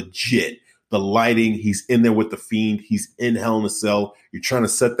hell legit. The lighting, he's in there with the Fiend. He's in Hell in a Cell. You're trying to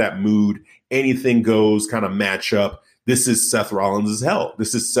set that mood. Anything goes kind of match up. This is Seth Rollins' hell.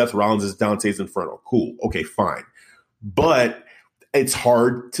 This is Seth Rollins' Dante's Inferno. Cool. Okay, fine. But it's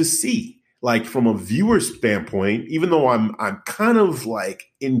hard to see. Like from a viewer's standpoint, even though I'm kind of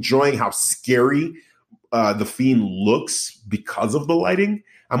like enjoying how scary the Fiend looks because of the lighting,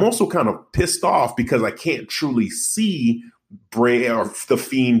 I'm also kind of pissed off because I can't truly see Bray or the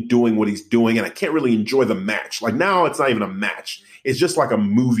Fiend doing what he's doing, and I can't really enjoy the match. Like now, it's not even a match; it's just like a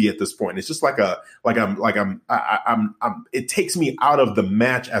movie at this point. It's just it takes me out of the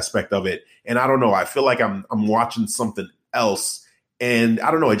match aspect of it, and I don't know. I feel like I'm watching something else, and I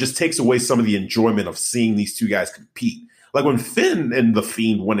don't know. It just takes away some of the enjoyment of seeing these two guys compete. Like when Finn and the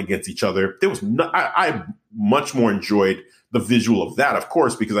Fiend went against each other, there was I much more enjoyed the visual of that, of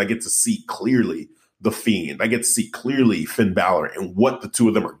course, because I get to see clearly the Fiend. I get to see clearly Finn Balor and what the two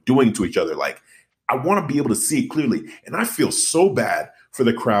of them are doing to each other. Like, I want to be able to see it clearly. And I feel so bad for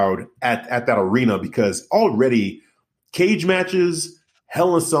the crowd at that arena because already cage matches,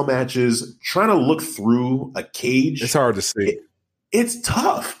 Hell in a Cell matches, trying to look through a cage. It's hard to see. It's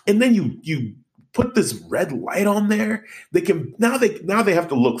tough. And then you put this red light on there. They have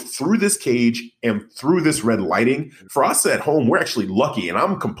to look through this cage and through this red lighting. For us at home, we're actually lucky, and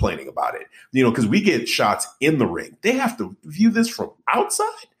I'm complaining about it, because we get shots in the ring. They have to view this from outside.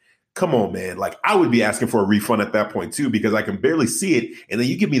 come on, man. Like, I would be asking for a refund at that point too, because I can barely see it. And then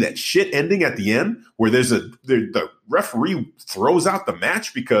you give me that shit ending at the end where the referee throws out the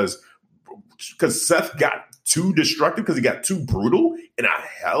match because Seth got too destructive, because he got too brutal in a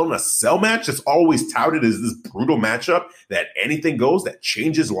Hell in a Cell match that's always touted as this brutal matchup that anything goes, that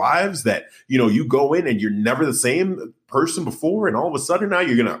changes lives, that, you know, you go in and you're never the same person before, and all of a sudden now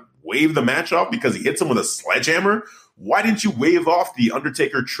you're going to wave the match off because he hits him with a sledgehammer. Why didn't you wave off the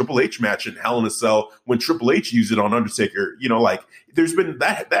Undertaker Triple H match in Hell in a Cell when Triple H used it on Undertaker? You know, like, there's been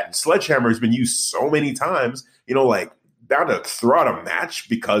that sledgehammer has been used so many times, you know, like, down to throw out a match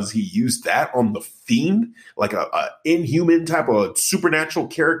because he used that on the Fiend, like a inhuman type of supernatural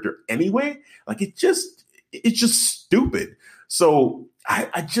character anyway. Like, it's just stupid. So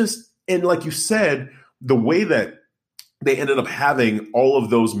I just, and like you said, the way that they ended up having all of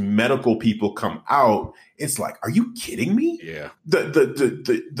those medical people come out, it's like, are you kidding me? Yeah.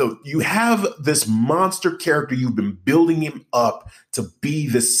 You have this monster character, you've been building him up to be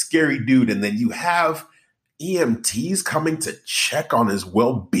this scary dude, and then you have EMTs coming to check on his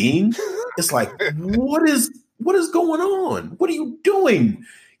well-being. It's like, what is going on? What are you doing?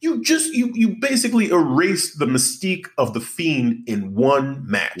 You basically erased the mystique of the Fiend in one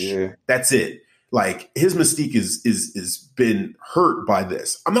match. Yeah. That's it. Like, his mystique is been hurt by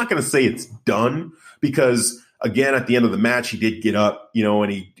this. I'm not going to say it's done, because again, at the end of the match, he did get up, you know,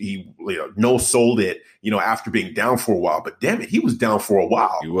 and he no-sold it, you know, after being down for a while. But damn it, he was down for a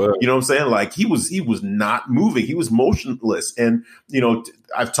while. He was. You know what I'm saying? Like, he was not moving. He was motionless. And, you know,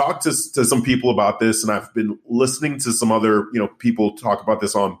 I've talked to some people about this, and I've been listening to some other, you know, people talk about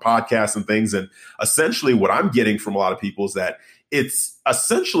this on podcasts and things. And essentially what I'm getting from a lot of people is that it's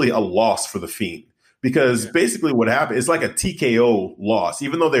essentially a loss for the Fiend. Because basically what happened is like a TKO loss,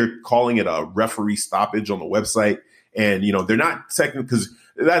 even though they're calling it a referee stoppage on the website. And, you know, they're not technically, because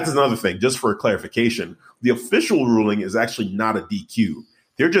that's another thing, just for clarification, the official ruling is actually not a DQ.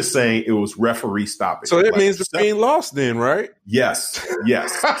 They're just saying it was referee stoppage. So that means the Fiend lost then, right? Yes.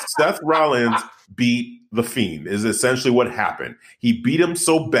 Seth Rollins beat the Fiend is essentially what happened. He beat him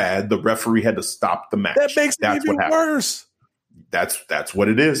so bad, the referee had to stop the match. That makes it even worse. That's what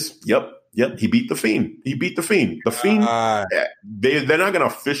it is. Yep. He beat the Fiend. The Fiend, they're not going to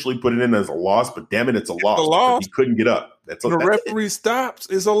officially put it in as a loss, but damn it, it's a loss. He couldn't get up. The referee stops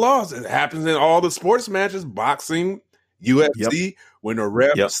is a loss. It happens in all the sports matches, boxing, UFC. Yep. When the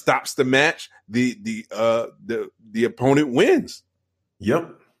ref stops the match, the opponent wins.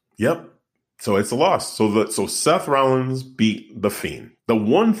 Yep. So it's a loss. So Seth Rollins beat the Fiend. The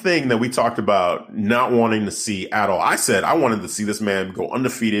one thing that we talked about not wanting to see at all, I said I wanted to see this man go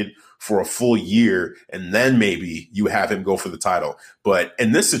undefeated for a full year, and then maybe you have him go for the title. But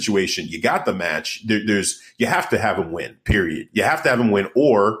in this situation, you got the match. You have to have him win, period. You have to have him win,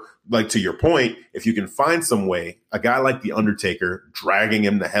 or, like, to your point, if you can find some way, a guy like The Undertaker dragging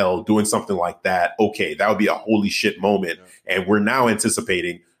him to hell, doing something like that, okay, that would be a holy shit moment. Yeah. And we're now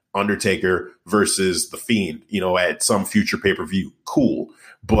anticipating Undertaker versus the Fiend, you know, at some future pay-per-view. Cool.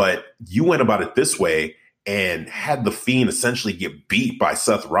 But you went about it this way and had the Fiend essentially get beat by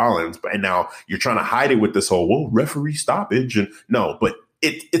Seth Rollins. And now you're trying to hide it with this whole, referee stoppage. And no, but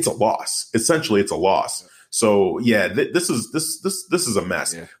it's a loss. Essentially, it's a loss. So yeah, this is a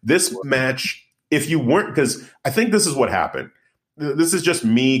mess. Yeah. This match, if you weren't, because I think this is what happened. This is just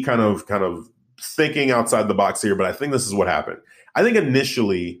me kind of thinking outside the box here, but I think this is what happened. I think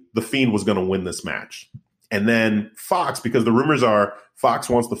initially the Fiend was going to win this match. And then Fox, because the rumors are Fox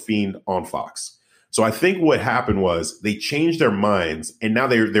wants the Fiend on Fox. So I think what happened was they changed their minds, and now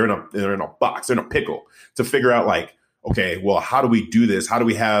they're in a box, they're in a pickle to figure out, like, okay, well, how do we do this? How do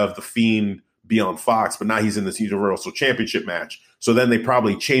we have the Fiend be on Fox, but now he's in this Universal Championship match? So then they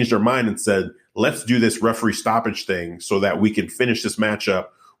probably changed their mind and said, let's do this referee stoppage thing so that we can finish this matchup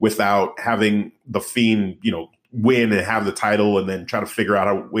without having the Fiend, you know, win and have the title and then try to figure out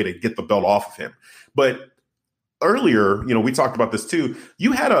a way to get the belt off of him. But earlier, you know, we talked about this too.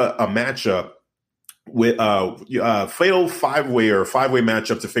 You had a matchup with fatal five-way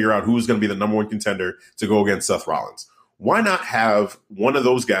matchup to figure out who's going to be the number one contender to go against Seth Rollins. Why not have one of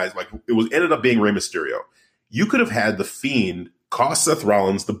those guys? Like, ended up being Rey Mysterio. You could have had the Fiend cost Seth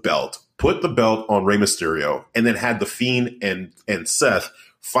Rollins the belt, put the belt on Rey Mysterio, and then had the Fiend and Seth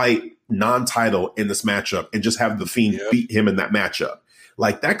fight non-title in this matchup and just have the Fiend beat him in that matchup.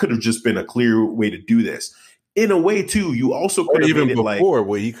 Like, that could have just been a clear way to do this. In a way, too, you also could have even made it before,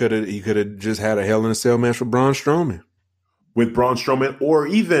 where he could have just had a Hell in a Cell match with Braun Strowman. Or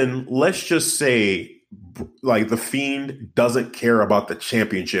even, let's just say, like, the Fiend doesn't care about the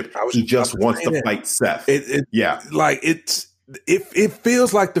championship. He just wants to fight Seth. it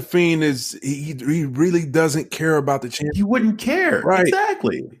feels like the Fiend is he really doesn't care about the champion. You wouldn't care, right?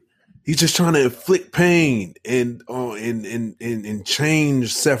 Exactly. He's just trying to inflict pain and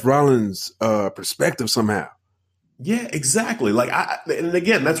change Seth Rollins' perspective somehow. Yeah, exactly. Like, and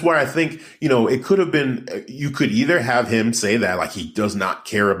again, that's where I think, it could have been, you could either have him say that, like, he does not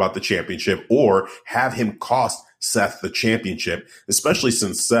care about the championship, or have him cost Seth the championship, especially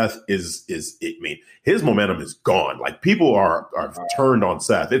since Seth his momentum is gone. Like, people are turned on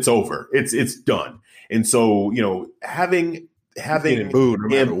Seth. It's over. It's done. And so, having he's getting booed no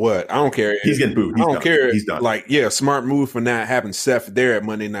matter what. I don't care. He's getting booed. I don't care. He's done. Like, yeah, smart move for not having Seth there at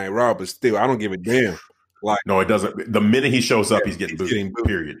Monday Night Raw, but still, I don't give a damn. Like, no, it doesn't. The minute he shows up, he's getting booed.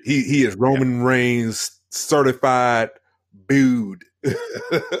 Period. He is Roman Reigns certified booed.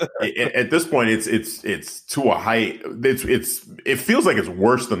 At this point, it's to a height. It feels like it's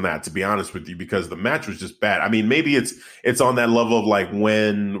worse than that, to be honest with you, because the match was just bad. I mean, maybe it's on that level of like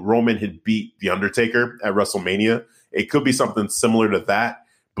when Roman had beat The Undertaker at WrestleMania. It could be something similar to that,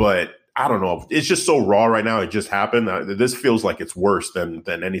 but I don't know. It's just so raw right now. It just happened. This feels like it's worse than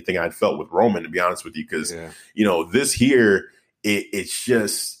anything I'd felt with Roman, to be honest with you, because this here, it's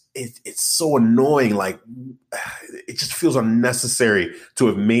just it's so annoying. Like, it just feels unnecessary to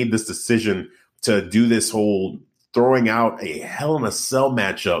have made this decision to do this whole throwing out a Hell in a Cell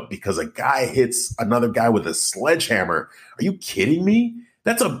matchup because a guy hits another guy with a sledgehammer. Are you kidding me?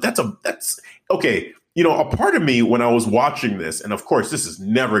 That's okay. A part of me when I was watching this, and of course this is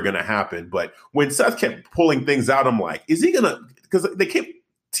never going to happen, but when Seth kept pulling things out, I'm like, is he going to, because they kept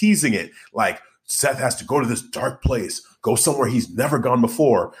teasing it, like Seth has to go to this dark place, go somewhere he's never gone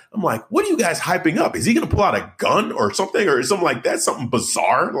before. I'm like, what are you guys hyping up? Is he going to pull out a gun or something like that? Something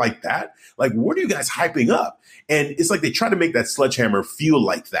bizarre like that? Like, what are you guys hyping up? And it's like they try to make that sledgehammer feel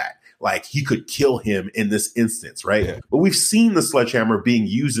like that. Like he could kill him in this instance, right? Yeah. But we've seen the sledgehammer being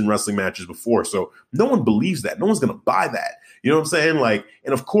used in wrestling matches before, so no one believes that. No one's going to buy that. You know what I'm saying? Like,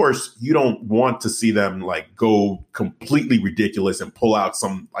 and of course, you don't want to see them like go completely ridiculous and pull out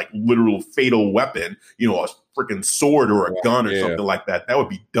some like literal fatal weapon, a freaking sword or a gun or something like that. That would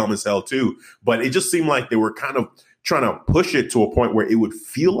be dumb as hell too. But it just seemed like they were kind of trying to push it to a point where it would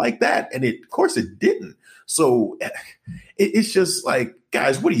feel like that, and of course, it didn't. So it's just like,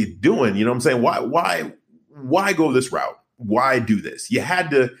 guys, what are you doing? You know what I'm saying? Why go this route? Why do this? You had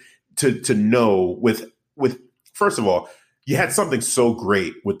to know with first of all, you had something so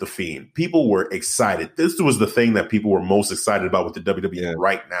great with The Fiend. People were excited. This was the thing that people were most excited about with the WWE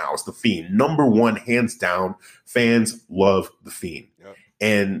right now. It's The Fiend. Number one, hands down. Fans love The Fiend. Yep.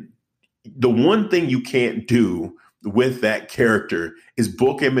 And the one thing you can't do with that character is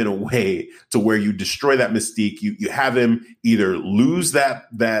book him in a way to where you destroy that mystique. You have him either lose that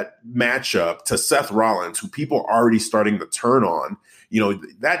matchup to Seth Rollins, who people are already starting to turn on.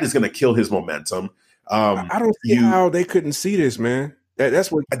 That is going to kill his momentum. I don't see how they couldn't see this, man.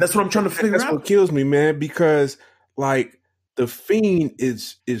 That's what I'm trying to figure out. That's what kills me, man, because like The Fiend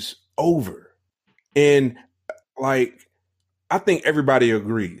is over. And like, I think everybody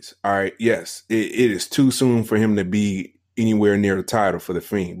agrees. All right. Yes, it is too soon for him to be anywhere near the title for The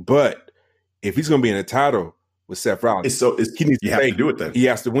Fiend. But if he's going to be in a title with Seth Rollins, he needs to do it then. He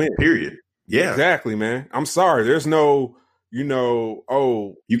has to win. Period. Yeah. Exactly, man. I'm sorry. There's no, you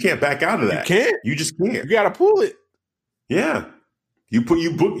can't back out of that. You can't. You just can't. You got to pull it. Yeah. You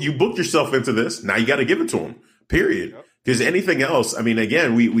booked yourself into this. Now you got to give it to him. Period. Yep. Because anything else, I mean,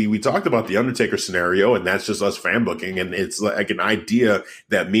 again, we talked about the Undertaker scenario, and that's just us fan booking, and it's like an idea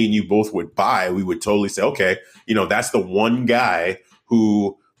that me and you both would buy. We would totally say, okay, that's the one guy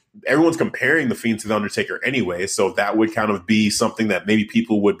who everyone's comparing The Fiend to the Undertaker anyway, so that would kind of be something that maybe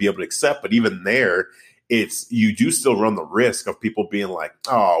people would be able to accept. But even there, you do still run the risk of people being like,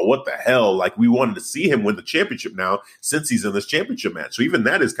 oh, what the hell? Like, we wanted to see him win the championship now since he's in this championship match. So even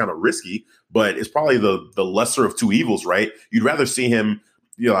that is kind of risky, but it's probably the lesser of two evils, right? You'd rather see him,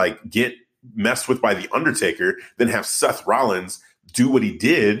 get messed with by the Undertaker than have Seth Rollins do what he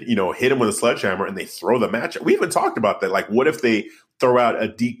did, hit him with a sledgehammer and they throw the match. We even talked about that. Like, what if they throw out a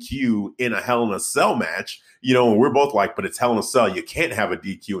DQ in a Hell in a Cell match? And we're both like, but it's Hell in a Cell. You can't have a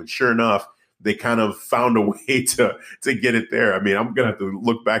DQ. And sure enough, they kind of found a way to get it there. I mean, I'm going to have to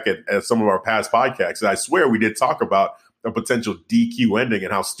look back at some of our past podcasts. And I swear we did talk about a potential DQ ending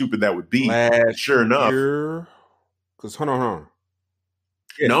and how stupid that would be. Sure enough. Because hold on.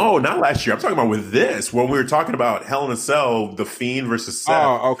 Yeah. No, not last year. I'm talking about with this, when we were talking about Hell in a Cell, The Fiend versus Seth.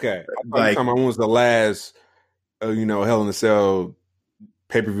 Oh, okay. When was the last, Hell in a Cell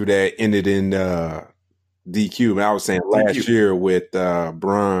pay-per-view that ended in DQ? I was saying last year with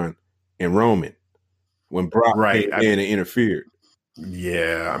Braun and Roman. when Brock Right. came in and interfered.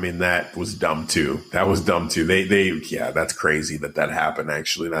 Yeah, I mean that was dumb too. Yeah, that's crazy that happened.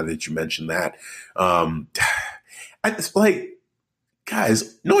 Actually, now that you mentioned that, it's like,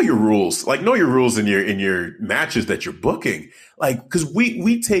 guys, know your rules. Like, know your rules in your matches that you're booking. Like, because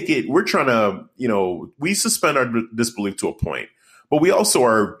we take it, we're trying to, we suspend our disbelief to a point, but we also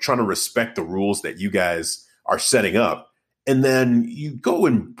are trying to respect the rules that you guys are setting up, and then you go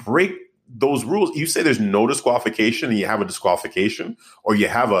and break those rules. You say there's no disqualification and you have a disqualification, or you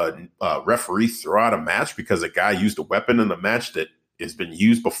have a referee throw out a match because a guy used a weapon in a match that has been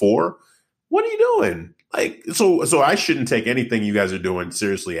used before. What are you doing? Like, so I shouldn't take anything you guys are doing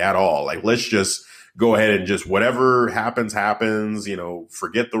seriously at all. Like, let's just go ahead and just whatever happens,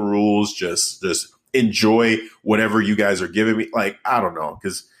 forget the rules, just enjoy whatever you guys are giving me. Like, I don't know.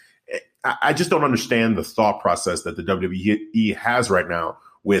 Cause I just don't understand the thought process that the WWE has right now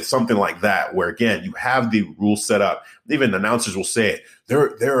with something like that, where again, you have the rules set up. Even announcers will say it.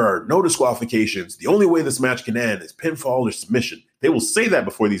 There are no disqualifications. The only way this match can end is pinfall or submission. They will say that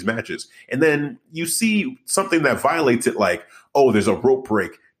before these matches. And then you see something that violates it, like, oh, there's a rope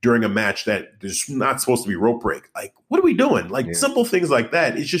break during a match that there's not supposed to be rope break. Like, what are we doing? Like, simple things like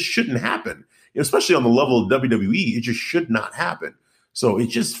that, it just shouldn't happen. Especially on the level of WWE, it just should not happen. So it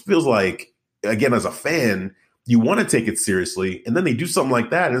just feels like, again, as a fan, you want to take it seriously, and then they do something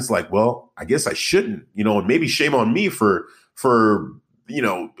like that, and it's like, well, I guess I shouldn't, and maybe shame on me for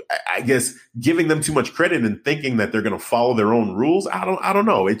I guess giving them too much credit and thinking that they're going to follow their own rules. I don't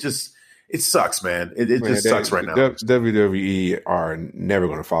know. It sucks, man. It just sucks right now. WWE are never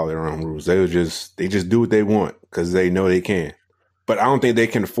going to follow their own rules. They just do what they want because they know they can. But I don't think they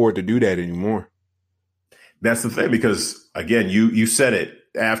can afford to do that anymore. That's the thing, because again, you said it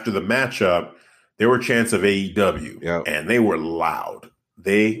after the matchup. There were chants of AEW, and they were loud.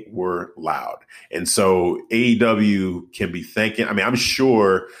 And so AEW can be thanking. I mean, I'm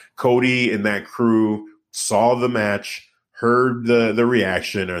sure Cody and that crew saw the match, heard the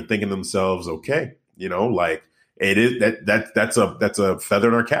reaction, and thinking to themselves, okay, like, it is that's a feather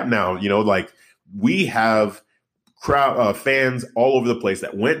in our cap now. Like, we have fans all over the place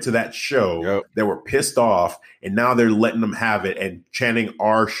that went to that show that were pissed off, and now they're letting them have it and chanting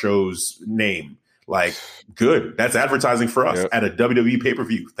our show's name. Like, good. That's advertising for us at a WWE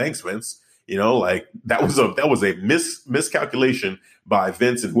pay-per-view. Thanks, Vince. Like, that was a miscalculation by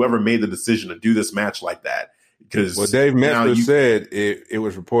Vince and whoever made the decision to do this match like that. Because Dave Meltzer said it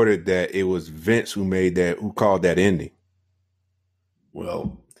was reported that it was Vince who called that ending.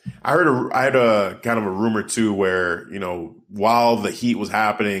 Well, I had a kind of a rumor too, where while the heat was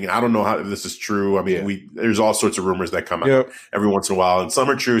happening, I don't know how this is true. I mean, there's all sorts of rumors that come out every once in a while, and some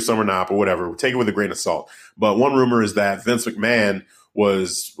are true, some are not, but whatever. We'll take it with a grain of salt. But one rumor is that Vince McMahon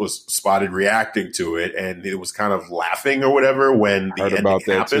was spotted reacting to it, and it was kind of laughing or whatever when the ending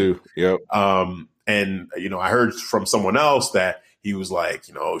happened. That too. And I heard from someone else that he was like,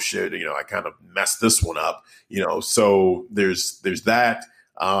 oh shit, I kind of messed this one up. So there's that.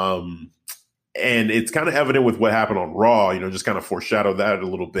 And it's kind of evident with what happened on Raw, just kind of foreshadowed that a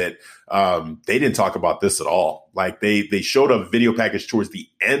little bit. They didn't talk about this at all. Like, they showed a video package towards the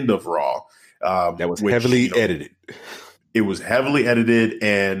end of Raw. That was heavily edited. It was heavily edited,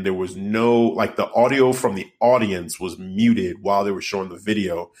 and there was the audio from the audience was muted while they were showing the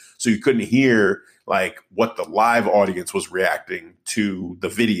video. So you couldn't hear what the live audience was reacting to the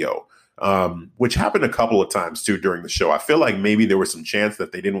video. Which happened a couple of times too during the show. I feel like maybe there was some chance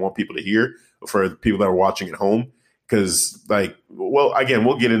that they didn't want people to hear, for the people that were watching at home. Because, again,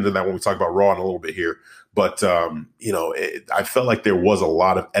 we'll get into that when we talk about Raw in a little bit here. But, I felt like there was a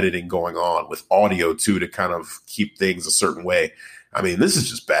lot of editing going on with audio too, to kind of keep things a certain way. I mean, this is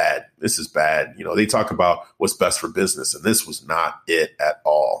just bad. This is bad. They talk about what's best for business, and this was not it at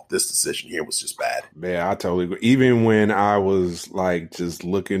all. This decision here was just bad. Yeah, I totally agree. Even when I was just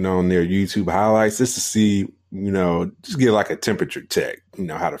looking on their YouTube highlights just to see, just get a temperature check,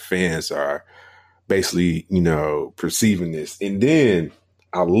 how the fans are basically, perceiving this. And then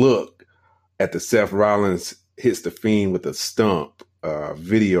I look at the Seth Rollins hits the Fiend with a stump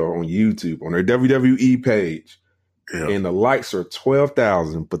video on YouTube on their WWE page. Yeah. And the likes are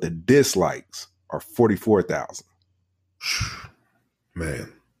 12,000, but the dislikes are 44,000.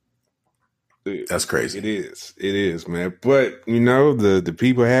 Man, that's crazy. It is, man. But the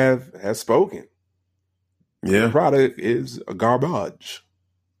people have spoken. Yeah, the product is a garbage.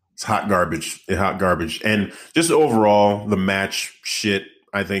 It's hot garbage. And just overall, the match shit.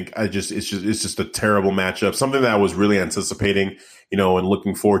 I think it's just a terrible matchup. Something that I was really anticipating, and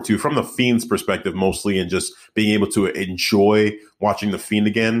looking forward to from the Fiend's perspective mostly, and just being able to enjoy watching the Fiend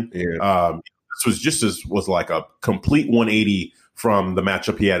again. Yeah. was like a complete 180 from the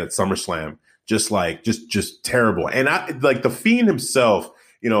matchup he had at SummerSlam. Just terrible. And I like the Fiend himself,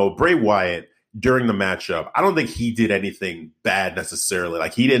 Bray Wyatt during the matchup. I don't think he did anything bad necessarily.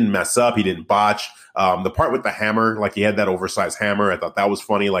 Like he didn't mess up. He didn't botch. The part with the hammer, like he had that oversized hammer. I thought that was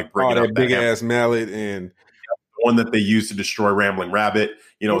funny. Like bringing that up big ass mallet and the one that they used to destroy Rambling Rabbit.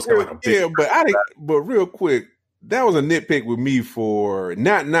 It's kind of like a big but real quick, that was a nitpick with me for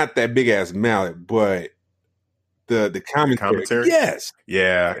not that big ass mallet, but the commentary. Yes.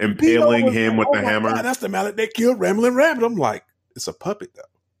 Yeah. Impaling him with the hammer. God, that's the mallet that killed Rambling Rabbit. I'm like, it's a puppet though.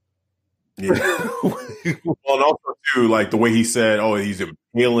 Yeah. Well, and also too, like the way he said, "Oh, he's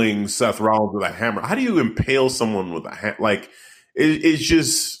impaling Seth Rollins with a hammer." How do you impale someone with a hammer? Like, it's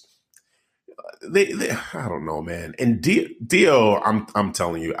just they. I don't know, man. And Dio, I'm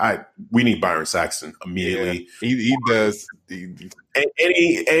telling you, we need Byron Saxton immediately. Yeah, he does.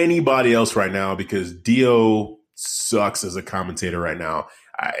 Anybody else right now, because Dio sucks as a commentator right now.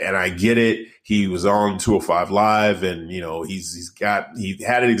 And I get it. He was on 205 Live, and he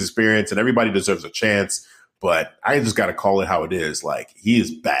had an experience, and everybody deserves a chance. But I just got to call it how it is. Like he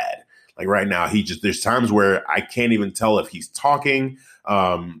is bad. Like right now, there's times where I can't even tell if he's talking,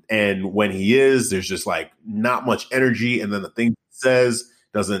 and when he is, there's just like not much energy, and then the thing he says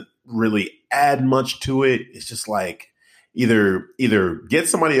doesn't really add much to it. It's just like either get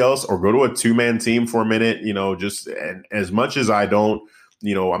somebody else or go to a 2-man team for a minute. And as much as I don't.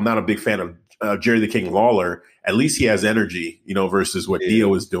 I'm not a big fan of Jerry the King Lawler. At least he has energy, versus what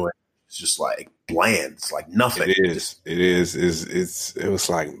Dio is doing. It's just like bland. It's like nothing. It was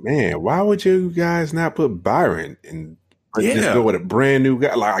like, man, why would you guys not put Byron and just go with a brand new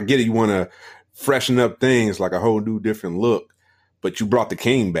guy? Like I get it, you want to freshen up things, like a whole new different look, but you brought the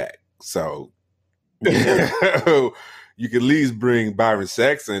King back, so you could at least bring Byron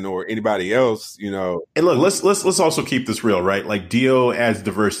Saxton or anybody else, And look, let's also keep this real, right? Like Dio adds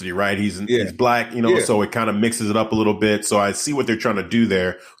diversity, right? He's black, so it kind of mixes it up a little bit. So I see what they're trying to do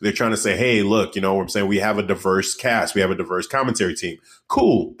there. They're trying to say, hey, look, what I'm saying, we have a diverse cast, we have a diverse commentary team.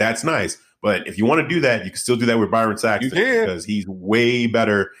 Cool, that's nice. But if you want to do that, you can still do that with Byron Saxton because he's way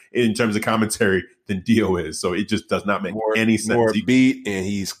better in terms of commentary than Dio is. So it just does not make any sense. More beat, and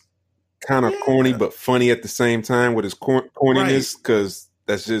he's kind of corny but funny at the same time with his corniness, because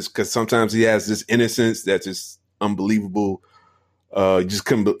sometimes he has this innocence that's just unbelievable. You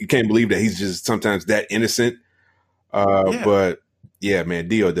can't believe that he's just sometimes that innocent. But yeah, man,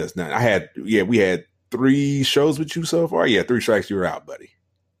 Dio does not. We had 3 shows with you so far. Yeah, 3 strikes, you were out, buddy.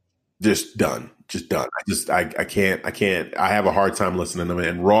 Just done. I can't. I have a hard time listening to them,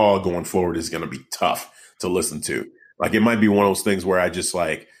 and Raw going forward is going to be tough to listen to. Like it might be one of those things where I just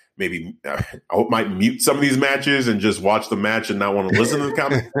like. Maybe I might mute some of these matches and just watch the match and not want to listen to the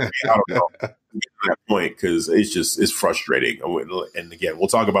commentary. I don't know at that point, because it's frustrating. And again, we'll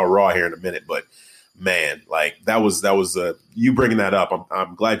talk about Raw here in a minute, but man, like that was you bringing that up.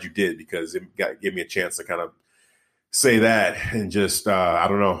 I'm glad you did, because it gave me a chance to kind of say that and just I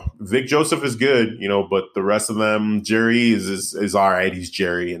don't know. Vic Joseph is good, but the rest of them, Jerry is all right. He's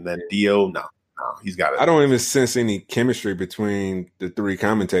Jerry, and then Dio, no. He's got it. I don't even sense any chemistry between the 3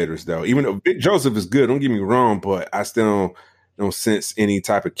 commentators, though. Even though Vic Joseph is good, don't get me wrong, but I still don't sense any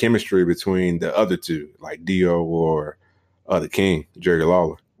type of chemistry between the other 2, like Dio or the King, Jerry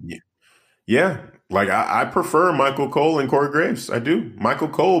Lawler. Yeah. Like I prefer Michael Cole and Corey Graves. I do. Michael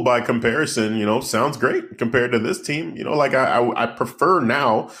Cole, by comparison, sounds great compared to this team. Like I prefer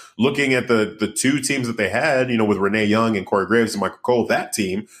now, looking at the 2 teams that they had, with Renee Young and Corey Graves and Michael Cole, that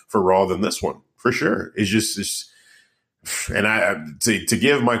team for Raw than this one. For sure. It's and to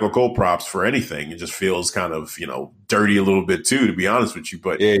give Michael Cole props for anything, it just feels kind of, dirty a little bit too, to be honest with you.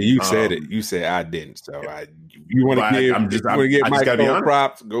 But yeah, you said it. You said I didn't. So you want to give Michael Cole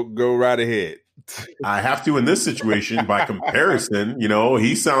props, go right ahead. I have to in this situation. By comparison,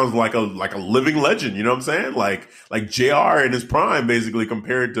 he sounds like a living legend. You know what I'm saying? Like JR in his prime, basically,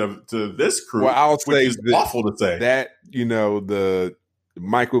 compared to this crew. Well, I'll say which is awful to say that the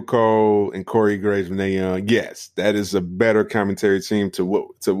Michael Cole and Corey Graves, Renee Young. Yes, that is a better commentary team to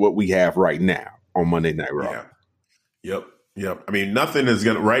what we have right now on Monday Night Raw. Yeah. Yep. I mean, nothing is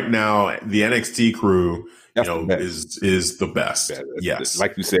gonna right now. The NXT crew, is the best. Yes,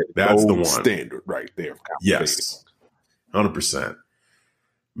 like you said, that's the one standard right there. Yes, 100%.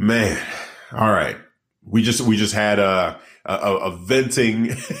 Man, all right. We just had a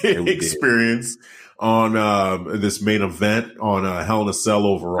venting experience on this main event on Hell in a Cell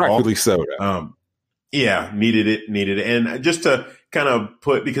overall. Rightfully so. Needed it. And just to kind of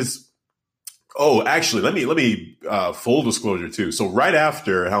put, because, actually, let me full disclosure too. So right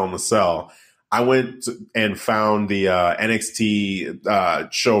after Hell in a Cell, I went and found the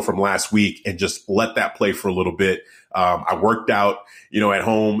NXT show from last week and just let that play for a little bit. I worked out, at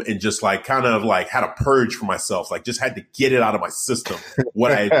home and just like kind of like had a purge for myself, like just had to get it out of my system,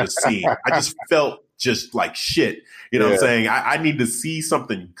 what I had just seen. I just felt just like shit. What I'm saying? I need to see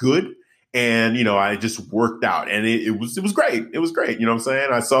something good. And, I just worked out and it was great. It was great. You know what I'm saying?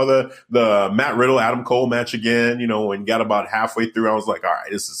 I saw the Matt Riddle, Adam Cole match again, and got about halfway through. I was like, all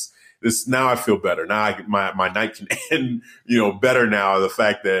right, this now I feel better. Now my night can end, better now. The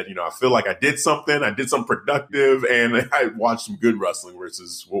fact that, I feel like I did something productive and I watched some good wrestling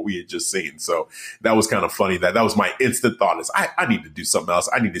versus what we had just seen. So that was kind of funny. That was my instant thought is I need to do something else.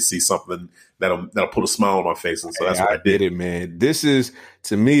 I need to see something that'll put a smile on my face. And so that's what I did. It, man.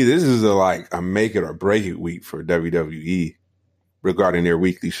 To me, this is a make it or break it week for WWE regarding their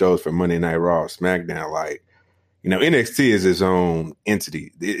weekly shows for Monday Night Raw, SmackDown. Like, NXT is its own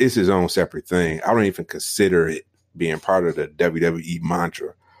entity. It's its own separate thing. I don't even consider it being part of the WWE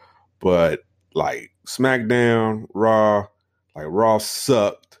mantra. But like SmackDown, Raw, like Raw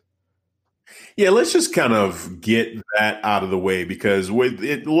sucked. Yeah, let's just kind of get that out of the way because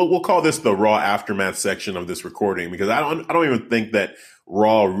we'll call this the Raw aftermath section of this recording because I don't even think that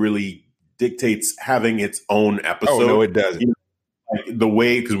Raw really dictates having its own episode. Oh, no, it doesn't. Like the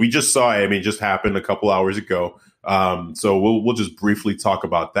way, because we just saw it. I mean, it just happened a couple hours ago. So we'll just briefly talk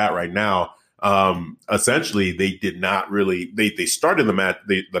about that right now. Essentially, they did not really. They started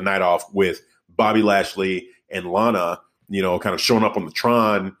the night off with Bobby Lashley and Lana, kind of showing up on the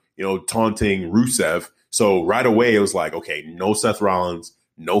Tron, taunting Rusev. So right away, it was like, okay, no Seth Rollins,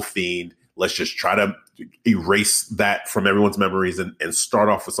 no Fiend. Let's just try to erase that from everyone's memories and start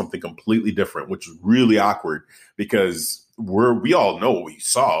off with something completely different, which is really awkward because we all know what we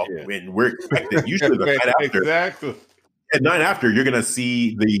saw and we're expecting usually the night after. Exactly. At night after, you're going to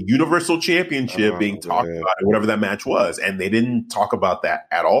see the Universal Championship being talked about, whatever that match was. And they didn't talk about that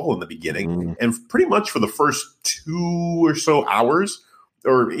at all in the beginning. Mm. And pretty much for the first 2 or so hours,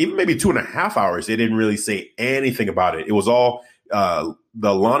 or even maybe 2.5 hours, they didn't really say anything about it. It was all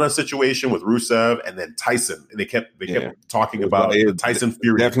the Lana situation with Rusev and then Tyson. And they kept talking about the Tyson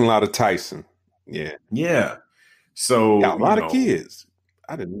Fury. Definitely a lot of Tyson. Yeah. Yeah. So got a lot of kids.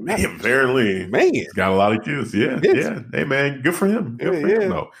 I didn't know. Apparently, man, got a lot of kids. Yeah, yeah. Hey, man, good for him. Good for him,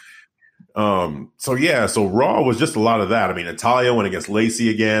 though. So Raw was just a lot of that. I mean, Natalya went against Lacey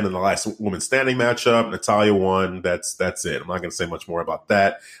again in the last woman standing matchup. Natalya won. That's it. I'm not going to say much more about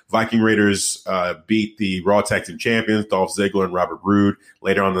that. Viking Raiders beat the Raw Tag Team Champions, Dolph Ziggler and Robert Roode.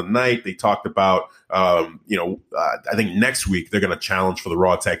 Later on in the night, they talked about, I think next week they're going to challenge for the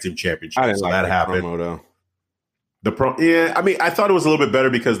Raw Tag Team Championship. So that happened. Promo, though. I mean, I thought it was a little bit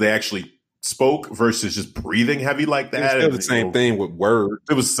better because they actually spoke versus just breathing heavy like that. It was the same thing with words.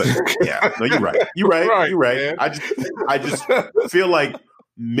 It was no, you're right. You're right. I just feel like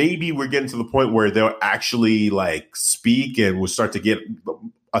maybe we're getting to the point where they'll actually like speak and we'll start to get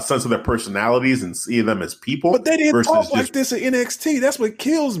a sense of their personalities and see them as people. But they didn't talk like this at NXT. That's what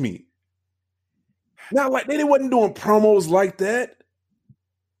kills me. Not like they wasn't doing promos like that.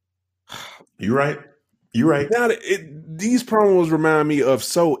 You're right. You're right. Now these promos remind me of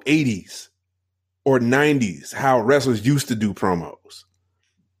so 80s or 90s, how wrestlers used to do promos.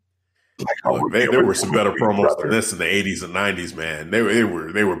 Like, there were some better promos than this in the 80s and 90s, man. They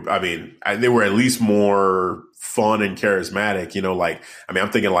were. I mean, they were at least more fun and charismatic.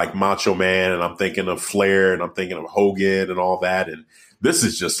 I'm thinking like Macho Man, and I'm thinking of Flair, and I'm thinking of Hogan, and all that. And this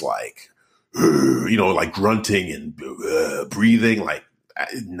is just like, like grunting and breathing, like.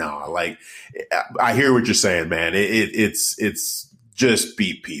 No, like I hear what you're saying, man. It's just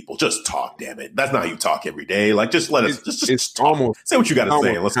beat people, just talk. Damn it, that's not how you talk every day. Like just let us just talk. Almost say what you got to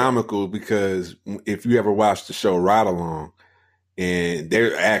say. It's comical because if you ever watched the show Ride Along, and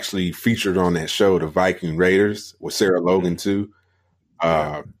they're actually featured on that show, the Viking Raiders with Sarah Logan too.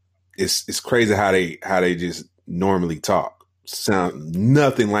 It's crazy how they just normally talk. Sound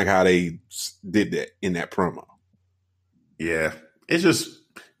nothing like how they did that in that promo. Yeah. It's just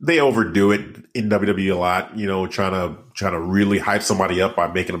they overdo it in WWE a lot, trying to really hype somebody up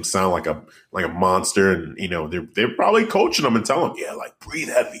by making them sound like a monster, and they're probably coaching them and telling them, like breathe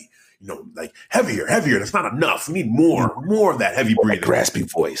heavy, like heavier. That's not enough. We need more of that heavy breathing, raspy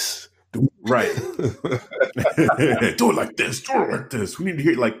voice. Right? Do it like this. We need to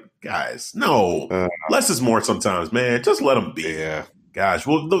hear guys. No, less is more sometimes, man. Just let them be. Yeah. Gosh,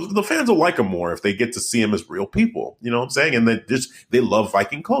 well, the fans will like them more if they get to see them as real people. You know what I'm saying? And they love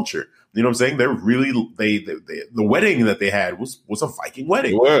Viking culture. You know what I'm saying? They're really the wedding that they had was a Viking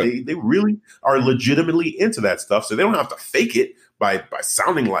wedding. They really are legitimately into that stuff, so they don't have to fake it. by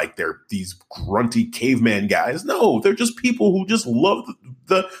sounding like they're these grunty caveman guys. No, they're just people who just love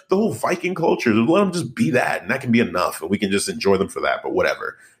the whole Viking culture. Let them just be that, and that can be enough, and we can just enjoy them for that. But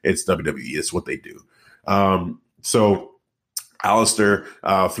whatever, it's WWE. It's what they do. So Aleister,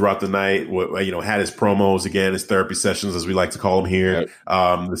 throughout the night, had his promos again, his therapy sessions, as we like to call them here.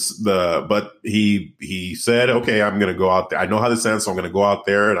 But he said, "Okay, I'm going to go out there. I know how this ends, so I'm going to go out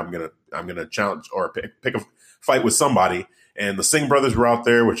there and I'm going to challenge or pick a fight with somebody." And the Singh brothers were out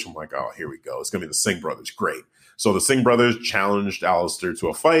there, which I'm like, "Oh, here we go. It's going to be the Singh brothers. Great." So the Singh brothers challenged Aleister to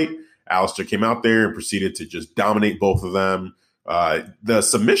a fight. Aleister came out there and proceeded to just dominate both of them. The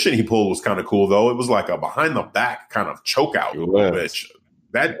submission he pulled was kind of cool, though. It was like a behind the back kind of choke out, which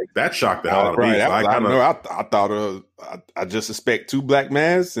that shocked the hell out of me. I thought I just expect 2 black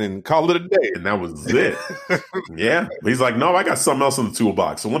masks and call it a day, and that was it. Yeah, he's like, no, I got something else in the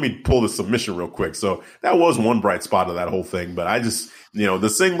toolbox, so let me pull the submission real quick. So that was one bright spot of that whole thing. But I just, the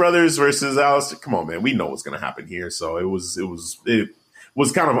Singh brothers versus Aleister. Come on, man, we know what's going to happen here. So it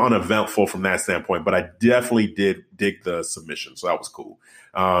was kind of uneventful from that standpoint, but I definitely did dig the submission. So that was cool.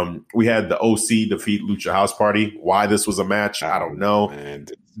 We had the OC defeat Lucha House Party. Why this was a match, I don't know.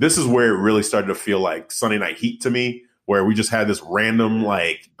 And this is where it really started to feel like Sunday Night Heat to me, where we just had this random,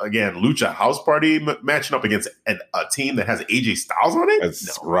 Lucha House Party matching up against a team that has AJ Styles on it.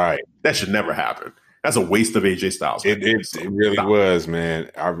 That's right. That should never happen. That's a waste of AJ Styles. It really was,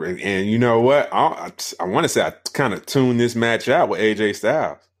 man. And you know what? I want to say I kind of tuned this match out with AJ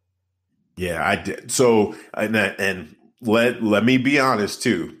Styles. Yeah, I did. So, and let me be honest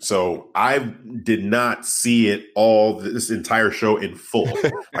too. So I did not see it all, this entire show in full.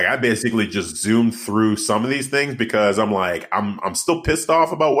 I basically just zoomed through some of these things because I'm like, I'm still pissed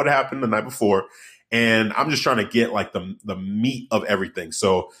off about what happened the night before. And I'm just trying to get the meat of everything.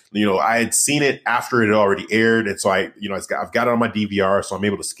 So, I had seen it after it had already aired. And so I've got it on my DVR, so I'm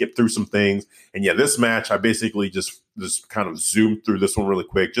able to skip through some things. And yeah, this match, I basically just kind of zoomed through this one really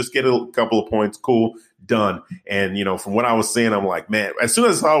quick, just get a couple of points. Cool, done. And, from what I was saying, I'm like, man, as soon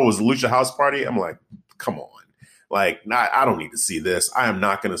as I saw it was Lucha House Party, I'm like, come on. I don't need to see this. I am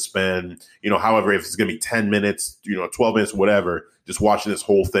not going to spend, however, if it's going to be 10 minutes, 12 minutes, whatever, just watching this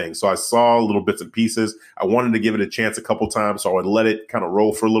whole thing. So I saw little bits and pieces. I wanted to give it a chance a couple times, so I would let it kind of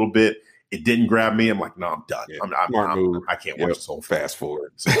roll for a little bit. It didn't grab me. I'm like, no, I'm done. Yeah, I can't watch this whole fast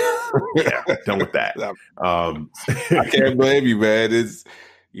forward. So, yeah, done with that. I can't blame you, man. It's,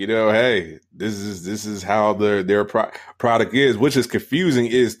 hey, this is how their product is, which is confusing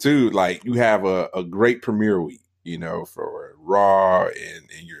is too. Like, you have a great premiere week, for Raw and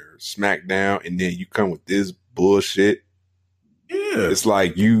your SmackDown, and then you come with this bullshit. Yeah. It's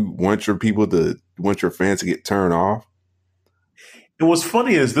like you want your fans to get turned off. And what's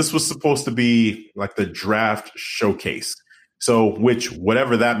funny is this was supposed to be like the draft showcase. So,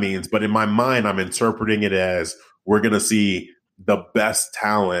 whatever that means, but in my mind, I'm interpreting it as we're going to see the best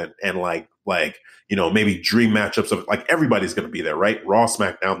talent and maybe dream matchups of everybody's going to be there, right? Raw,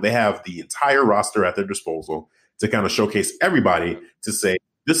 SmackDown, they have the entire roster at their disposal to kind of showcase everybody to say,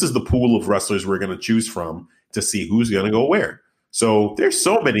 this is the pool of wrestlers we're going to choose from to see who's going to go where. So there's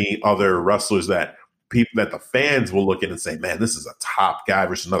so many other wrestlers that the fans will look in and say, man, this is a top guy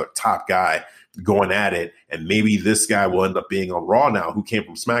versus another top guy going at it. And maybe this guy will end up being on Raw now who came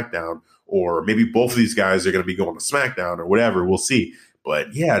from SmackDown, or maybe both of these guys are going to be going to SmackDown or whatever. We'll see.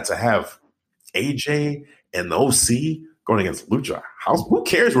 But yeah, to have AJ and the OC going against Lucha House, who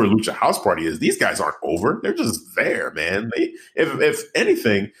cares where Lucha House Party is? These guys aren't over. They're just there, man. If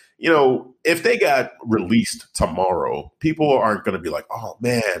anything, if they got released tomorrow, people aren't going to be like, oh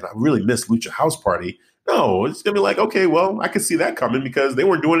man, I really miss Lucha House Party. No, it's going to be like, okay, well, I could see that coming because they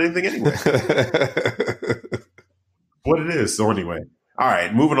weren't doing anything anyway. What it is. So anyway, all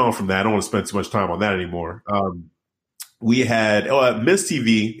right, moving on from that. I don't want to spend too much time on that anymore. We had Miz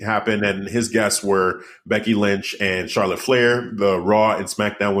TV happen, and his guests were Becky Lynch and Charlotte Flair, the Raw and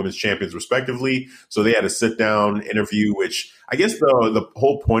SmackDown Women's Champions, respectively. So they had a sit-down interview, which I guess the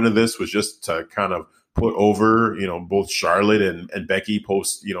whole point of this was just to kind of put over, both Charlotte and Becky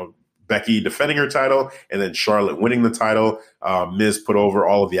post, Becky defending her title and then Charlotte winning the title. Miz put over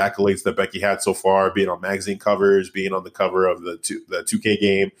all of the accolades that Becky had so far, being on magazine covers, being on the cover of the 2K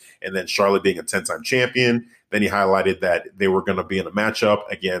game, and then Charlotte being a 10-time champion. Then he highlighted that they were going to be in a matchup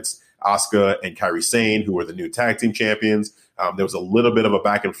against Asuka and Kairi Sane, who were the new tag team champions. There was a little bit of a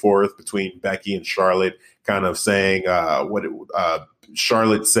back and forth between Becky and Charlotte, kind of saying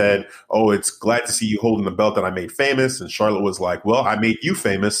Charlotte said, oh, it's glad to see you holding the belt that I made famous. And Charlotte was like, well, I made you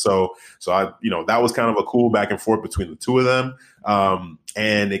famous. So I, that was kind of a cool back and forth between the two of them.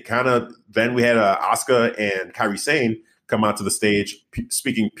 And it kind of, then we had Asuka and Kairi Sane come out to the stage,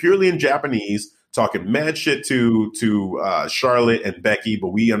 speaking purely in Japanese, talking mad shit to Charlotte and Becky, but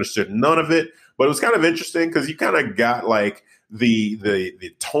we understood none of it. But it was kind of interesting because you kind of got like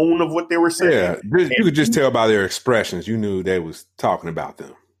the tone of what they were saying. Yeah, you could just tell by their expressions. You knew they was talking about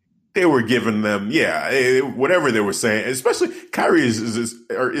them. They were giving them, whatever they were saying. Especially Kairi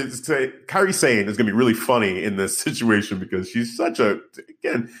Kairi Sane is going to be really funny in this situation because she's such a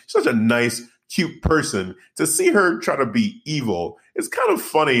nice, cute person. To see her try to be evil, it's kind of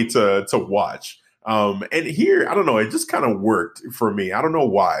funny to watch. And here, I don't know, it just kind of worked for me. I don't know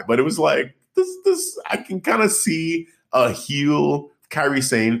why, but it was like this. I can kind of see a heel Kairi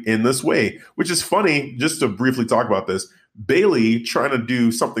Sane in this way, which is funny. Just to briefly talk about this. Bailey trying to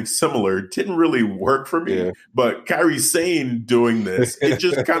do something similar didn't really work for me, but Kairi Sane doing this, it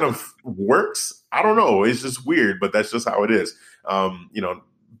just kind of works. I don't know. It's just weird, but that's just how it is.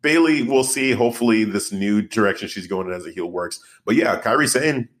 Bailey, we'll see. Hopefully this new direction she's going in as a heel works. But yeah, Kairi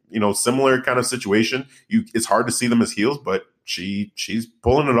Sane, similar kind of situation. It's hard to see them as heels, but she's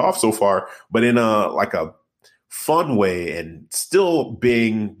pulling it off so far, but in a fun way and still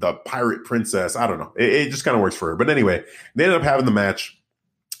being the pirate princess. I don't know. It just kind of works for her. But anyway, they ended up having the match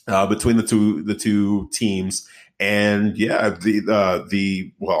between the two teams. And yeah, I don't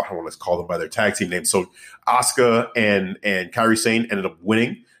want to call them by their tag team name. So Asuka and Kairi Sane ended up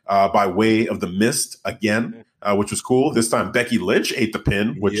winning by way of the Mist again, which was cool. This time Becky Lynch ate the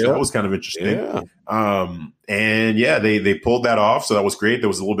pin, which that was kind of interesting. Yeah. And yeah, they pulled that off. So that was great. There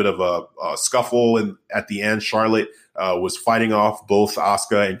was a little bit of a scuffle, and at the end, Charlotte was fighting off both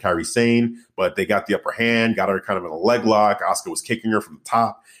Asuka and Kairi Sane, but they got the upper hand, got her kind of in a leg lock. Asuka was kicking her from the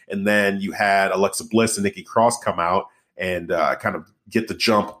top. And then you had Alexa Bliss and Nikki Cross come out and kind of get the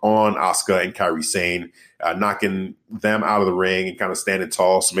jump on Asuka and Kairi Sane, knocking them out of the ring and kind of standing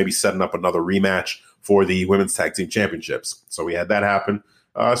tall. So maybe setting up another rematch for the Women's Tag Team Championships. So we had that happen.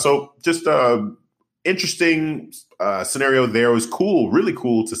 So just interesting scenario there. It was cool, really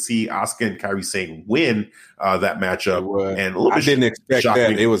cool to see Asuka and Kairi Sane win that matchup. And a little bit I didn't expect shocking.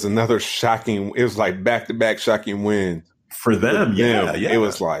 that. It was another shocking. It was like back-to-back shocking wins. For them, yeah. It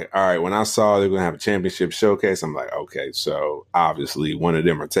was like, all right, when I saw they're going to have a championship showcase, I'm like, okay, so obviously one of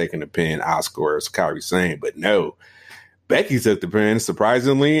them are taking the pin, Asuka or Kairi Sane, but no, Becky took the pin,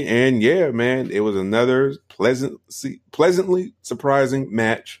 surprisingly, and yeah, man, it was another pleasantly surprising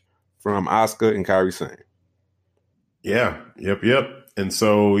match from Asuka and Kairi Sane. Yeah, yep. And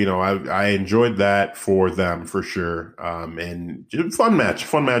so, I enjoyed that for them for sure. And fun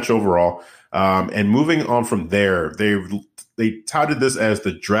match overall. And moving on from there, they touted this as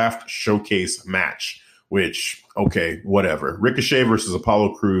the draft showcase match, which, okay, whatever. Ricochet versus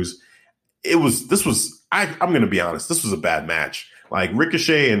Apollo Crews. I'm going to be honest. This was a bad match. Like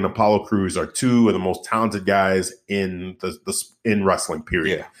Ricochet and Apollo Crews are two of the most talented guys in in wrestling,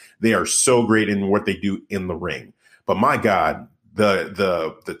 period. Yeah. They are so great in what they do in the ring. But my God,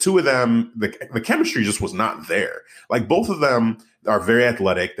 the two of them, the chemistry just was not there. Like both of them are very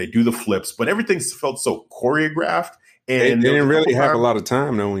athletic. They do the flips, but everything felt so choreographed. And they didn't really have a lot of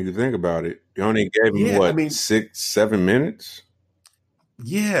time, though, when you think about it. You only gave them, 6-7 minutes?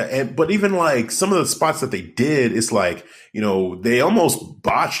 Yeah, but even like some of the spots that they did, it's like, they almost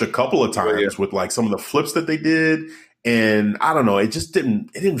botched a couple of times with like some of the flips that they did. And I don't know, it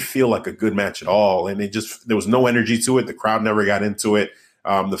didn't feel like a good match at all. And there was no energy to it. The crowd never got into it.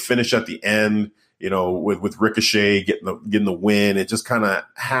 The finish at the end, with Ricochet getting the win, it just kind of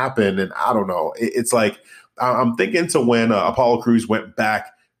happened. And I don't know, it's like, I'm thinking to when Apollo Crews went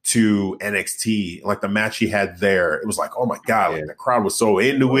back to NXT, like the match he had there, it was like, oh my God, like the crowd was so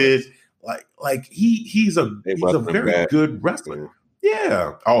into it. Like he's a very good wrestler.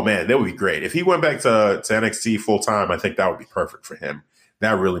 Yeah. Oh man, that would be great. If he went back to NXT full time, I think that would be perfect for him.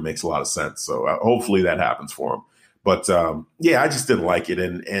 That really makes a lot of sense. So hopefully that happens for him. But I just didn't like it.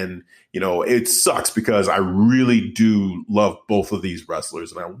 And it sucks because I really do love both of these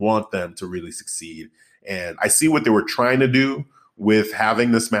wrestlers and I want them to really succeed. And I see what they were trying to do with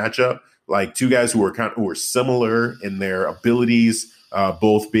having this matchup, like two guys who were similar in their abilities,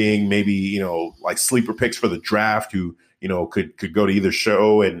 both being maybe, like sleeper picks for the draft who, could go to either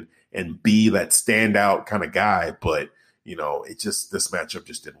show and be that standout kind of guy. But, this matchup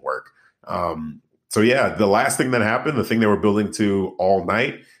just didn't work. So yeah, the last thing that happened, the thing they were building to all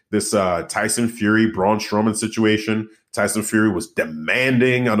night, this Tyson Fury, Braun Strowman situation. Tyson Fury was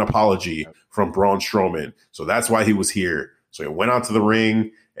demanding an apology from Braun Strowman. So that's why he was here. So he went out to the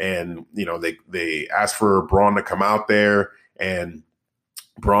ring and, they asked for Braun to come out there and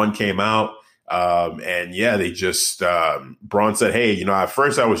Braun came out. They just, Braun said, hey, at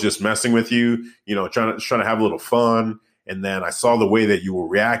first I was just messing with you, trying to have a little fun. And then I saw the way that you were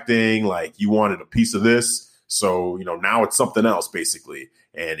reacting, like you wanted a piece of this. So, now it's something else, basically.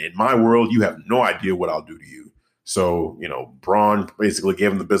 And in my world, you have no idea what I'll do to you. So, Braun basically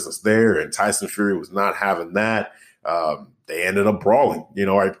gave him the business there, and Tyson Fury was not having that. They ended up brawling,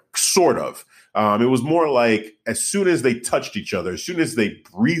 sort of. It was more like as soon as they touched each other, as soon as they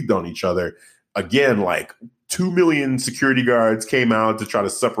breathed on each other, again, like 2 million security guards came out to try to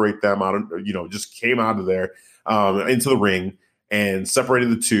separate them out of, just came out of there into the ring and separated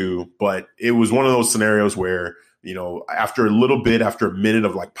the two. But it was one of those scenarios where, after a minute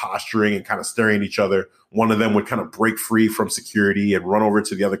of like posturing and kind of staring at each other, one of them would kind of break free from security and run over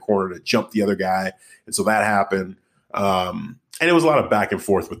to the other corner to jump the other guy. And so that happened. And it was a lot of back and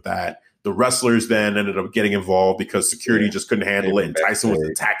forth with that. The wrestlers then ended up getting involved because security just couldn't handle it. And Tyson was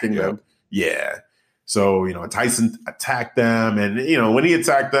attacking them. Yeah. So, Tyson attacked them. And, when he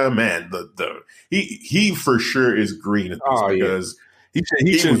attacked them, man, he for sure is green at this because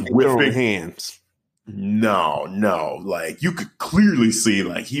he was whipping hands. No. Like you could clearly see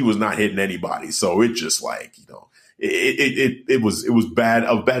like he was not hitting anybody. So it just like, it was bad,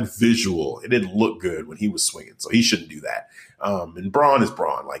 a bad visual. It didn't look good when he was swinging. So he shouldn't do that. And Braun is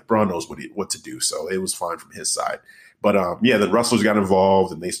Braun. Like Braun knows what to do. So it was fine from his side. But the wrestlers got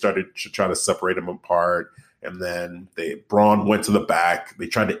involved and they started to try to separate them apart. And then Braun went to the back. They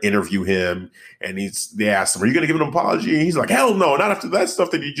tried to interview him, and they asked him, "Are you going to give an apology?" And he's like, "Hell no, not after that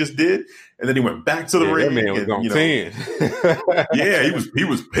stuff that he just did." And then he went back to the ring. That man was on 10. Yeah, he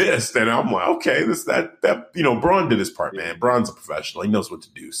was pissed, and I'm like, okay, Braun did his part, man. Braun's a professional; he knows what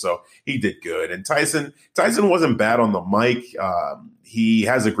to do, so he did good. And Tyson wasn't bad on the mic. He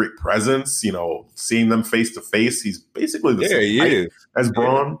has a great presence. Seeing them face to face, he's basically the same height as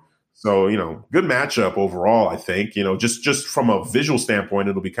Braun. So, good matchup overall, I think. Just from a visual standpoint,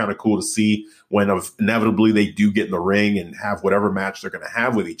 it'll be kind of cool to see when inevitably they do get in the ring and have whatever match they're going to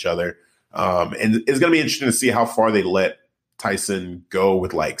have with each other. And it's going to be interesting to see how far they let Tyson go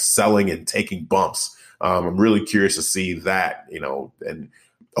with like selling and taking bumps. I'm really curious to see that, and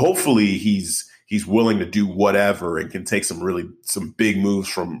hopefully he's willing to do whatever and can take some big moves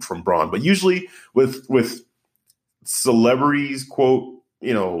from Braun. But usually with celebrities, quote,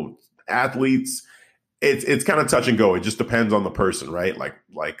 athletes, it's kind of touch and go. It just depends on the person, right?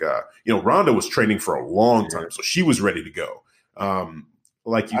 Like Ronda was training for a long time, so she was ready to go.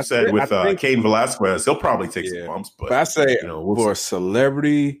 Like you said, with Cain Velasquez, he'll probably take some bumps. But I say for a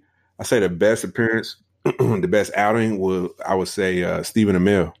celebrity, I say the best appearance, the best outing I would say Stephen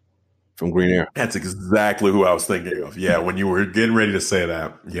Amell from Green Arrow. That's exactly who I was thinking of. Yeah, when you were getting ready to say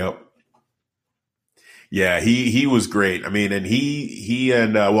that. Yep. Yeah, he was great. I mean, and he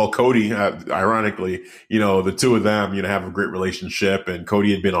and Cody, ironically, the two of them, have a great relationship, and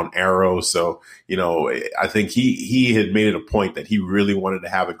Cody had been on Arrow. So, I think he had made it a point that he really wanted to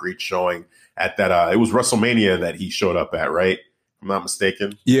have a great showing at that. It was WrestleMania that he showed up at, right? If I'm not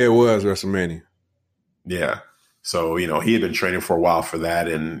mistaken. Yeah, it was WrestleMania. Yeah. So, he had been training for a while for that.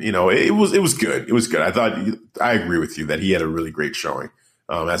 And, it was good. It was good. I agree with you that he had a really great showing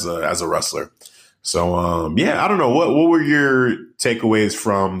as a wrestler. So, I don't know. What were your takeaways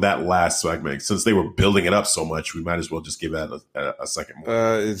from that last segment? Since they were building it up so much, we might as well just give that a second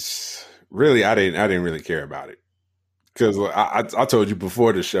more. It's really, I didn't really care about it. Because I told you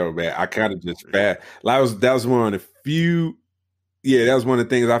before the show, man, I kind of just that was one of the few, that was one of the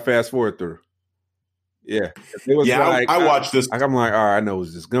things I fast forward through. Yeah. It was I watched this. I'm like, all right, I know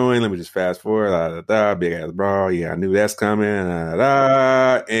what's just going. Let me just fast forward. Big ass brawl. Yeah, I knew that's coming.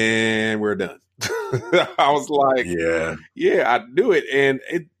 And we're done. I was like, I knew it, and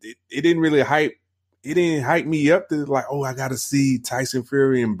it didn't really hype. It didn't hype me up to like, I got to see Tyson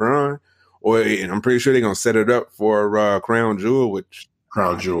Fury and Braun, and I'm pretty sure they're gonna set it up for Crown Jewel,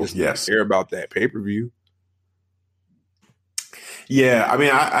 yes, care about that pay-per-view. Yeah, I mean,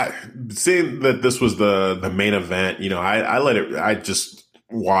 I seeing that this was the main event. I just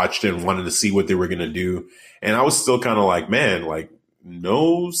watched and wanted to see what they were gonna do, and I was still kind of like, man, like.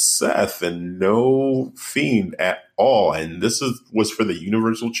 No Seth and no Fiend at all. And this was for the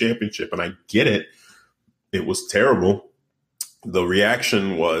Universal Championship. And I get it. It was terrible. The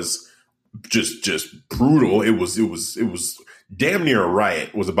reaction was just brutal. It was damn near a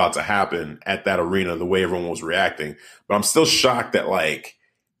riot was about to happen at that arena, the way everyone was reacting. But I'm still shocked that like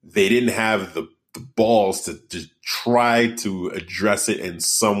they didn't have the balls to just try to address it in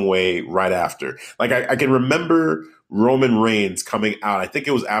some way right after. Like I can remember Roman Reigns coming out. I think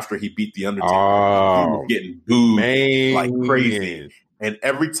it was after he beat The Undertaker. He was getting booed like crazy. And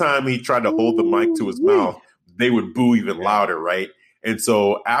every time he tried to hold the mic to his mouth, they would boo even louder, right? And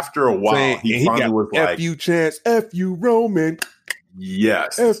so after a while, he finally was like, F you chance, F you Roman.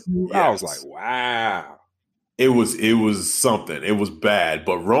 Yes. F you. Yes. I was like, wow. It was something. It was bad.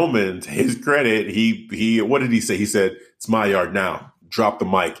 But Roman, to his credit, he what did he say? He said, "It's my yard now." Dropped the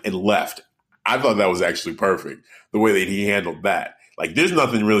mic and left. I thought that was actually perfect, the way that he handled that. Like, there's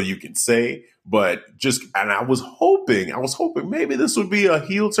nothing really you can say, but and I was hoping maybe this would be a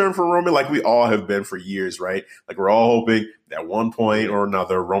heel turn for Roman, like we all have been for years, right? Like, we're all hoping at one point or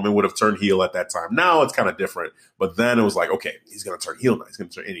another, Roman would have turned heel at that time. Now it's kind of different, but then it was like, okay, he's going to turn heel now. He's going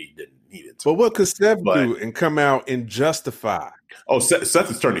to turn, and he didn't need it. But what could Seth do and come out and justify? Oh, Seth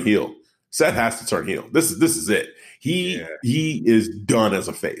is turning heel. Seth has to turn heel. This is it. He is done as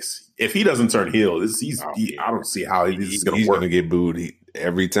a face. If he doesn't turn heel, I don't see how this is going to work. He's going to get booed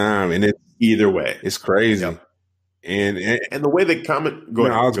every time, and either way, it's crazy. Yep. And the way they comment,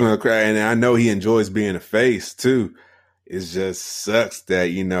 I was going to cry, and I know he enjoys being a face too. It just sucks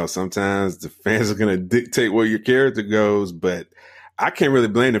that sometimes the fans are going to dictate where your character goes, but I can't really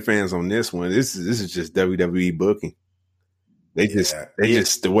blame the fans on this one. This is just WWE booking. They just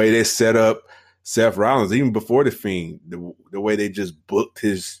the way they set up Seth Rollins, even before the Fiend, the way they just booked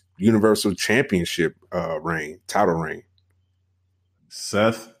his Universal Championship title reign.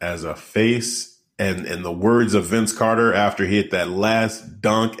 Seth as a face, and in the words of Vince Carter after he hit that last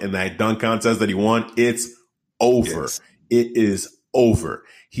dunk in that dunk contest that he won, it's over. Yes. It is over.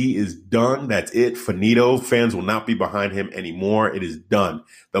 He is done. That's it. Finito. Fans will not be behind him anymore. It is done.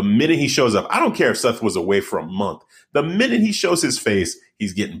 The minute he shows up, I don't care if Seth was away for a month. The minute he shows his face,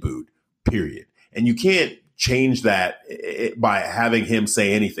 he's getting booed, period. And you can't change that by having him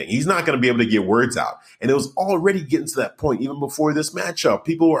say anything. He's not going to be able to get words out. And it was already getting to that point even before this matchup.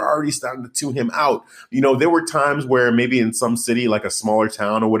 People were already starting to tune him out. There were times where maybe in some city, like a smaller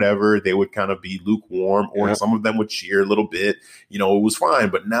town or whatever, they would kind of be lukewarm, or some of them would cheer a little bit. It was fine.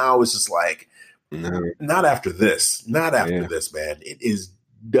 But now it's just like, not after this. Not after this, man. It is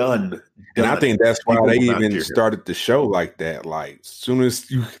done. And I think that's why they even started the show like that. Like, as soon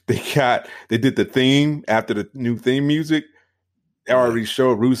as they did the theme after the new theme music, they already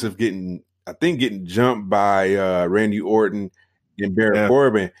showed Rusev getting jumped by Randy Orton and Baron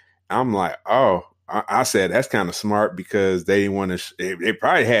Corbin. I'm like, oh, I said that's kind of smart, because they didn't want to. They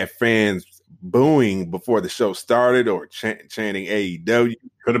probably had fans booing before the show started or chanting AEW.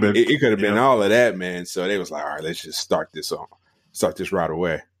 Could have been. It could have been all of that, man. So they was like, all right, let's just start this right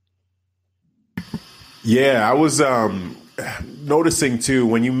away. Yeah, I was noticing too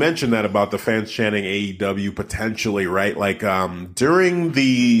when you mentioned that about the fans chanting AEW potentially, right? Like during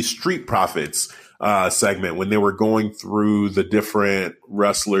the Street Profits segment, when they were going through the different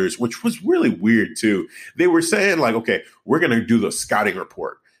wrestlers, which was really weird too. They were saying like, okay, we're going to do the scouting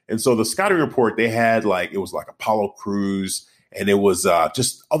report. And so the scouting report, they had it was like Apollo Crews, and it was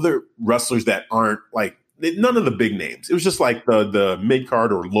just other wrestlers that aren't like, none of the big names. It was just like the mid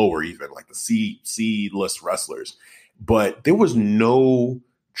card or lower, even like the C list wrestlers. But there was no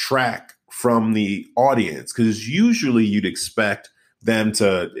track from the audience, because usually you'd expect them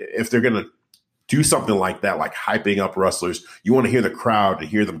to, if they're going to do something like that, like hyping up wrestlers, you want to hear the crowd and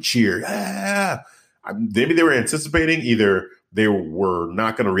hear them cheer. Maybe they were anticipating either they were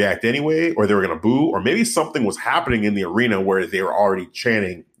not going to react anyway, or they were going to boo, or maybe something was happening in the arena where they were already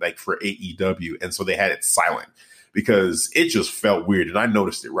chanting like for AEW. And so they had it silent, because it just felt weird. And I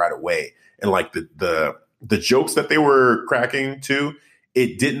noticed it right away. And like the jokes that they were cracking too,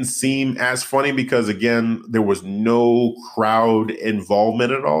 it didn't seem as funny, because again, there was no crowd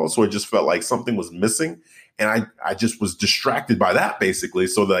involvement at all. So it just felt like something was missing. And I just was distracted by that, basically.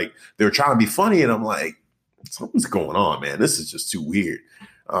 So like they were trying to be funny, and I'm like, something's going on, man. This is just too weird.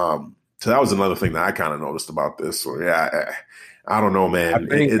 So that was another thing that I kind of noticed about this. So yeah, I don't know, man.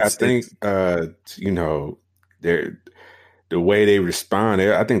 I think the way they respond,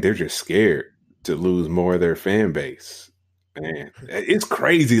 I think they're just scared to lose more of their fan base. Man, it's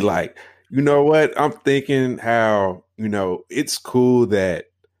crazy. Like, you know what? I'm thinking how, it's cool that,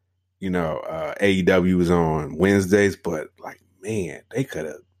 AEW is on Wednesdays, but like, man, they could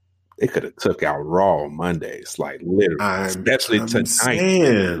have took out Raw on Mondays, like literally, especially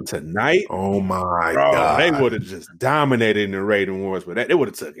tonight. Tonight, oh my God, they would have just dominated in the rating wars. But they would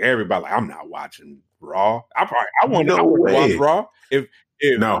have took everybody. Like, I'm not watching Raw. I wanted to watch Raw. If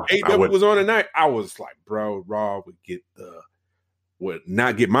AEW was on tonight, I was like, bro, Raw would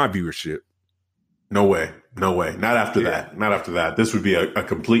not get my viewership. No way. Not after that. Not after that. This would be a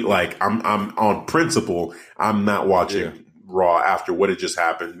complete, like, I'm on principle, I'm not watching Raw after what had just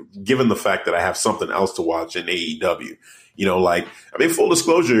happened, given the fact that I have something else to watch in AEW. Full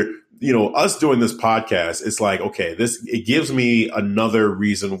disclosure, us doing this podcast, it's like, okay, it gives me another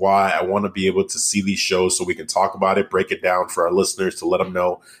reason why I want to be able to see these shows so we can talk about it, break it down for our listeners to let them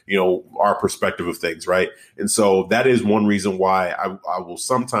know, our perspective of things. Right. And so that is one reason why I will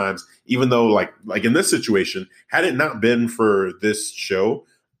sometimes, even though like in this situation, had it not been for this show,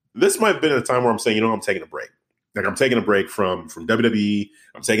 this might have been a time where I'm saying, I'm taking a break. Like I'm taking a break from WWE.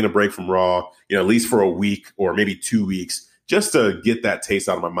 I'm taking a break from Raw, at least for a week or maybe 2 weeks, just to get that taste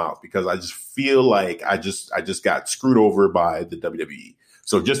out of my mouth, because I just feel like I just got screwed over by the WWE.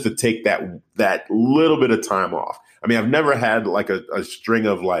 So just to take that little bit of time off. I mean, I've never had like a string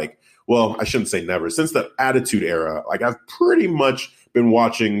of like, well, I shouldn't say never. Since the Attitude Era, like I've pretty much been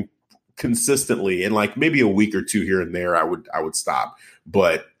watching consistently, and like maybe a week or two here and there, I would stop.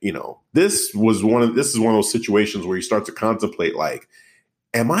 But this is one of those situations where you start to contemplate like,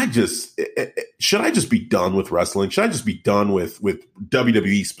 should I just be done with wrestling? Should I just be done with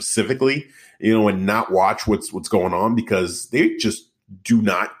WWE specifically, and not watch what's going on, because they just do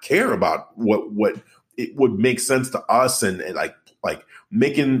not care about what it would make sense to us, and like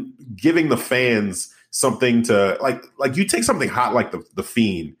giving the fans something to like you take something hot like the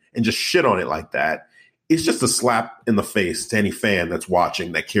Fiend and just shit on it like that. It's just a slap in the face to any fan that's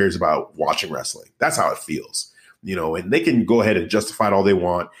watching, that cares about watching wrestling. That's how it feels. And they can go ahead and justify it all they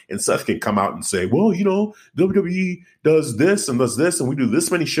want. And Seth can come out and say, well, WWE does this, and we do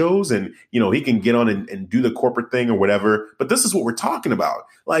this many shows. And, he can get on and do the corporate thing or whatever. But this is what we're talking about.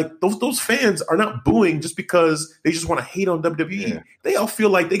 Like those fans are not booing just because they just want to hate on WWE. Yeah. They all feel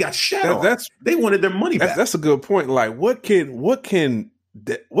like they got shat on. They wanted their money back. That's a good point. Like what can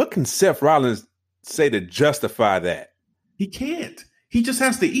Seth Rollins say to justify that? He can't. He just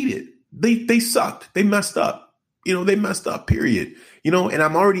has to eat it. They sucked. They messed up. They messed up, period. And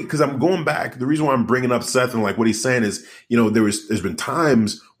I'm already, because I'm going back. The reason why I'm bringing up Seth and like what he's saying is, there's been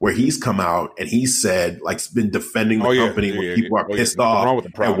times where he's come out and he said, like, been defending the company when people are pissed off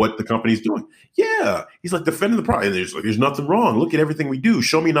at what the company's doing. Yeah. He's like defending the product. And there's nothing wrong. Look at everything we do.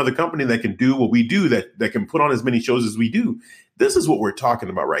 Show me another company that can do what we do, that can put on as many shows as we do. This is what we're talking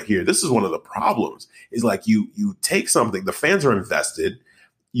about right here. This is one of the problems, is like you take something, the fans are invested.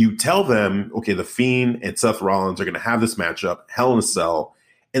 You tell them, okay, the Fiend and Seth Rollins are going to have this matchup, Hell in a Cell,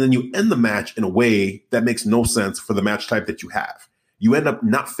 and then you end the match in a way that makes no sense for the match type that you have. You end up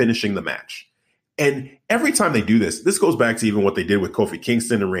not finishing the match. And every time they do this goes back to even what they did with Kofi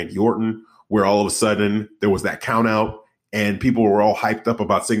Kingston and Randy Orton, where all of a sudden there was that count out and people were all hyped up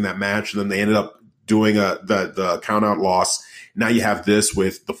about seeing that match, and then they ended up doing the count out loss. Now you have this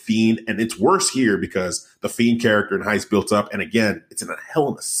with the Fiend, and it's worse here because the Fiend character and Heist built up, and again, it's in a Hell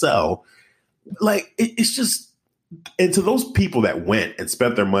in a Cell. Like it's just, and to those people that went and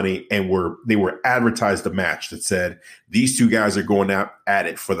spent their money and they were advertised a match that said these two guys are going out at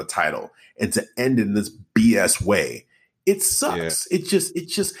it for the title, and to end in this BS way, it sucks. Yeah.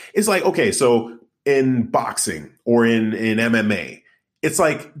 It's like, okay, so in boxing or in MMA, it's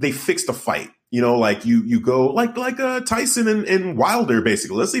like they fixed a fight. Like you go like Tyson and Wilder,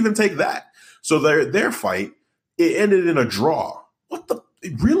 basically. Let's even take that. So their fight, it ended in a draw. What the,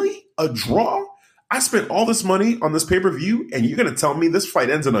 really? A draw? I spent all this money on this pay-per-view, and you're going to tell me this fight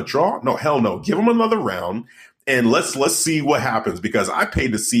ends in a draw? No, hell no. Give them another round, and let's see what happens, because I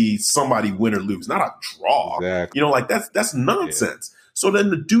paid to see somebody win or lose, not a draw. Exactly. Like that's nonsense. Yeah. So then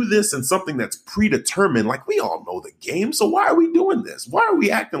to do this in something that's predetermined, like we all know the game. So why are we doing this? Why are we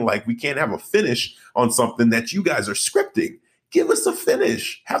acting like we can't have a finish on something that you guys are scripting? Give us a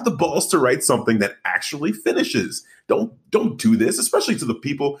finish. Have the balls to write something that actually finishes. Don't do this, especially to the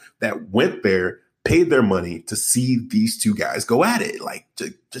people that went there, paid their money to see these two guys go at it. Like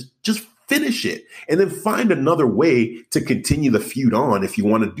just finish it, and then find another way to continue the feud on if you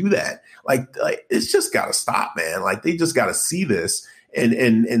want to do that. Like it's just got to stop, man. Like they just got to see this.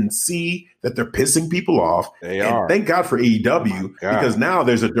 And see that they're pissing people off. They are. Thank God for AEW, because now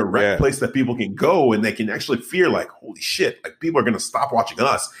there's a direct place that people can go and they can actually fear like, holy shit, like people are going to stop watching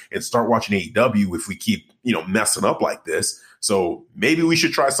us and start watching AEW if we keep, messing up like this. So maybe we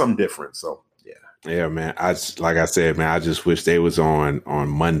should try something different. So yeah, man. Like I said, man, I just wish they was on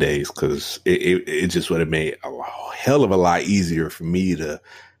Mondays, because it just would have made a hell of a lot easier for me to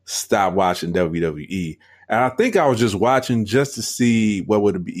stop watching WWE. And I think I was just watching just to see what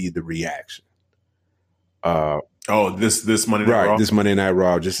would be the reaction. This Monday Night Raw? This Monday Night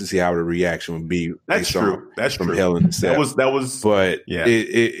Raw, just to see how the reaction would be. That's true. That's from true. Hell in a Cell. That was. But yeah,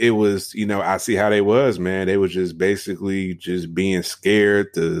 it was. I see how they was, man. They was just basically just being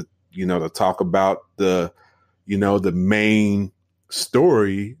scared to talk about the main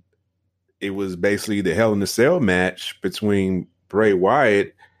story. It was basically the Hell in a Cell match between Bray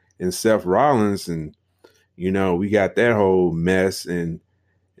Wyatt and Seth Rollins, and we got that whole mess, and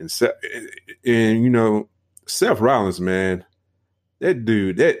Seth Rollins, man, that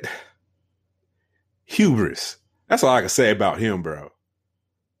dude, that hubris. That's all I can say about him, bro.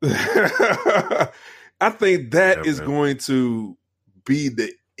 I think that is going to be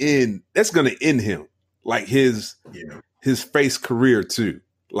the end. That's going to end him, like his face career too,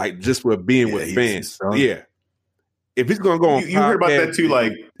 like just with being with fans. Yeah, if he's going to go on, you heard about that too,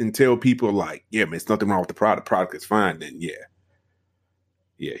 like, and tell people like, yeah, man, it's nothing wrong with the product. The product is fine. Then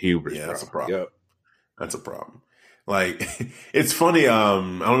hubris. Yeah, that's a problem. Yep. That's a problem. Like, it's funny. I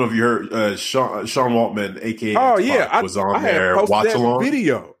don't know if you heard Sean Waltman, aka was on there. Watch along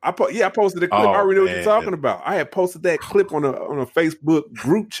video. I posted a clip. I already know what you're talking about. I had posted that clip on a Facebook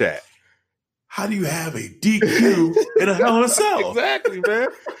group chat. How do you have a DQ in a Hell in a Cell? Exactly, man.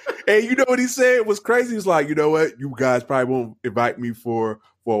 And you know what he said? It was crazy. He was like, you know what? You guys probably won't invite me for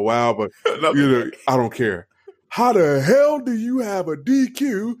a while, but I don't care. How the hell do you have a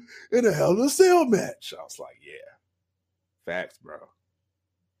DQ in a Hell in a Cell match? I was like, yeah. Facts, bro.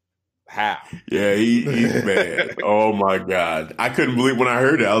 How? Yeah, he's mad. Oh my God. I couldn't believe when I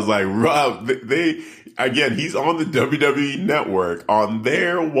heard it. I was like, Rob, he's on the WWE network on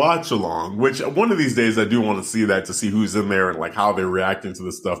their watch along, which one of these days I do want to see that, to see who's in there and like how they're reacting to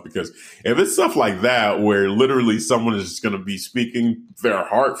this stuff. Because if it's stuff like that, where literally someone is just going to be speaking their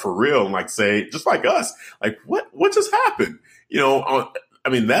heart for real and like say, just like us, like what just happened? I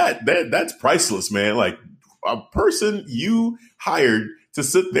mean, that's priceless, man. Like, a person you hired to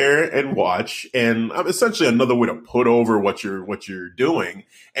sit there and watch, and essentially another way to put over what you're doing,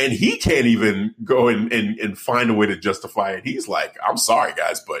 and he can't even go and find a way to justify it. He's like, I'm sorry,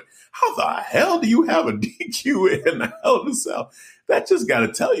 guys, but how the hell do you have a DQ in the Hell in a Cell? That just got to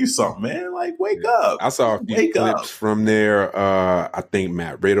tell you something, man. Like, wake up. I saw a few clips from there. I think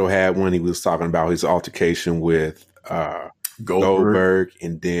Matt Riddle had one. He was talking about his altercation with Goldberg,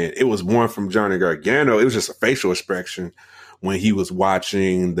 and then it was one from Johnny Gargano. It was just a facial expression when he was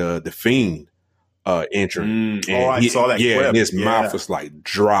watching the Fiend entering. I saw that clip. And his mouth was like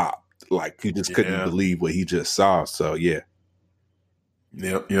dropped, like he just couldn't believe what he just saw. So Yep.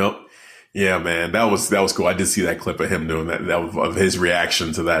 Yeah, man, that was cool. I did see that clip of him doing that. That was of his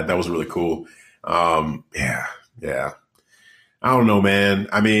reaction to that. That was really cool. Yeah. I don't know, man.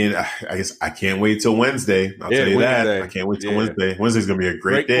 I mean, I guess I can't wait till Wednesday. I'll tell you that. I can't wait till Wednesday. Wednesday's going to be a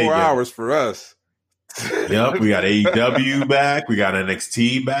great day. 4 hours for us. Yep. We got AEW back. We got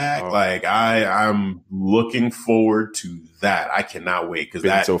NXT back. I'm looking forward to that. I cannot wait. Because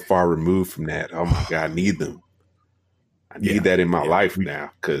that's so far removed from that. Oh my God, I need them. I need that in my life now.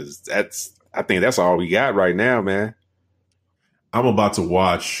 Because I think that's all we got right now, man. I'm about to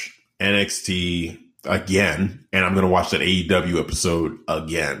watch NXT again, and I'm going to watch that AEW episode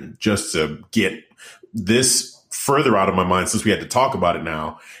again just to get this further out of my mind, since we had to talk about it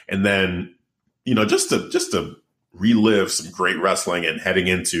now. And then, just to relive some great wrestling, and heading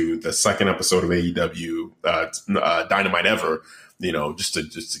into the second episode of AEW Dynamite ever, just to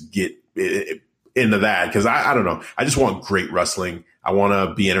get into that. Because I don't know, I just want great wrestling. I want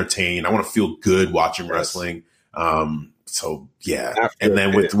to be entertained. I want to feel good watching wrestling. So yeah, and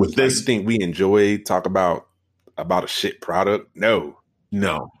then with this, you think we enjoy talk about a shit product? No.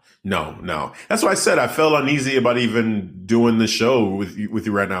 That's why I said I felt uneasy about even doing the show with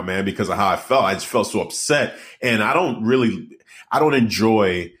you right now, man, because of how I felt. I just felt so upset, and I don't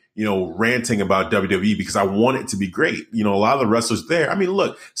enjoy ranting about WWE, because I want it to be great. A lot of the wrestlers there. I mean,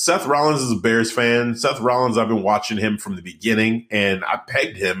 look, Seth Rollins is a Bears fan. Seth Rollins, I've been watching him from the beginning, and I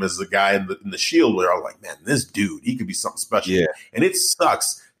pegged him as the guy in the Shield, where I was like, man, this dude, he could be something special. Yeah. And it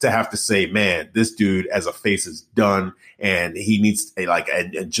sucks to have to say, man, this dude as a face is done, and he needs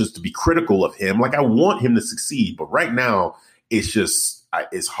and just to be critical of him. Like, I want him to succeed, but right now it's just,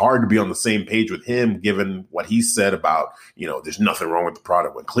 it's hard to be on the same page with him, given what he said about, there's nothing wrong with the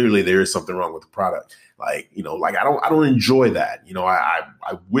product, when clearly there is something wrong with the product. I don't enjoy that. I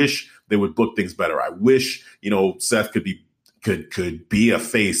wish they would book things better. I wish, Seth could be a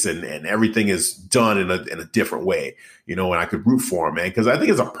face, and everything is done in a different way, and I could root for him, man. Because I think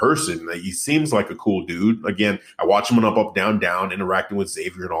as a person, he seems like a cool dude. Again, I watch him on Up, Down, Down, interacting with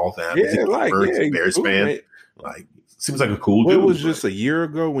Xavier and all that. He's a Bears fan. Man. Seems like a cool dude. It was just a year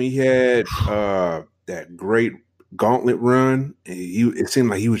ago when he had that great gauntlet run. It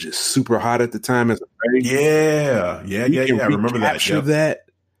seemed like he was just super hot at the time as a face. Yeah. I remember that. That,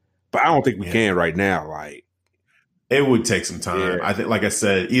 but I don't think we can right now. It would take some time. Yeah. I think, like I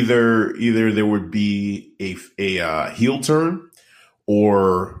said, either there would be a heel turn,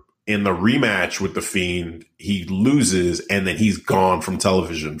 or in the rematch with the Fiend, he loses and then he's gone from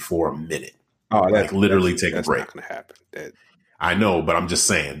television for a minute. Oh, like literally take a break. That's not going to happen. I know, but I'm just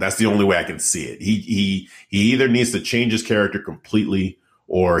saying that's the only way I can see it. He either needs to change his character completely,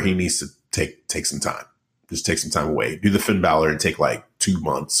 or he needs to take some time. Just take some time away. Do the Finn Balor and take like 2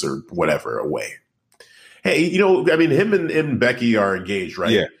 months or whatever away. Hey, I mean, him and Becky are engaged,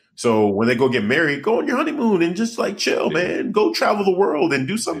 right? Yeah. So when they go get married, go on your honeymoon and just like chill, man. Go travel the world and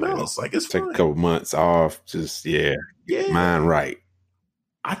do something else. Like it's take fine. a couple months off. Just mind right.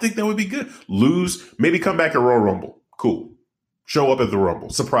 I think that would be good. Lose, maybe come back at Royal Rumble. Cool. Show up at the Rumble.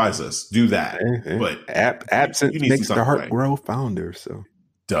 Surprise us. Do that. But absence makes the heart grow founder. So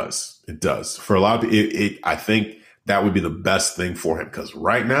it does for a lot of people. I think that would be the best thing for him because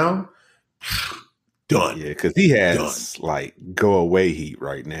right now, done. Yeah, because he has like go away heat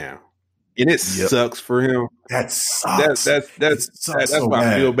right now, and it sucks for him. That sucks. That's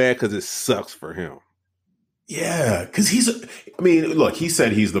why I feel bad because it sucks for him. Yeah, because look, he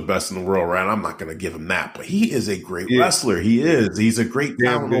said he's the best in the world, right? I'm not going to give him that, but he is a great wrestler. He is. He's a great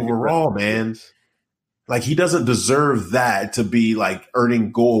talent overall, man. Like, he doesn't deserve that to be like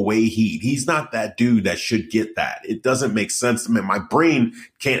earning go away heat. He's not that dude that should get that. It doesn't make sense to me. My brain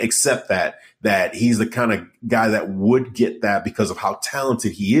can't accept that he's the kind of guy that would get that because of how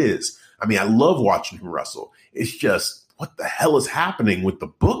talented he is. I mean, I love watching him wrestle. It's just, what the hell is happening with the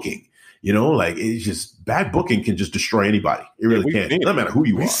booking? Like it's just bad booking can just destroy anybody. It really can. No matter who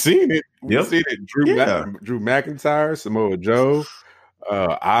you are. We've seen it. We've seen it. Drew McIntyre, Samoa Joe,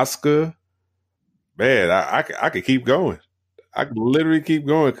 Asuka. Man, I could keep going. I could literally keep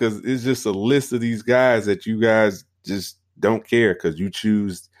going because it's just a list of these guys that you guys just don't care because you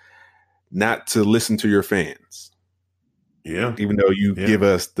choose not to listen to your fans. Yeah. Even though you give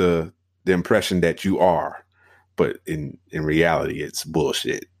us the impression that you are. But in reality, it's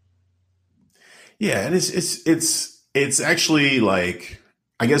bullshit. Yeah, and it's actually like,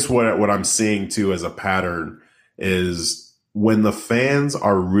 I guess what I'm seeing too as a pattern is when the fans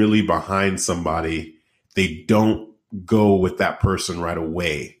are really behind somebody, they don't go with that person right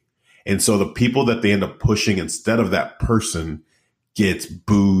away. And so the people that they end up pushing instead of that person gets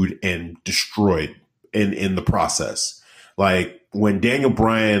booed and destroyed in the process. Like when Daniel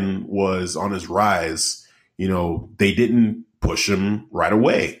Bryan was on his rise, they didn't push him right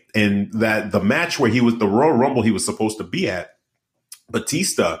away. And that the match where he was the Royal Rumble he was supposed to be at,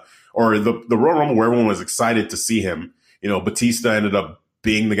 Batista, or the Royal Rumble where everyone was excited to see him, Batista ended up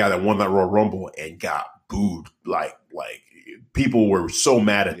being the guy that won that Royal Rumble and got booed. Like people were so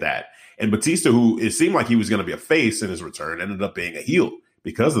mad at that. And Batista, who it seemed like he was going to be a face in his return, ended up being a heel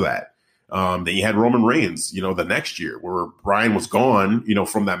because of that. Then you had Roman Reigns, the next year where Bryan was gone,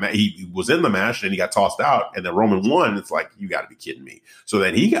 from that match. He was in the match and he got tossed out, and then Roman won. It's like, you got to be kidding me. So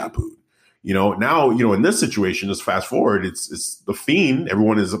then he got booed. Now, in this situation, just fast forward, it's the Fiend.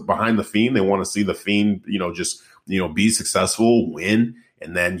 Everyone is behind the Fiend. They want to see the Fiend, be successful, win.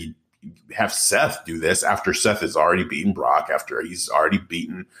 And then you have Seth do this after Seth has already beaten Brock, after he's already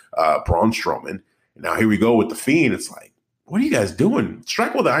beaten Braun Strowman. And now here we go with the Fiend. It's like, what are you guys doing?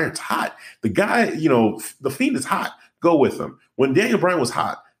 Strike while the iron's hot. The guy, the Fiend is hot. Go with him. When Daniel Bryan was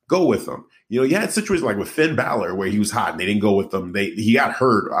hot, go with him. You had situations like with Finn Balor where he was hot and they didn't go with him. He got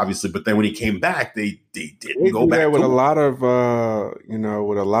hurt, obviously, but then when he came back, they didn't go back. With a lot of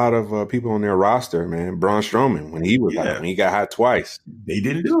people on their roster, man. Braun Strowman when he was when he got hot twice, they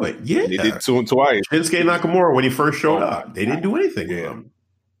didn't do it. Yeah, they did to him twice. Shinsuke Nakamura when he first showed up, they didn't do anything with him.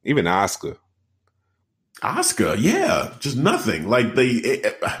 Even Asuka, yeah, just nothing. Like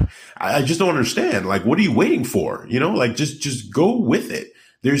I just don't understand. Like, what are you waiting for? Like just go with it.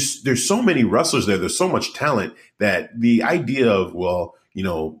 There's so many wrestlers there. There's so much talent that the idea of,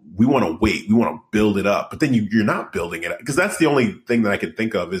 we want to wait, we want to build it up, but then you're not building it up, because that's the only thing that I can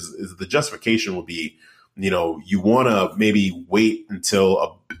think of is the justification will be, you want to maybe wait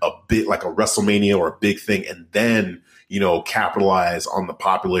until a bit like a WrestleMania or a big thing, and then capitalize on the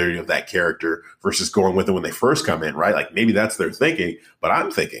popularity of that character versus going with it when they first come in, right? Like maybe that's their thinking, but I'm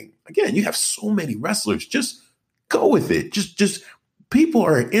thinking again, you have so many wrestlers, just go with it. Just people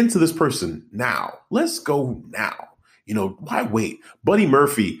are into this person now. Let's go now. Why wait? Buddy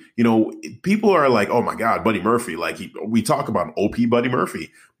Murphy, people are like, oh my God, Buddy Murphy. Like we talk about OP Buddy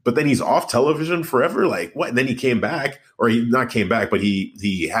Murphy, but then he's off television forever. Like what? And then he came back, or he not came back, but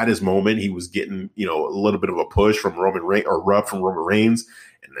he had his moment. He was getting, a little bit of a push from Roman Reigns or rub from Roman Reigns.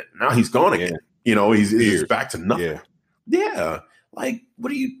 And now he's gone again. He's back to nothing. Yeah. Like, what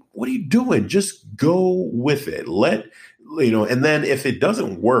are you doing? Just go with it. And then if it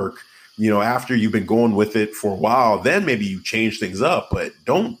doesn't work, after you've been going with it for a while, then maybe you change things up, but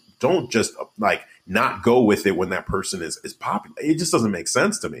don't don't just like not go with it when that person is popular. It just doesn't make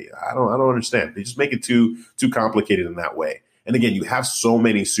sense to me. I don't understand. They just make it too complicated in that way. And again, you have so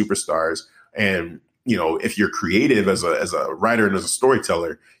many superstars, and if you're creative as a writer and as a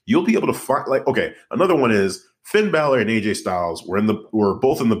storyteller, you'll be able to find, like, okay, another one is Finn Balor and AJ Styles were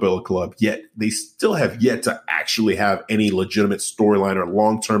both in the Bullet Club, yet they still have yet to actually have any legitimate storyline or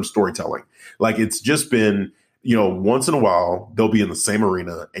long-term storytelling. Like, it's just been, once in a while they'll be in the same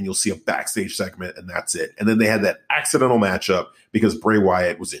arena and you'll see a backstage segment and that's it. And then they had that accidental matchup because Bray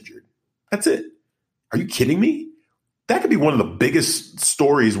Wyatt was injured. That's it. Are you kidding me? That could be one of the biggest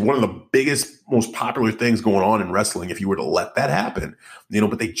stories, one of the biggest, most popular things going on in wrestling if you were to let that happen,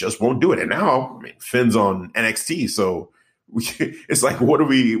 but they just won't do it. And now, Finn's on NXT. So it's like,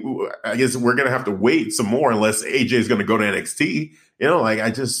 I guess we're going to have to wait some more unless AJ is going to go to NXT.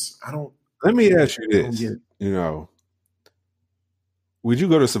 I don't. Let me ask you this, would you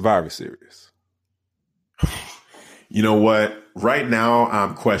go to Survivor Series? You know what? Right now,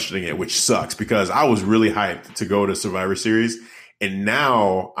 I'm questioning it, which sucks because I was really hyped to go to Survivor Series. And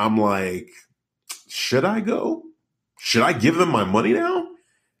now I'm like, should I go? Should I give them my money now?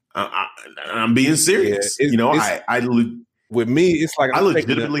 I'm being serious. Yeah, with me, it's like I'm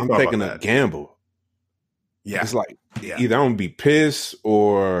taking a gamble. Yeah. It's like either I'm going to be pissed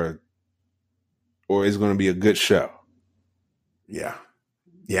or it's going to be a good show. Yeah.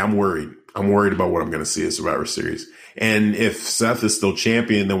 Yeah, I'm worried. I'm worried about what I'm going to see at Survivor Series. And if Seth is still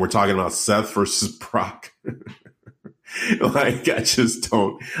champion, then we're talking about Seth versus Brock. Like, I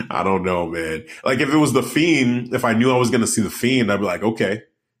don't know, man. Like, if it was The Fiend, if I knew I was going to see The Fiend, I'd be like, okay,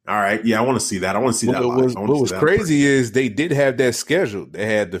 all right. Yeah, I want to see that. I want to see that. What was crazy is they did have that scheduled. They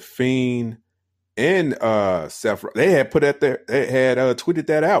had The Fiend and Seth. They had tweeted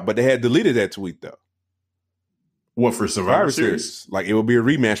that out, but they had deleted that tweet, though. What, for Survivor Series? Like, it will be a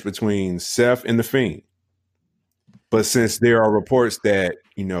rematch between Seth and The Fiend. But since there are reports that,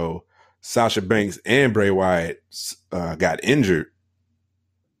 Sasha Banks and Bray Wyatt got injured,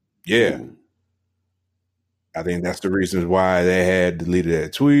 I think that's the reasons why they had deleted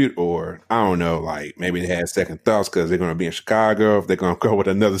that tweet, or I don't know, like maybe they had second thoughts because they're going to be in Chicago. If they're going to go with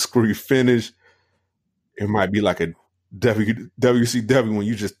another screwy finish, it might be like a WCW when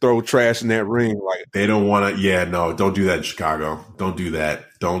you just throw trash in that ring. Like, they don't want to. Yeah, no, don't do that in Chicago. Don't do that.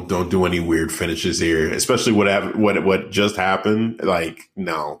 Don't do any weird finishes here, especially what just happened. Like,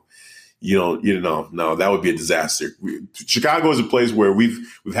 no, no, that would be a disaster. Chicago is a place where we've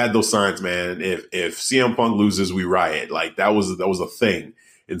had those signs, man. If CM Punk loses, we riot. Like, that was a thing.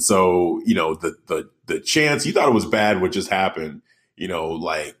 And so, the chance, you thought it was bad what just happened,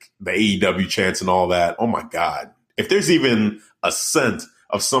 like the AEW chants and all that. Oh my God. If there's even a scent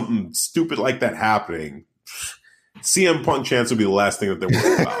of something stupid like that happening, CM Punk chance will be the last thing that they're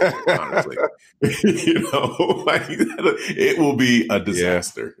worried about, honestly. It will be a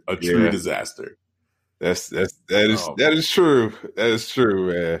disaster, a true disaster. That is true. That is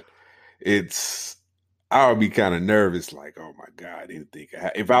true, man. I would be kind of nervous, like, oh my God, I didn't think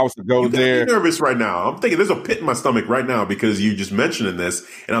if I was to go there. I'm nervous right now. I'm thinking there's a pit in my stomach right now because you just mentioning this,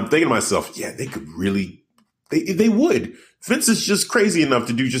 and I'm thinking to myself, yeah, they could really. They would. Vince is just crazy enough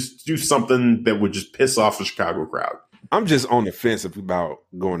to do something that would just piss off the Chicago crowd. I'm just on the fence about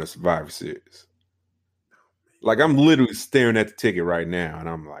going to Survivor Series. Like, I'm literally staring at the ticket right now, and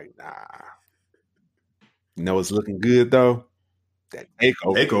I'm like, nah. It's looking good though. That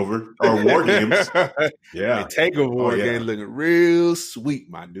takeover or War Games, yeah. The takeover War Games looking real sweet,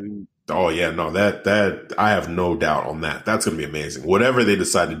 my dude. Oh yeah, no, that I have no doubt on that. That's gonna be amazing. Whatever they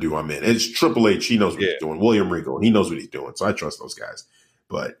decide to do, I'm in. It's Triple H. He knows what he's doing. William Regal, he knows what he's doing. So I trust those guys.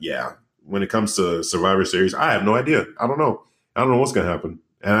 But yeah, when it comes to Survivor Series, I have no idea. I don't know what's gonna happen.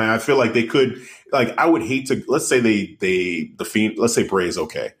 And I feel like they could. Like, I would hate to. Let's say the Fiend. Let's say Bray is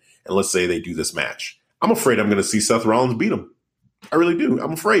okay, and let's say they do this match. I'm afraid I'm gonna see Seth Rollins beat him. I really do.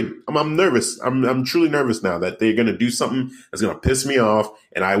 I'm afraid. I'm nervous. I'm truly nervous now that they're going to do something that's going to piss me off,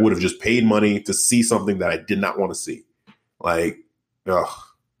 and I would have just paid money to see something that I did not want to see. Like, damn.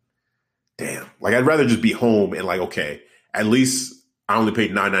 Like, I'd rather just be home and like, okay, at least I only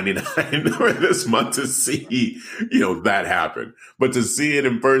paid $9.99 this month to see, that happen. But to see it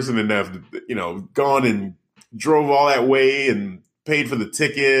in person and have, gone and drove all that way and paid for the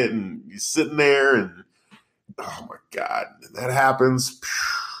ticket and you're sitting there and, oh my God, that happens.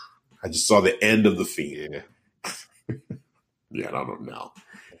 I just saw the end of the Fiend. Yeah, I don't know.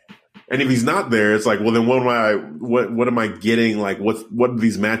 And if he's not there, it's like, well, then what am I getting? Like, what are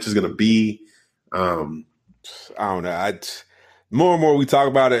these matches going to be? I don't know. more and more we talk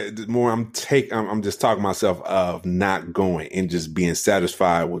about it, the more I'm just talking myself of not going and just being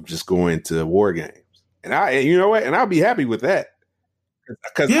satisfied with just going to War Games. And you know what? And I'll be happy with that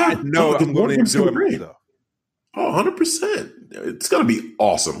because I know I'm going to enjoy myself. Oh, 100%. It's going to be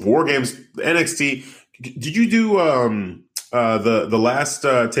awesome. War Games, NXT. Did you do the last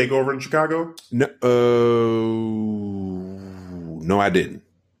takeover in Chicago? No, I didn't.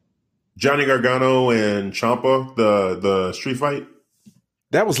 Johnny Gargano and Ciampa, the street fight?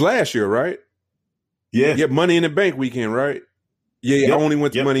 That was last year, right? Yeah. Yeah, Money in the Bank weekend, right? Yeah, yep. I only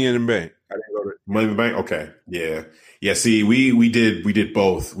went to Money in the Bank. I didn't go to Money in the Bank? Okay. Yeah. Yeah, see, we did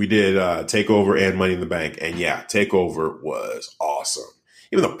both. We did TakeOver and Money in the Bank. And yeah, TakeOver was awesome.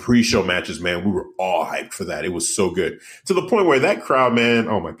 Even the pre-show matches, man, we were all hyped for that. It was so good. To the point where that crowd, man,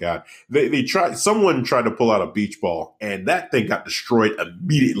 oh my God. Someone tried to pull out a beach ball and that thing got destroyed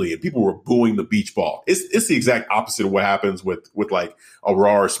immediately and people were booing the beach ball. It's the exact opposite of what happens with like a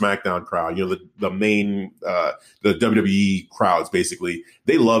Raw or SmackDown crowd. You know, the main, the WWE crowds, basically,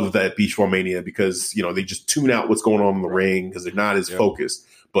 they love that beach ball mania because, you know, they just tune out what's going on in the ring because they're not as focused.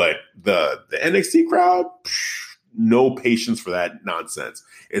 But the NXT crowd, no patience for that nonsense.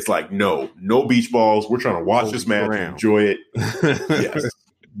 It's like, no beach balls. We're trying to watch this match and enjoy it.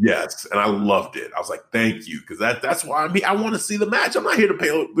 Yes. And I loved it. I was like, thank you. Because that's why I want to see the match. I'm not here to play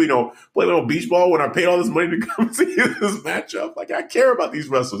a little beach ball when I paid all this money to come see this matchup. Like, I care about these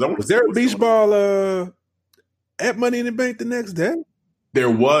wrestlers. Was there a beach ball at Money in the Bank the next day?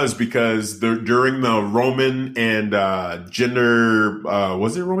 There was, because during the Roman and Jinder,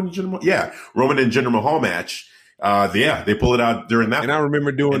 was it Roman and Jinder? Yeah, Roman and Jinder Mahal match. They pull it out during that. And I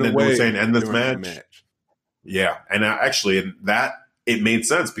remember doing it way saying end this match. Yeah, and actually, it made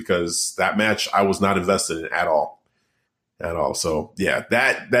sense because that match I was not invested in at all. So yeah,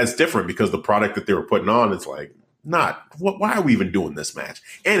 that's different because the product that they were putting on is like why are we even doing this match?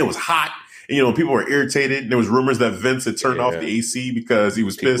 And it was hot. And, you know, people were irritated. There was rumors that Vince had turned off the AC because he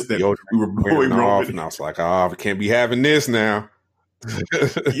was pissed that we were booing Roman. And I was like, oh, we can't be having this now.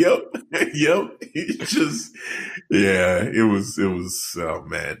 Yep. It just, it was, oh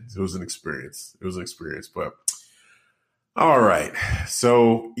man, it was an experience. But all right.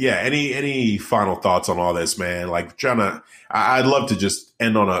 So yeah, any final thoughts on all this, man? Like, I'd love to just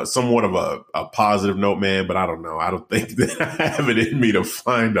end on a somewhat of a positive note, man, but I don't know. I don't think that I have it in me to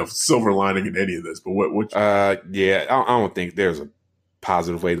find a silver lining in any of this. But what I don't think there's a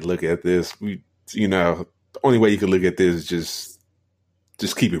positive way to look at this. The only way you can look at this is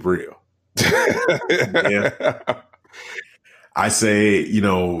just keep it real. Yeah. I say,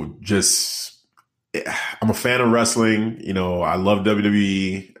 I'm a fan of wrestling. I love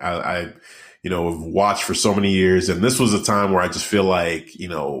WWE. I have watched for so many years. And this was a time where I just feel like,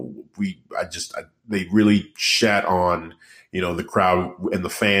 they really shat on, the crowd and the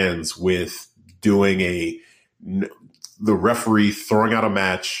fans with doing the referee throwing out a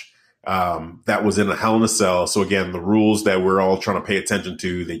match that was in a Hell in a Cell. So again, the rules that we're all trying to pay attention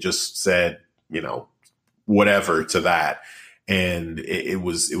to, they just said, whatever to that. And it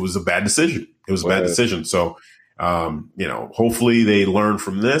was a bad decision. It was a bad decision. So, hopefully they learn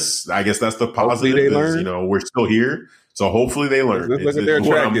from this. I guess that's the positive. They learn. We're still here. So hopefully they learn. Look at their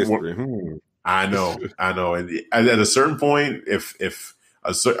track history. I know. And at a certain point, if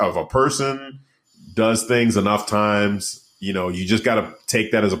a person does things enough times, you just got to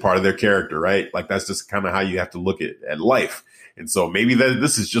take that as a part of their character, right? Like, that's just kind of how you have to look at life. And so maybe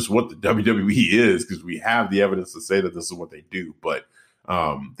this is just what the WWE is, because we have the evidence to say that this is what they do. But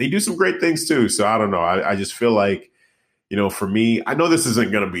they do some great things too. So I don't know. I just feel like, for me, I know this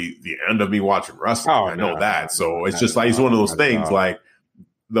isn't going to be the end of me watching wrestling. I know that. So it's just like, it's one of those things like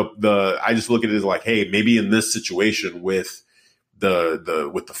I just look at it as like, hey, maybe in this situation with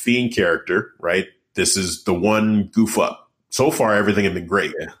the Fiend character, right? This is the one goof up. So far, everything had been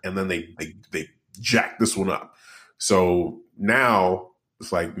great. Yeah. And then they jacked this one up. So now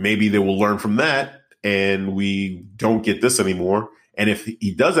it's like, maybe they will learn from that and we don't get this anymore. And if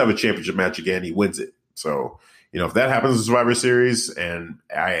he does have a championship match again, he wins it. So, if that happens in Survivor Series and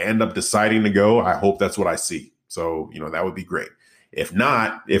I end up deciding to go, I hope that's what I see. So, that would be great. If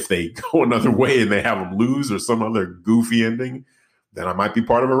not, if they go another way and they have them lose or some other goofy ending, then I might be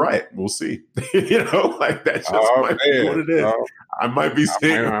part of a riot. We'll see. Like that just might be what it is. I might be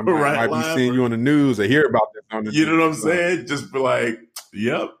seeing I might be seeing you on the news or hear about this on the news. You know what I'm saying? Just be like,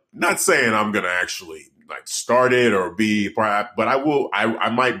 yep. Not saying I'm going to actually like start it or be part, but I will. I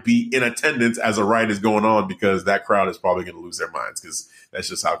might be in attendance as a riot is going on because that crowd is probably going to lose their minds because that's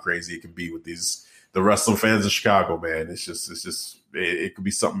just how crazy it can be with the wrestling fans in Chicago, man. It could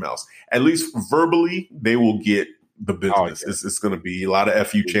be something else. At least verbally, they will get the business. It's going to be a lot of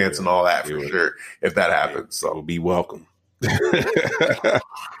FU chants and all that for sure if that happens. So it'll be welcome.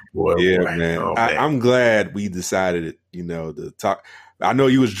 Boy, man. Oh, I'm glad we decided, to talk. I know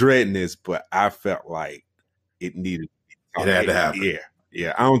you was dreading this, but I felt like it needed. It had to happen.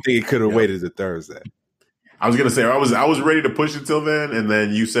 Yeah. I don't think it could have waited to Thursday. I was gonna say I was ready to push it till then, and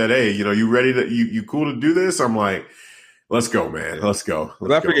then you said, "Hey, you ready to you cool to do this?" I'm like, "Let's go, man. Let's go."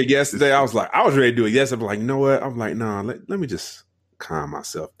 I figured yesterday I was ready to do it. Yes, I'm like, you know what? I'm like, no, let me just calm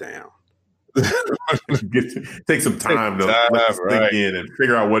myself down. Take some time to let think in and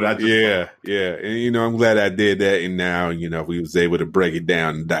figure out what I just and I'm glad I did that, and now we was able to break it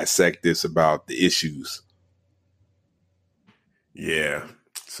down and dissect this about the issues.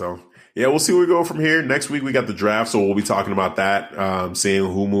 So we'll see where we go from here. Next week we got the draft, so we'll be talking about that, seeing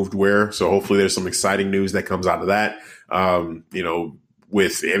who moved where. So hopefully there's some exciting news that comes out of that.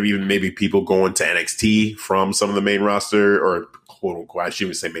 With even maybe people going to NXT from some of the main roster, or quote unquote, I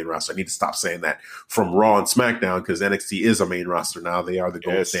shouldn't even say main roster. I need to stop saying that, from Raw and SmackDown, because NXT is a main roster now. They are the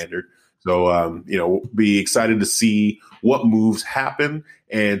gold standard. So, we'll be excited to see what moves happen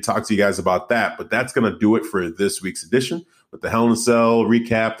and talk to you guys about that. But that's going to do it for this week's edition with the Hell in a Cell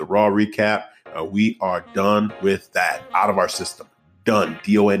recap, the Raw recap. We are done with that, out of our system. Done.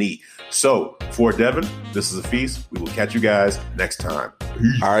 DONE. So for Devin, this is Afeez. We will catch you guys next time.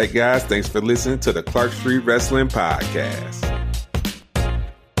 Peace. All right, guys. Thanks for listening to the Clark Street Wrestling Podcast.